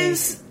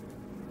is...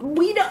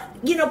 We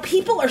don't...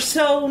 people are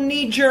so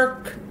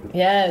knee-jerk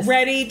Yes.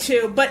 ready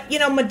to... But,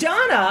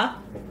 Madonna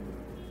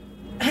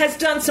has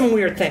done some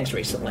weird things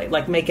recently,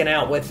 like making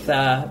out with,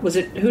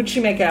 who'd she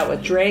make out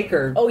with, Drake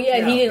or... Oh,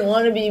 yeah, he didn't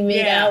want to be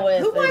made out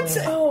with. Who wants...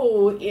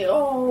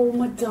 Oh,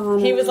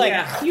 Madonna. He was like...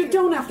 Yeah. You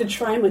don't have to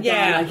try Madonna.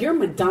 Yeah. You're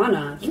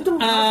Madonna. You don't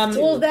have to.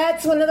 Well,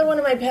 that's another one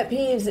of my pet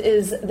peeves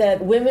is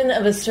that women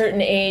of a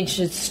certain age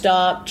should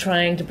stop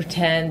trying to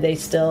pretend they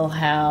still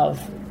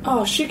have...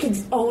 Oh, she could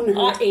own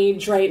her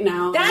age right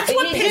now. That's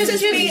what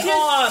pisses me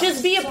off.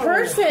 Just be a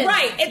person.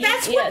 Right, and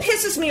that's what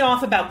pisses me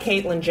off about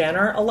Caitlyn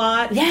Jenner a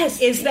lot.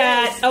 Yes, is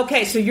that yes.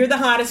 okay? So you're the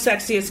hottest,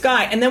 sexiest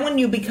guy, and then when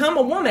you become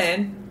a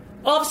woman,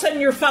 all of a sudden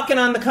you're fucking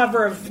on the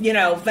cover of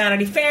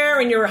Vanity Fair,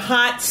 and you're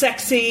hot,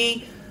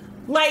 sexy.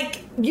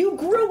 Like you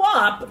grew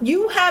up,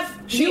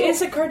 She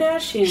is a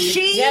Kardashian.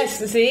 Yes,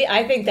 see,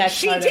 I think that's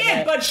She part did, of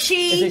it. but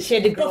Is that she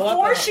had to grow up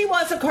before in it. she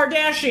was a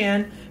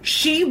Kardashian,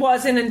 she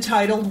was an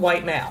entitled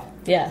white male.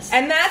 Yes.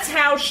 And that's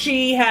how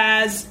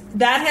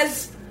that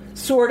has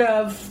sort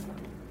of,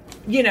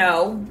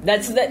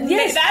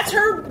 Yes. that's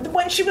her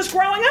when she was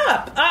growing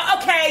up.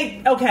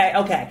 Okay.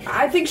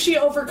 I think she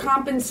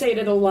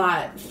overcompensated a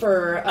lot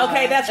for.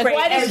 Okay, that's Like, great.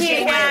 why does And she-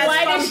 she why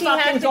has does some she have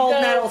fucking to gold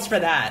go- medals for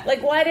that.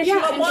 Like, why does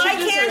Yeah, she... and Why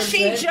she can't deserves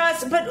she it.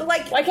 just? But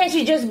like, Why can't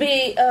she just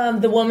be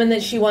the woman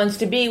that she wants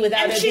to be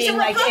without and it she's being a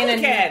like in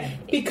Republican.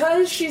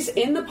 Because she's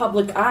in the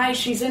public eye,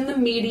 she's in the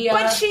media.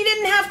 But she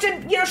didn't have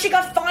to. She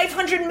got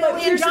 $500 million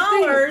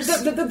Here's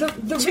the thing.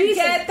 The to reason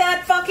get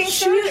that fucking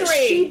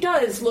surgery. She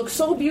does look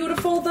so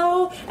beautiful,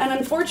 though, and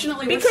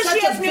unfortunately, we're Because she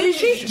such has a new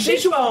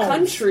visual cheekbones.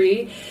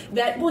 country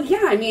that. Well,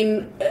 yeah, I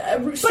mean, But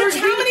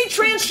how many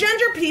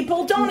transgender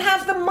people don't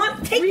have the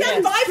money? Take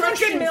that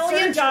 $500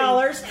 million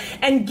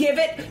and give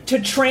it to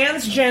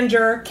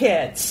transgender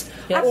kids.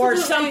 Yes. Or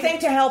Absolutely. something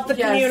to help the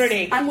Yes,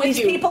 community. I'm with These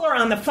you. people are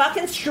on the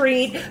fucking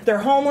street. They're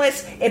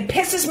homeless. It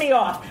pisses me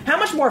off. How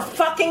much more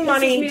fucking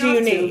money do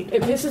you need?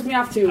 It pisses me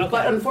off too. Okay.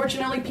 But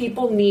unfortunately,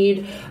 people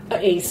need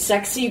a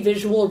sexy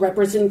visual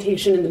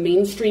representation in the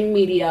mainstream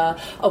media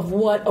of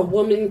what a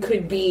woman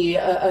could be,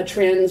 a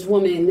trans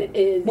woman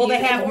is. Well,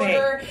 they have in me.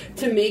 order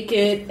to make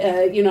it,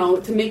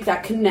 to make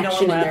that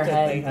connection in their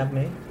head. They have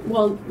me.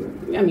 Well,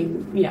 I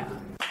mean, yeah.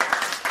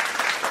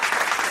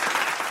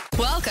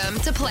 Welcome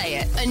to Play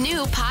It, a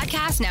new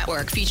podcast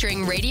network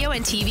featuring radio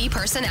and TV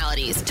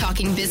personalities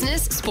talking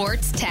business,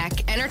 sports,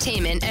 tech,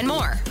 entertainment, and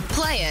more.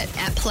 Play it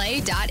at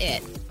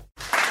play.it.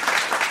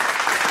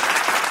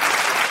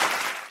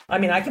 I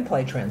mean, I can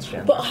play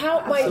transgender. But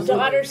how my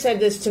daughter said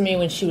this to me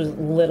when she was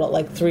little,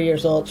 like 3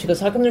 years old. She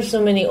goes, "How come there's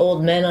so many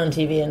old men on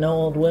TV and no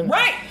old women?"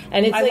 Right.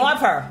 And it's I like, love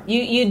her.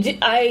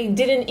 I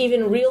didn't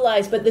even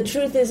realize, but the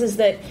truth is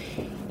that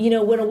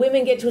when a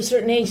women get to a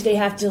certain age, they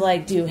have to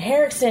like do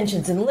hair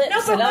extensions and lips No,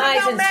 but and what eyes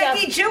about and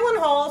Maggie stuff.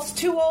 Gyllenhaal's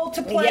too old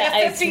to play Yeah,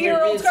 a it's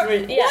 50-year-old girl?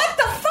 yeah. What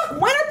the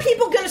fuck? When are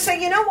people going to say,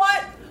 you know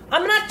what?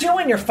 I'm not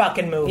doing your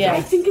fucking movie. Yeah.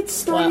 I think it's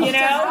starting You to know?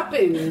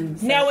 happen.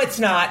 No, it's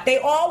not. They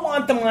all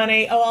want the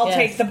money. Oh, I'll Yes.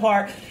 take the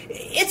part.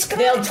 It's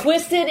gonna. They'll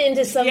twist it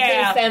into something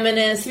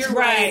feminist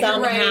right,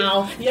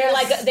 somehow. you're They're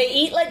right. like they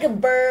eat like a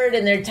bird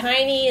and they're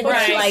tiny and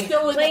Right. they're like Still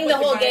end up playing the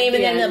with whole the guy game at and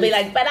the then they'll be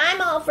end. like, "But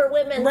I'm all for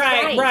women's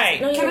Right, rights."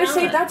 right. No, Can you're I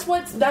say not.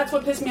 that's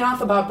what pissed me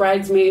off about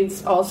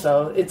Bridesmaids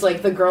also. It's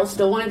like the girl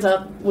still winds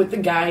up with the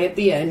guy at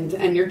the end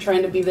and you're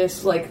trying to be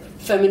this like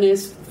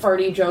feminist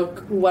farty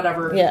joke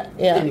whatever. Yeah.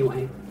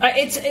 Anyway.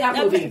 That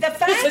movie the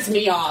fact pisses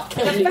me off.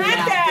 The fact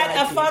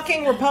that a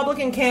fucking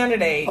Republican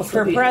candidate Also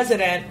for the-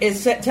 president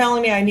is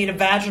telling me I need a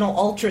vaginal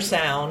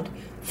ultrasound.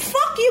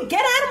 Fuck you! Get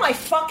out of my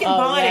fucking Oh,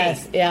 body,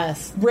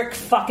 yes. Rick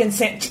fucking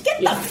Get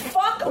the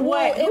fuck away!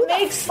 Well, it Who the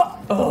makes- fuck?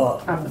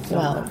 Ugh.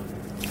 Well,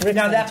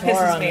 Now that pisses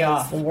Santorum me is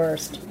off. the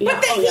worst.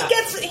 But then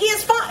he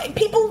is fine.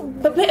 People,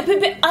 But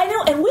I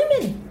know, and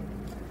women.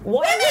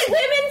 Women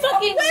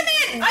fucking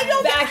women. I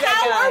don't. back that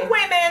How guy. are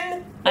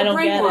women? I don't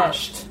get it.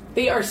 brainwashed.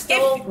 They are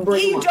still If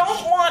brainwashed. you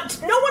don't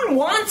want, no one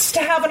wants to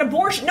have an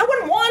abortion. No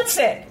one wants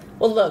it.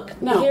 Well,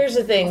 look. No. Here's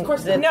the thing. Of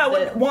course that- No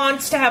that- one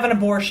wants to have an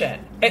abortion.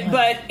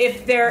 But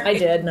if they're, I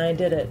did, and I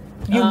did it.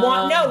 You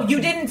want? No, you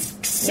didn't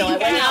see. No, I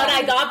went out,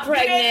 I got You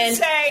didn't pregnant,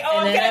 say, "Oh,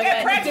 and I'm then going to I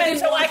get went- pregnant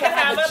so I want can to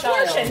have have a an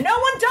abortion." child. No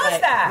one does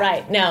Right, that.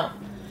 Right, no.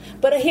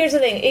 But here's the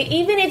thing.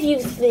 Even if you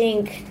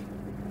think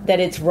that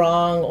it's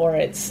wrong or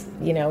it's,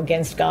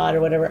 against God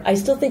or whatever, I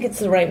still think it's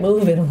the right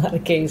move in a lot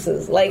of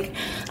cases. Like,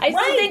 I still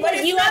Right, think but like,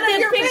 it's you none have of to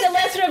your pick the business.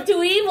 lesser of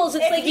two evils.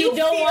 It's If like you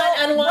don't feel- want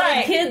unwanted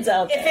right. kids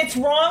out there. If it's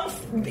wrong,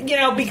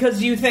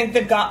 because you think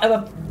that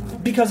God,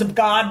 because of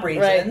God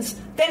reasons,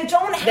 then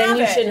don't have it. Then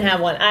you shouldn't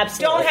have one.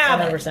 Absolutely. Don't have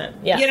 100%.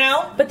 it.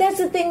 Yeah. But that's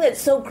the thing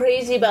that's so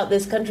crazy about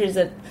this country is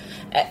that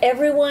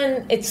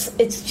everyone, it's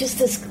just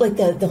this, like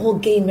the whole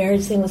gay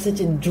marriage thing was such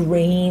a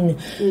drain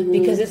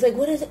because it's like,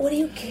 what do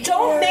you care?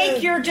 Don't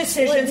make your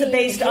decisions What do you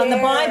based on the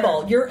care?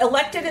 Bible. You're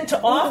elected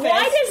into office.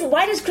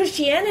 Why does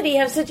Christianity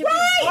have such a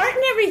big part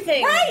in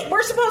everything? Right.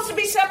 We're supposed to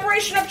be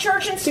separation of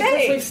church and Because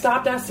we've state.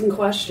 stopped asking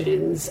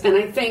questions, and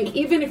I think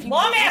even if you,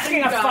 Well, I'm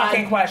asking a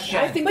fucking question.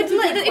 I think But it's a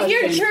good if you're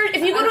a question. church,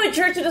 if you go to a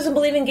church that doesn't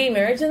believe in gay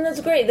marriage, then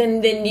that's great.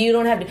 Then you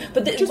don't have to.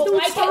 But Just but don't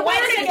why stop. why Where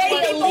does do it gay be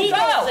a people legal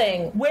go?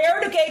 thing?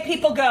 Where do gay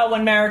people go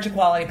when marriage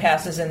equality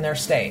passes in their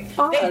state?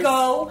 Us. They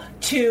go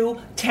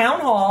to town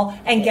hall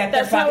and get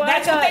their That's how fucking. I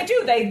That's what got- they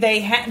do.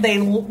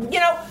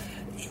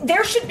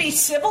 There should be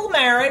civil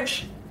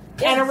marriage,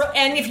 Yes.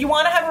 and if you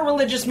want to have a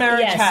religious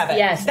marriage, Yes, have it.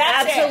 yes,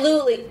 That's it.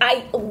 absolutely.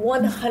 I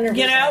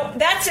 100%.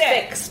 That's it.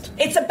 Fixed.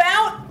 It's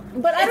about.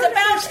 But I it's don't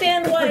about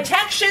understand why-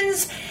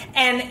 protections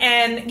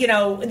and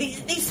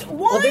these.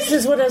 Why? Well, this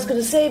is what I was going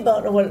to say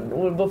about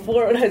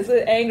before when I was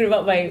angry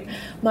about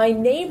my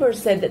neighbor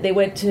said that they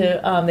went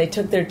to they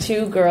took their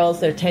two girls,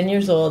 they're 10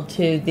 years old,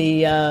 to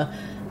the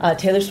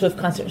Taylor Swift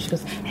concert. She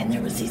goes, and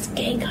there was these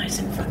gay guys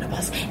in front of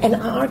us, and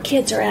our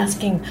kids are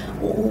asking,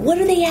 what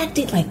are they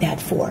acting like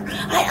that for?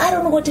 I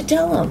don't know what to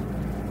tell them.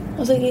 I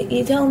was like,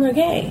 you tell them they're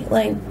gay.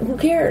 Like, who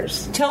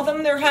cares? Tell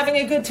them they're having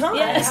a good time.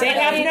 Yes, They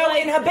have no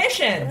like-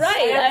 inhibitions. I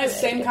Right. had the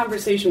same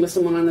conversation with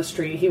someone on the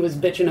street. He was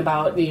bitching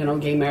about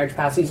gay marriage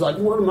pass. He's like,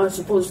 "What am I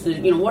supposed to?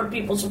 What are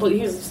people supposed?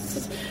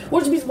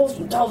 What's he supposed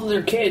to tell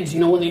their kids?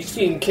 When they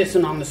see him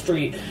kissing on the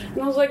street?"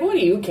 And I was like, "What do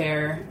you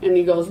care?" And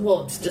he goes,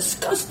 "Well, it's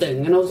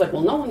disgusting." And I was like,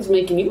 "Well, no one's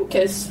making you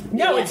kiss."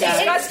 No, Like it's that."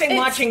 disgusting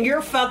watching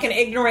your fucking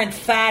ignorant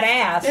fat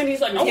ass. And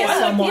he's like, "No, kiss why not?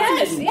 someone.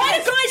 Yes, Why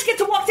yes. do guys get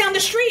to walk down the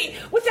street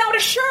without a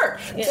shirt?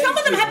 Some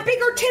of them have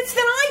bigger tits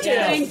than I do.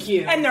 Thank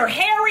you. And they're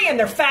hairy and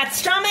they're fat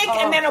stomach,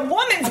 and then a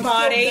woman's I'm so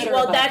body. bitter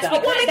Well, about that's that.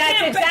 because Women that's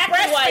can't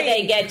exactly why breastfeed.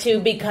 they get to,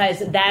 because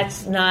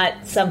that's not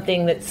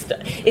something that's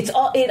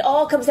it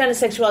all comes down to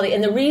sexuality.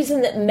 And the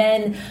reason that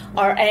men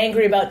are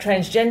angry about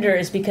transgender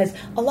is because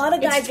a lot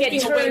of It's guys get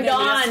taking away turned their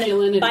on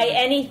masculinity. by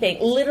anything.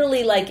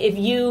 Literally, like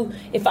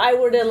if I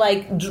were to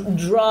like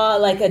draw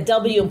like a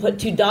W and put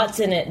two dots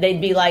in it,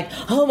 they'd be like,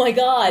 oh my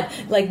god,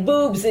 like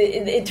boobs.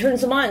 It turns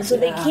them on. So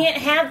they Yeah. can't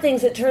have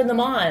things that turn them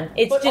on.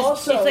 It's But just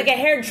also- it's like a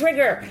hair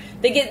trigger.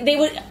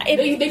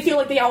 They feel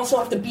like they also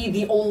have to be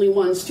the only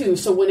ones too.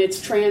 So when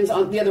it's trans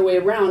on the other way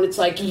around, it's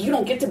like you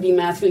don't get to be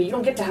masculine. You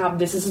don't get to have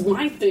this. This is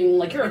my thing.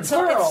 Like you're a girl. It's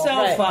so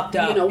Right. fucked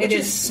up. Which It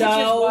is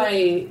so.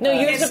 why, No,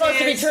 you're This supposed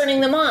to be is turning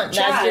them on.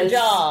 That's your Chaz-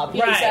 job.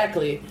 Yeah, Right.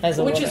 exactly. As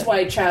a Which woman. is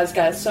why Chaz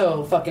got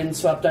so fucking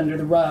swept under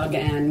the rug,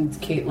 and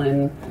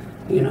Caitlyn,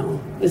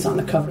 is on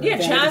the cover. Yeah,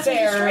 of Vanity Chaz is a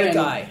Fair, straight and,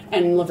 guy.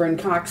 and Laverne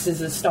Cox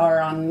is a star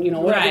on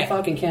whatever Right.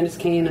 fucking Candace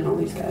Cain and all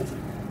these guys.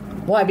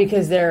 Why?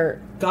 Because they're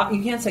God,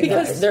 you can't say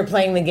Because- guys. they're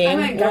playing the I game.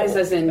 meant guys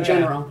as in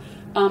general.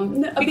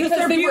 Because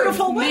they're they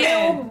beautiful were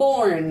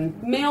women.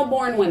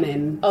 male-born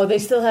women. Oh, they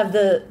still have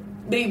the.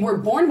 They were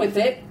born with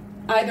it.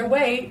 Either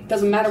way,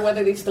 doesn't matter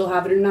whether they still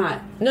have it or not.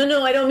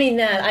 No, I don't mean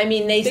that. I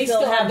mean they, They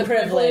still have the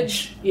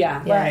privilege.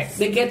 Yeah, Right.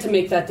 They get to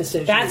make that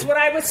decision. That's what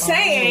I was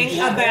saying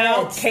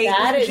about that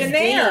Caitlyn is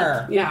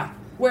Jenner. Yeah.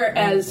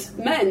 Whereas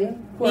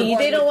men, who are They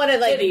born don't with wanna,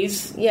 like-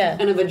 titties yeah.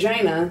 and a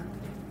vagina,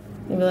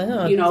 You'd be like,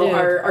 oh, you know, dude.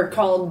 are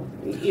called.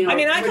 I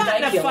mean, I got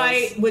in a ridiculous.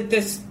 fight with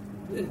this,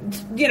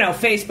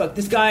 Facebook,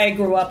 this guy I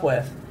grew up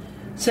with.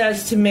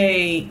 says to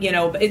me,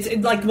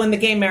 it's like when the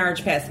gay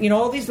marriage passed,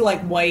 all these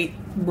like white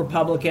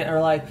Republican are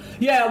like,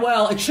 yeah,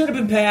 well, it should have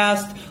been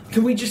passed.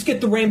 Can we just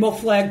get the rainbow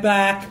flag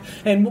back?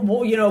 And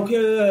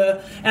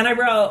and I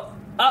wrote,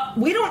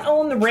 we don't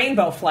own the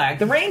rainbow flag.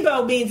 The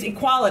rainbow means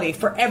equality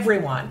for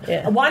everyone.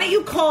 Yeah. Why don't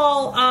you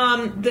call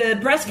the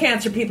breast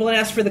cancer people and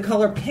ask for the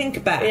color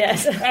pink back?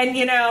 Yes. And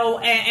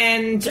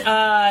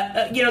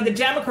the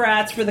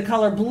Democrats for the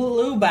color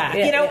blue back.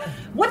 Yeah,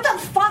 what the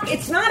fuck?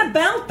 It's not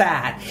about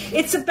that.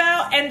 It's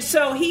about, and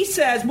so he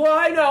says, well,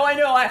 I know.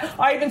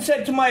 I even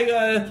said to my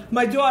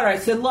daughter, I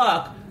said,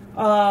 look,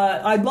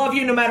 I love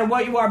you no matter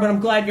what you are, but I'm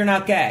glad you're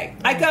not gay.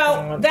 I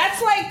go,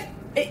 that's like,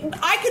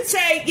 I could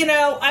say,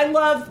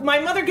 my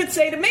mother could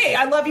say to me,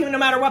 I love you no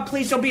matter what,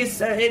 please don't be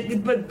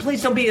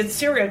a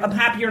serial, I'm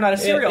happy you're not a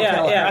serial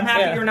killer. I'm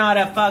happy you're not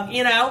a fuck,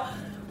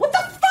 what the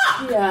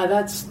fuck? Yeah,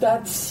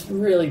 that's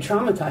really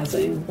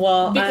traumatizing.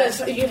 Well, because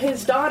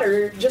his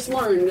daughter just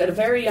learned at a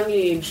very young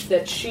age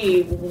that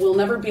she will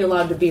never be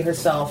allowed to be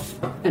herself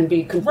and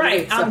be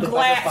completely accepted. I'm glad.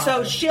 By her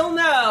father. So she'll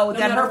know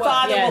that her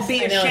father will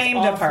be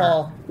ashamed of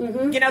her.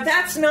 Mm-hmm.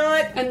 That's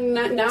not. And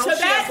now she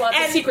has lots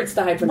of secrets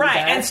to hide from right.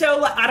 her dad. And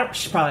so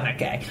she's probably not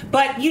gay,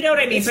 but you know what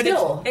I mean. But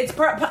still, it's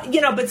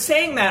but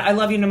saying that I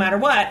love you no matter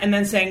what, and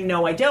then saying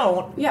no, I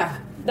don't. Yeah.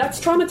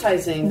 That's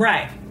traumatizing.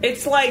 Right.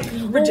 It's like...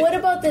 Well, what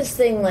about this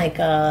thing, like,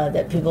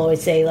 that people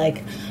always say,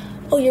 like,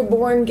 oh, you're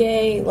born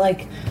gay,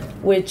 like,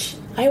 which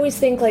I always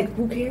think, like,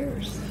 who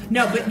cares?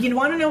 No, but you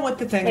want to know what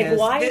the thing is?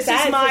 Why this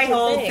is my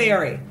whole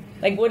theory.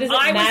 Like, what does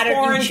it matter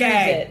if you choose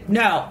it?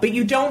 No, but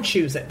you don't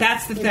choose it.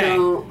 That's the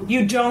thing.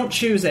 You don't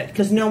choose it,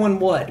 because no one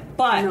would.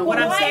 But what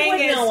I'm saying is...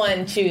 Why would no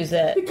one choose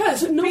it?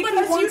 Because nobody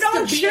wants you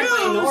don't to be choose.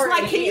 a minority.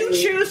 Like, can you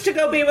choose to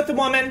go be with a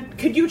woman?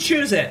 Could you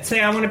choose it? Say,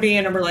 I want to be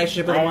in a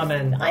relationship with a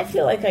woman. I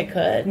feel like I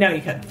could. No,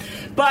 you couldn't.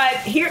 But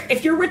here,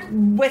 if you're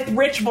with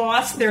Rich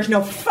Voss, there's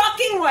no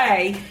fucking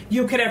way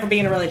you could ever be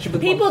in a relationship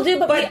with people. People do,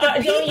 but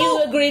don't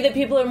you agree that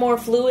people are more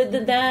fluid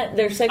than that?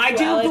 Their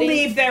sexuality? I do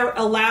believe they're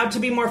allowed to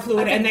be more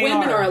fluid, and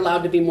women are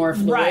allowed to be more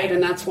fluid. Right.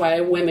 And that's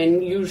why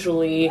women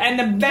usually and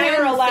the men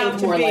are allowed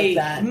to be. Like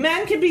that.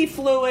 Men can be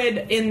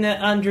fluid in the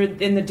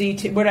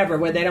DT, whatever,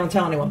 where they don't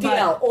tell anyone.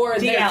 DL, or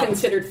they're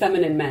considered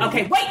feminine men.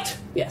 Okay, wait.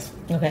 Yes.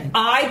 Okay.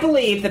 I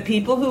believe the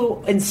people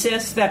who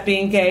insist that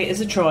being gay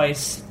is a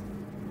choice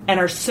and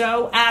are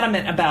so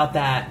adamant about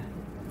that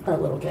are a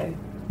little gay.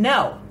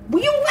 No.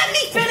 Will you let me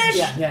finish?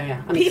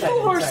 Yeah. People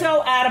who are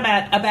so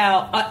adamant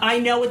about, I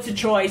know it's a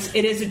choice,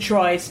 it is a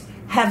choice,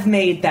 have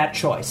made that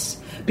choice.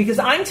 Because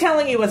I'm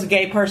telling you, as a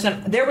gay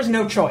person, there was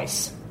no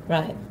choice.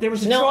 Right. There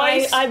was a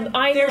choice.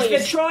 There's the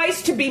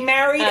choice to be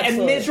married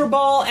and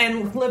miserable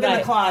and live in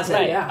the closet.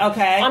 Right, yeah.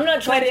 Okay? I'm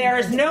not trying there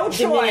is no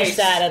choice.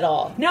 That at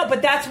all. No,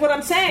 but that's what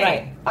I'm saying.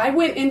 Right. I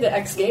went into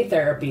ex-gay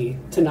therapy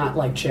to not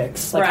like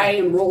chicks. Like, I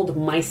enrolled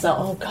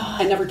myself. Oh,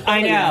 God. I never told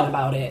anyone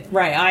about it.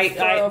 Right. I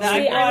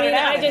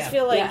just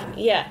feel like,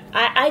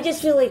 I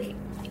just feel like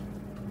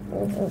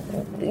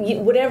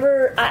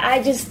whatever.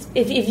 I just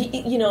if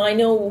I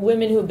know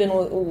women who have been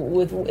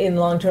with in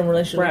long-term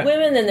relationships with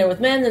women, then they're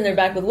with men, then they're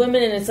back with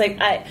women, and it's like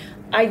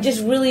I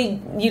just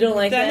really you don't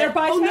like then that.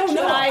 They're bisexual.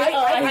 No.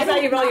 I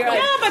thought you roll your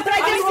eyes. No, but I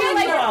just feel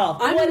like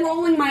I'm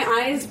rolling my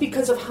eyes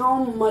because of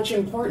how much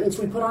importance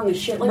we put on this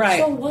shit. Like,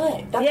 so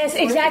what? That's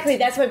exactly.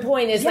 That's my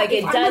point. Is like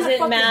it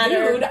doesn't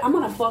matter. Dude, I'm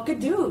gonna fuck a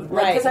dude,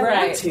 right? Because I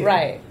want to,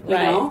 right? You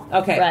know?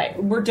 Okay,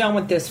 right. We're done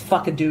with this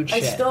fuck a dude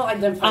shit. I still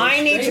identify.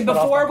 I need to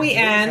before we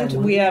end.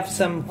 We have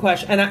some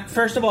questions, and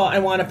first of all, I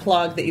want to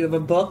plug that you have a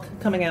book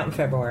coming out in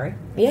February.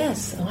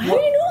 Yes. How do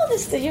you know all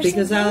this? You're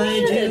because so I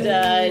do.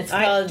 It's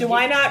called, do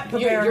I not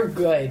prepare? You're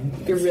good.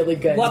 You're really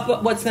good.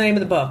 What's the name of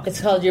the book? It's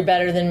called You're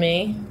Better Than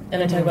Me,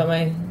 and I talk about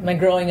my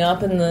growing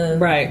up and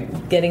the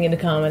getting into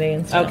comedy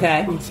and stuff.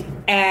 Okay,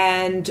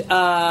 and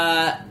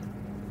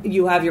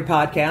you have your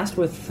podcast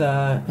with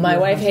My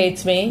Wife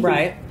Hates Me,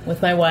 right?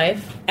 With my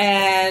wife,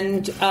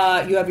 and you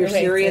have your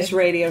Sirius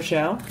radio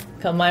show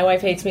called My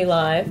Wife Hates Me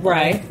Live,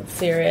 right?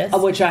 Sirius,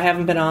 which I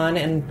haven't been on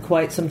in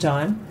quite some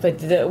time,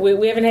 but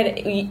we haven't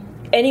had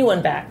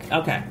anyone back.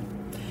 Okay.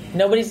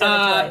 Nobody's done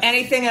it twice.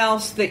 Anything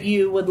else that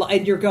you would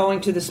like? You're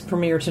going to this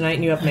premiere tonight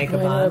and you have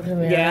makeup on.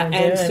 Yeah,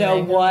 and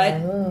so what?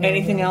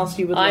 Anything else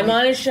you would like? I'm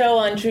on a show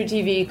on True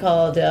TV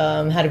called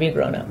How to Be a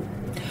Grown Up.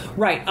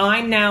 Right.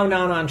 I'm now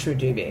not on True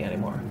TV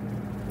anymore.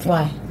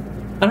 Why?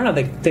 I don't know.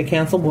 They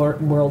canceled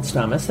World's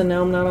Dumbest and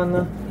now I'm not on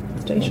the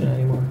station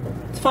anymore.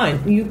 It's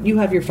fine. You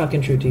have your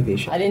fucking True TV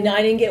show. I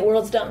didn't get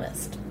World's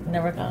Dumbest.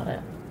 Never got it.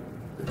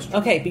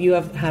 Okay, but you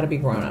have How to Be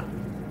Grown Up.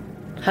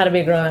 How to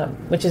Be Grown Up,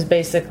 which is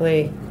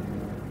basically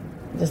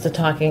just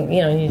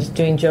you're just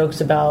doing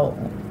jokes about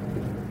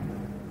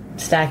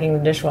stacking the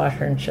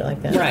dishwasher and shit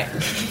like that. Right.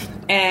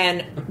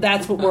 And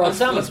that's what World's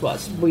Dumbest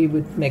was. We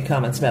would make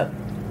comments about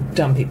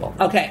dumb people.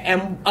 Okay,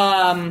 and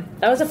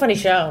that was a funny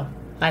show.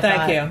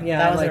 Thank you.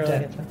 Yeah, I liked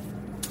it.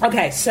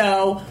 Okay,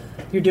 so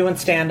you're doing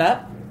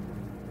stand-up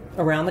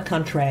around the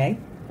country.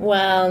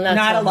 Well,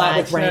 not so a lot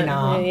much. with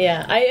Raina.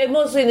 Yeah, I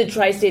mostly in the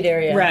tri-state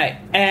area. Right,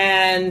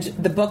 and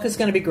the book is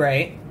going to be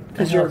great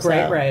because you're a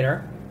great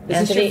writer.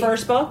 Is this your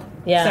first book?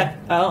 Yeah.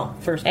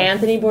 First one.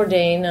 Anthony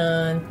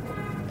Bourdain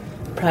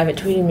private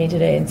tweeted me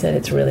today and said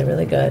it's really,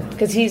 really good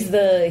because he's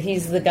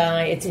the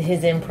guy. It's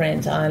his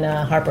imprint on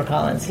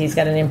HarperCollins. He's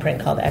got an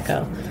imprint called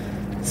Echo.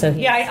 So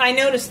I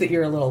noticed that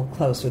you're a little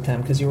close with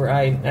him because you were.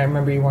 I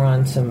remember you were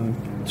on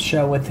some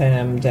show with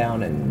him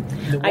down in.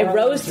 I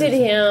roasted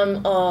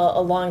him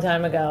a long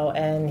time ago,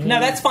 and he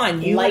that's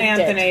fine. You and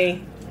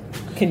Anthony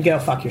can go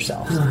fuck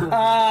yourself. But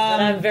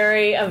I'm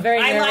very nervous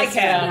like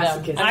him.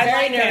 around him. I'm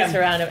very nervous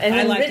around him. And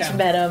then Rich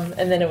met him,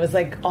 and then it was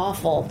like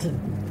awful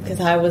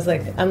because I was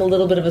like, I'm a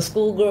little bit of a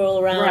schoolgirl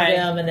around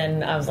him, and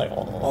then I was like,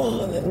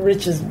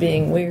 Rich is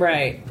being weird.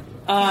 Right.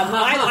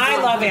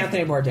 I love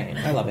Anthony Bourdain.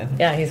 I love him.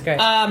 Yeah, he's great.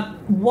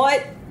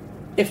 What,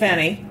 if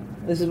any,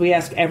 we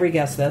ask every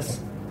guest this,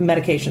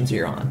 medications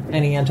you're on?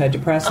 Any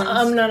antidepressants?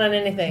 I'm not on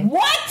anything.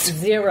 What?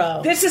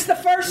 0. This is the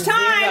first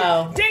time.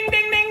 0. Ding,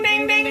 ding, ding,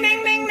 ding, ding,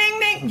 ding, ding, ding,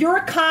 ding. You're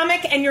a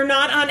comic and you're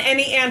not on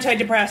any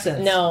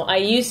antidepressants. No, I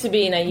used to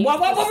be, and I used What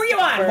were you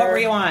on? What were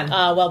you on?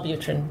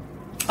 Wellbutrin.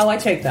 Oh, I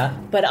take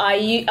that. But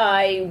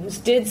I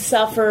did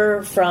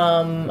suffer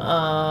from.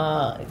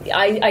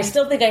 I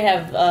still think I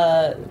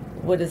have.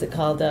 What is it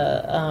called?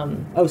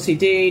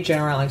 OCD,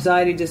 general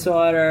anxiety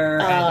disorder,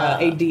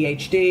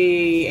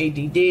 ADHD,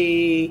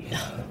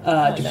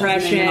 ADD,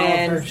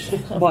 depression.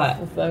 What?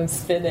 I'm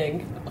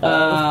spinning.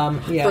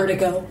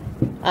 Vertigo.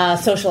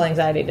 Social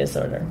anxiety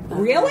disorder.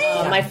 Really?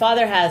 My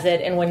father has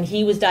it, and when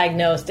he was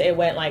diagnosed, it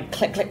went like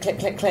click, click, click,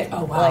 click, click.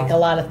 Oh, wow. Like a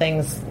lot of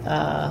things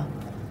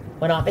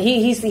went off.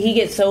 He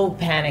gets so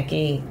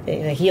panicky,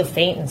 he'll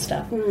faint and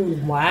stuff.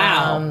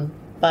 Wow.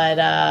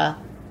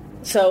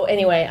 So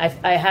anyway,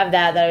 I have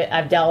that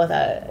I've dealt with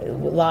a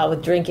lot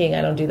with drinking.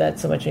 I don't do that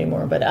so much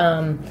anymore. But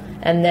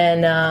and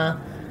then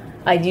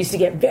I used to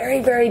get very,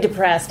 very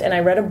depressed, and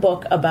I read a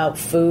book about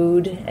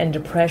food and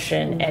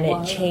depression, and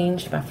it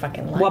changed my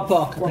fucking life. What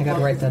book? I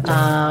gotta write that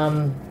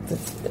down.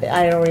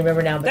 I don't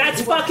remember now. But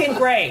That's fucking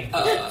great.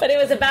 But it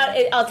was about.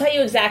 I'll tell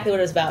you exactly what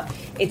it was about.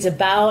 It's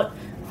about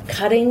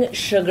cutting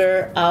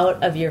sugar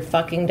out of your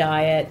fucking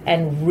diet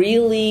and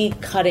really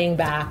cutting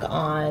back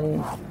on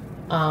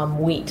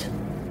wheat.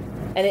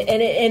 And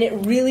it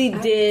really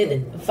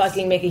did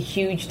fucking make a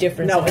huge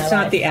difference. No, in my it's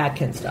not life. the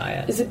Atkins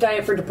diet. Is it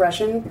diet for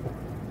depression?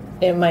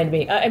 It might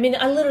be. I mean,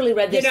 I literally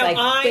read this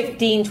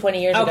 15,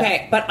 20 years ago.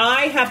 Okay, but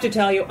I have to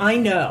tell you, I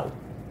know.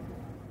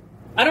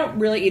 I don't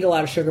really eat a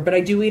lot of sugar, but I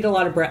do eat a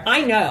lot of bread.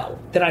 I know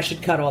that I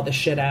should cut all this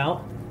shit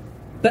out,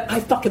 but I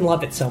fucking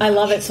love it so much. I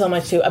love it so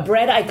much, too. A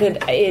bread, I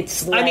could...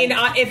 It's like, I mean,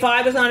 if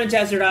I was on a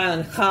desert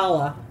island,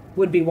 challah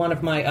would be one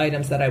of my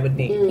items that I would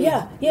need.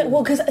 Yeah.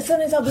 Well, because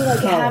sometimes I'll be like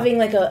having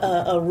like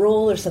a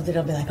roll or something.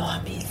 I'll be like,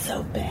 I'm being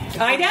so bad.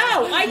 I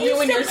know. You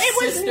and your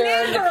sister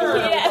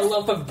a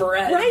loaf of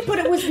bread. Right, but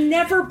it was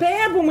never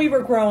bad when we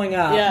were growing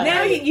up. Yeah.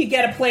 Now you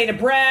get a plate of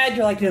bread.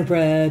 You're like, no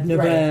bread, no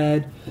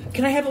bread.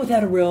 Can I have it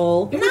without a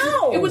roll?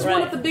 It was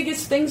one of the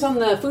biggest things on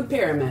the food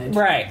pyramid.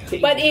 Right.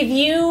 But if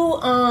you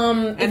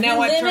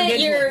limit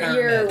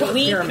your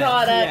wheat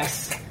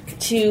products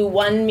to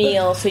one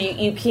meal, so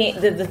you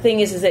can't. The thing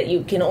is that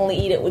you can only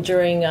eat it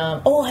during.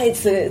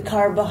 It's the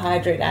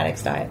carbohydrate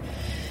addicts diet.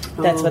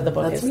 That's what the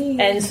book is. Me.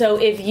 And so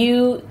if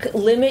you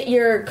limit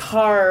your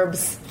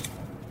carbs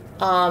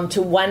to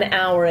 1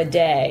 hour a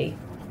day.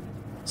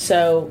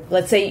 So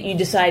let's say you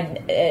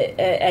decide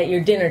at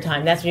your dinner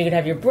time, that's when you can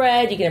have your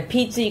bread, you can have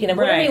pizza, you can have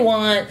whatever you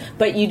want,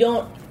 but you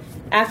don't.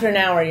 After an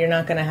hour, you're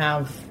not going to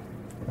have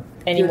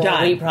any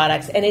more wheat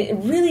products, and it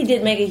really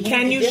did make a huge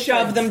difference. Can you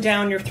shove them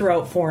down your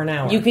throat for an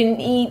hour? You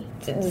can eat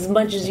as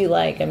much as you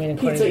like. I mean,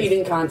 pizza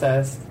eating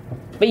contest.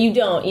 But you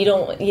don't.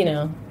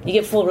 You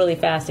get full really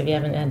fast if you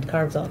haven't had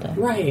carbs all day.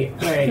 Right.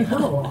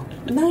 Oh,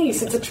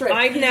 nice. It's a trick.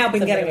 I've now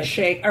been getting a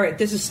shake. All right,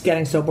 this is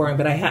getting so boring,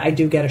 but I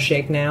do get a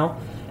shake now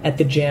at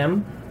the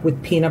gym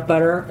with peanut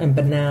butter and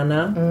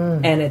banana,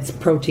 and it's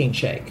protein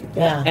shake.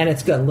 Yeah. And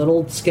it's good.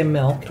 Little skim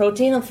milk.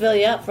 Protein will fill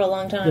you up for a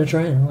long time. That's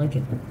right. I like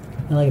it. But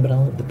I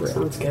like the bread.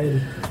 Sounds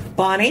good.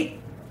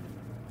 Bonnie,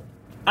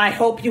 I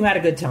hope you had a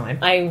good time.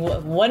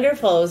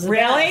 Wonderful. It was the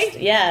best.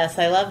 Yes,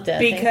 I loved it.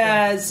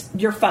 Because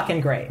you're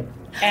fucking great.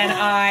 And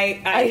I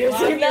was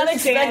not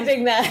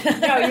expecting that.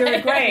 No,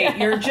 you're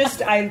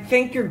great. I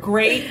think you're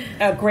great,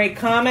 a great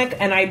comic,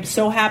 and I'm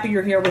so happy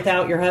you're here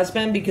without your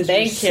husband because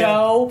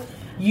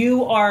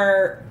you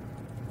are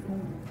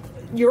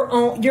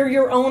you're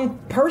your own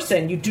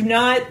person. You do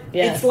not,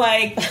 it's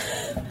like,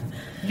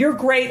 you're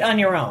great on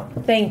your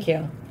own. Thank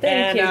you.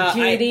 Thank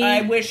you, Judy.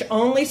 I wish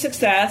only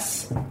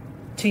success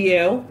to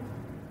you.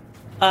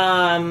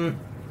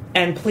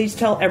 And please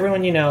tell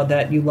everyone you know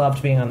that you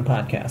loved being on the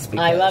podcast.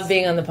 I love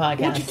being on the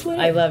podcast.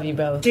 I love you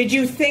both. Did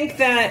you think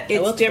that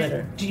it's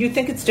different? Do you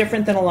think it's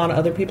different than a lot of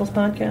other people's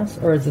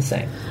podcasts, or is it the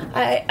same?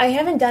 I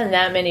haven't done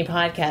that many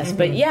podcasts,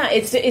 but yeah,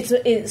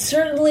 it's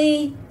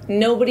certainly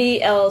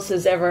nobody else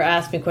has ever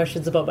asked me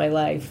questions about my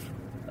life.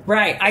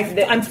 Right.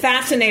 I'm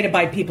fascinated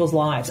by people's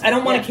lives. I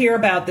don't want to hear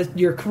about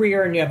your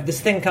career and you have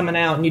this thing coming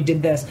out and you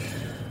did this.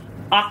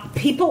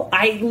 people,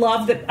 I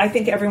love that. I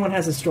think everyone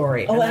has a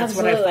story. Oh, and that's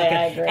absolutely, what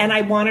I agree. And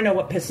I want to know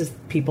what pisses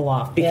people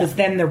off because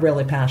then they're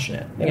really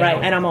passionate, you know?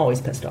 Right? And I'm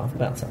always pissed off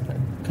about something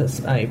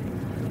because I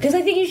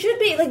think you should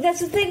be like.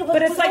 That's the thing.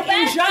 But it's like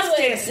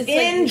injustice. It's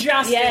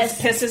Injustice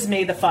yes. pisses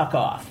me the fuck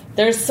off.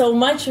 There's so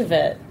much of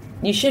it.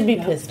 You should be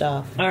pissed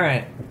off. All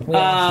right,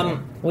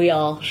 We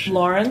all.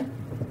 Lauren,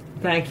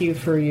 thank you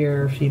for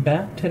your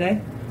feedback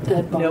today.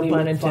 No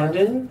pun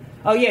intended.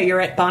 Oh yeah, you're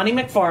at Bonnie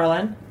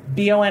McFarlane.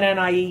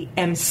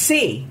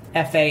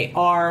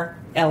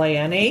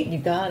 BonnieMcFarlane. You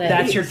got it.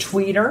 That's your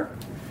tweeter.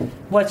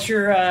 What's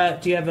your?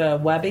 Do you have a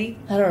Webby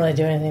I don't really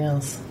do anything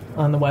else.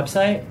 on the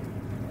website?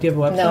 Do you have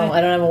a website? No,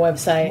 I don't have a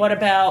website. What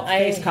about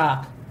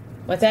Facecock?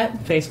 What's that?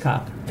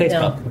 Facecock.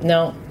 Facebook.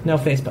 No. No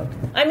Facebook.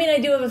 I mean, I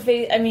do have a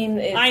face. I mean,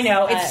 I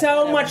know it's so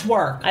whatever. much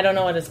work. I don't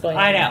know what is going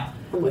on. I know.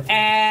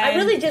 And I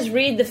really just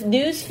read the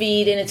news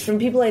feed, and it's from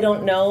people I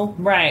don't know.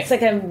 Right. It's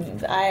like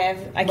I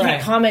can't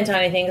Right. comment on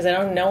anything because I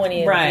don't know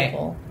any of the Right.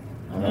 people.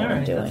 I don't know All what I'm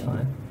right, doing. that's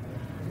fine.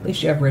 At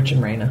least you have Rich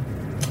and Raina.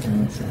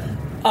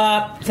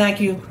 Thank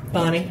you,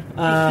 Bonnie.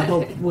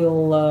 Hope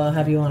we'll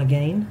have you on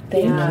again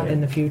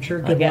in the future.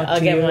 Good luck I'll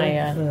to get you. my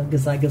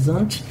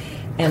Gesundheit.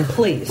 And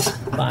please,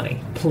 Bonnie,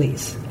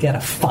 please get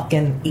a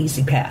fucking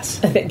easy pass.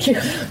 Thank you.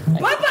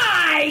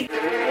 Bye-bye!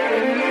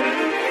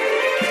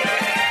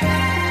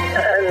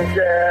 And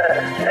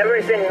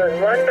everything was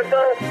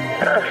wonderful.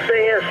 I'll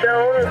see you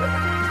soon.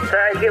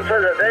 Thank you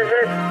for the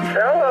visit.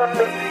 So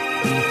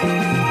long.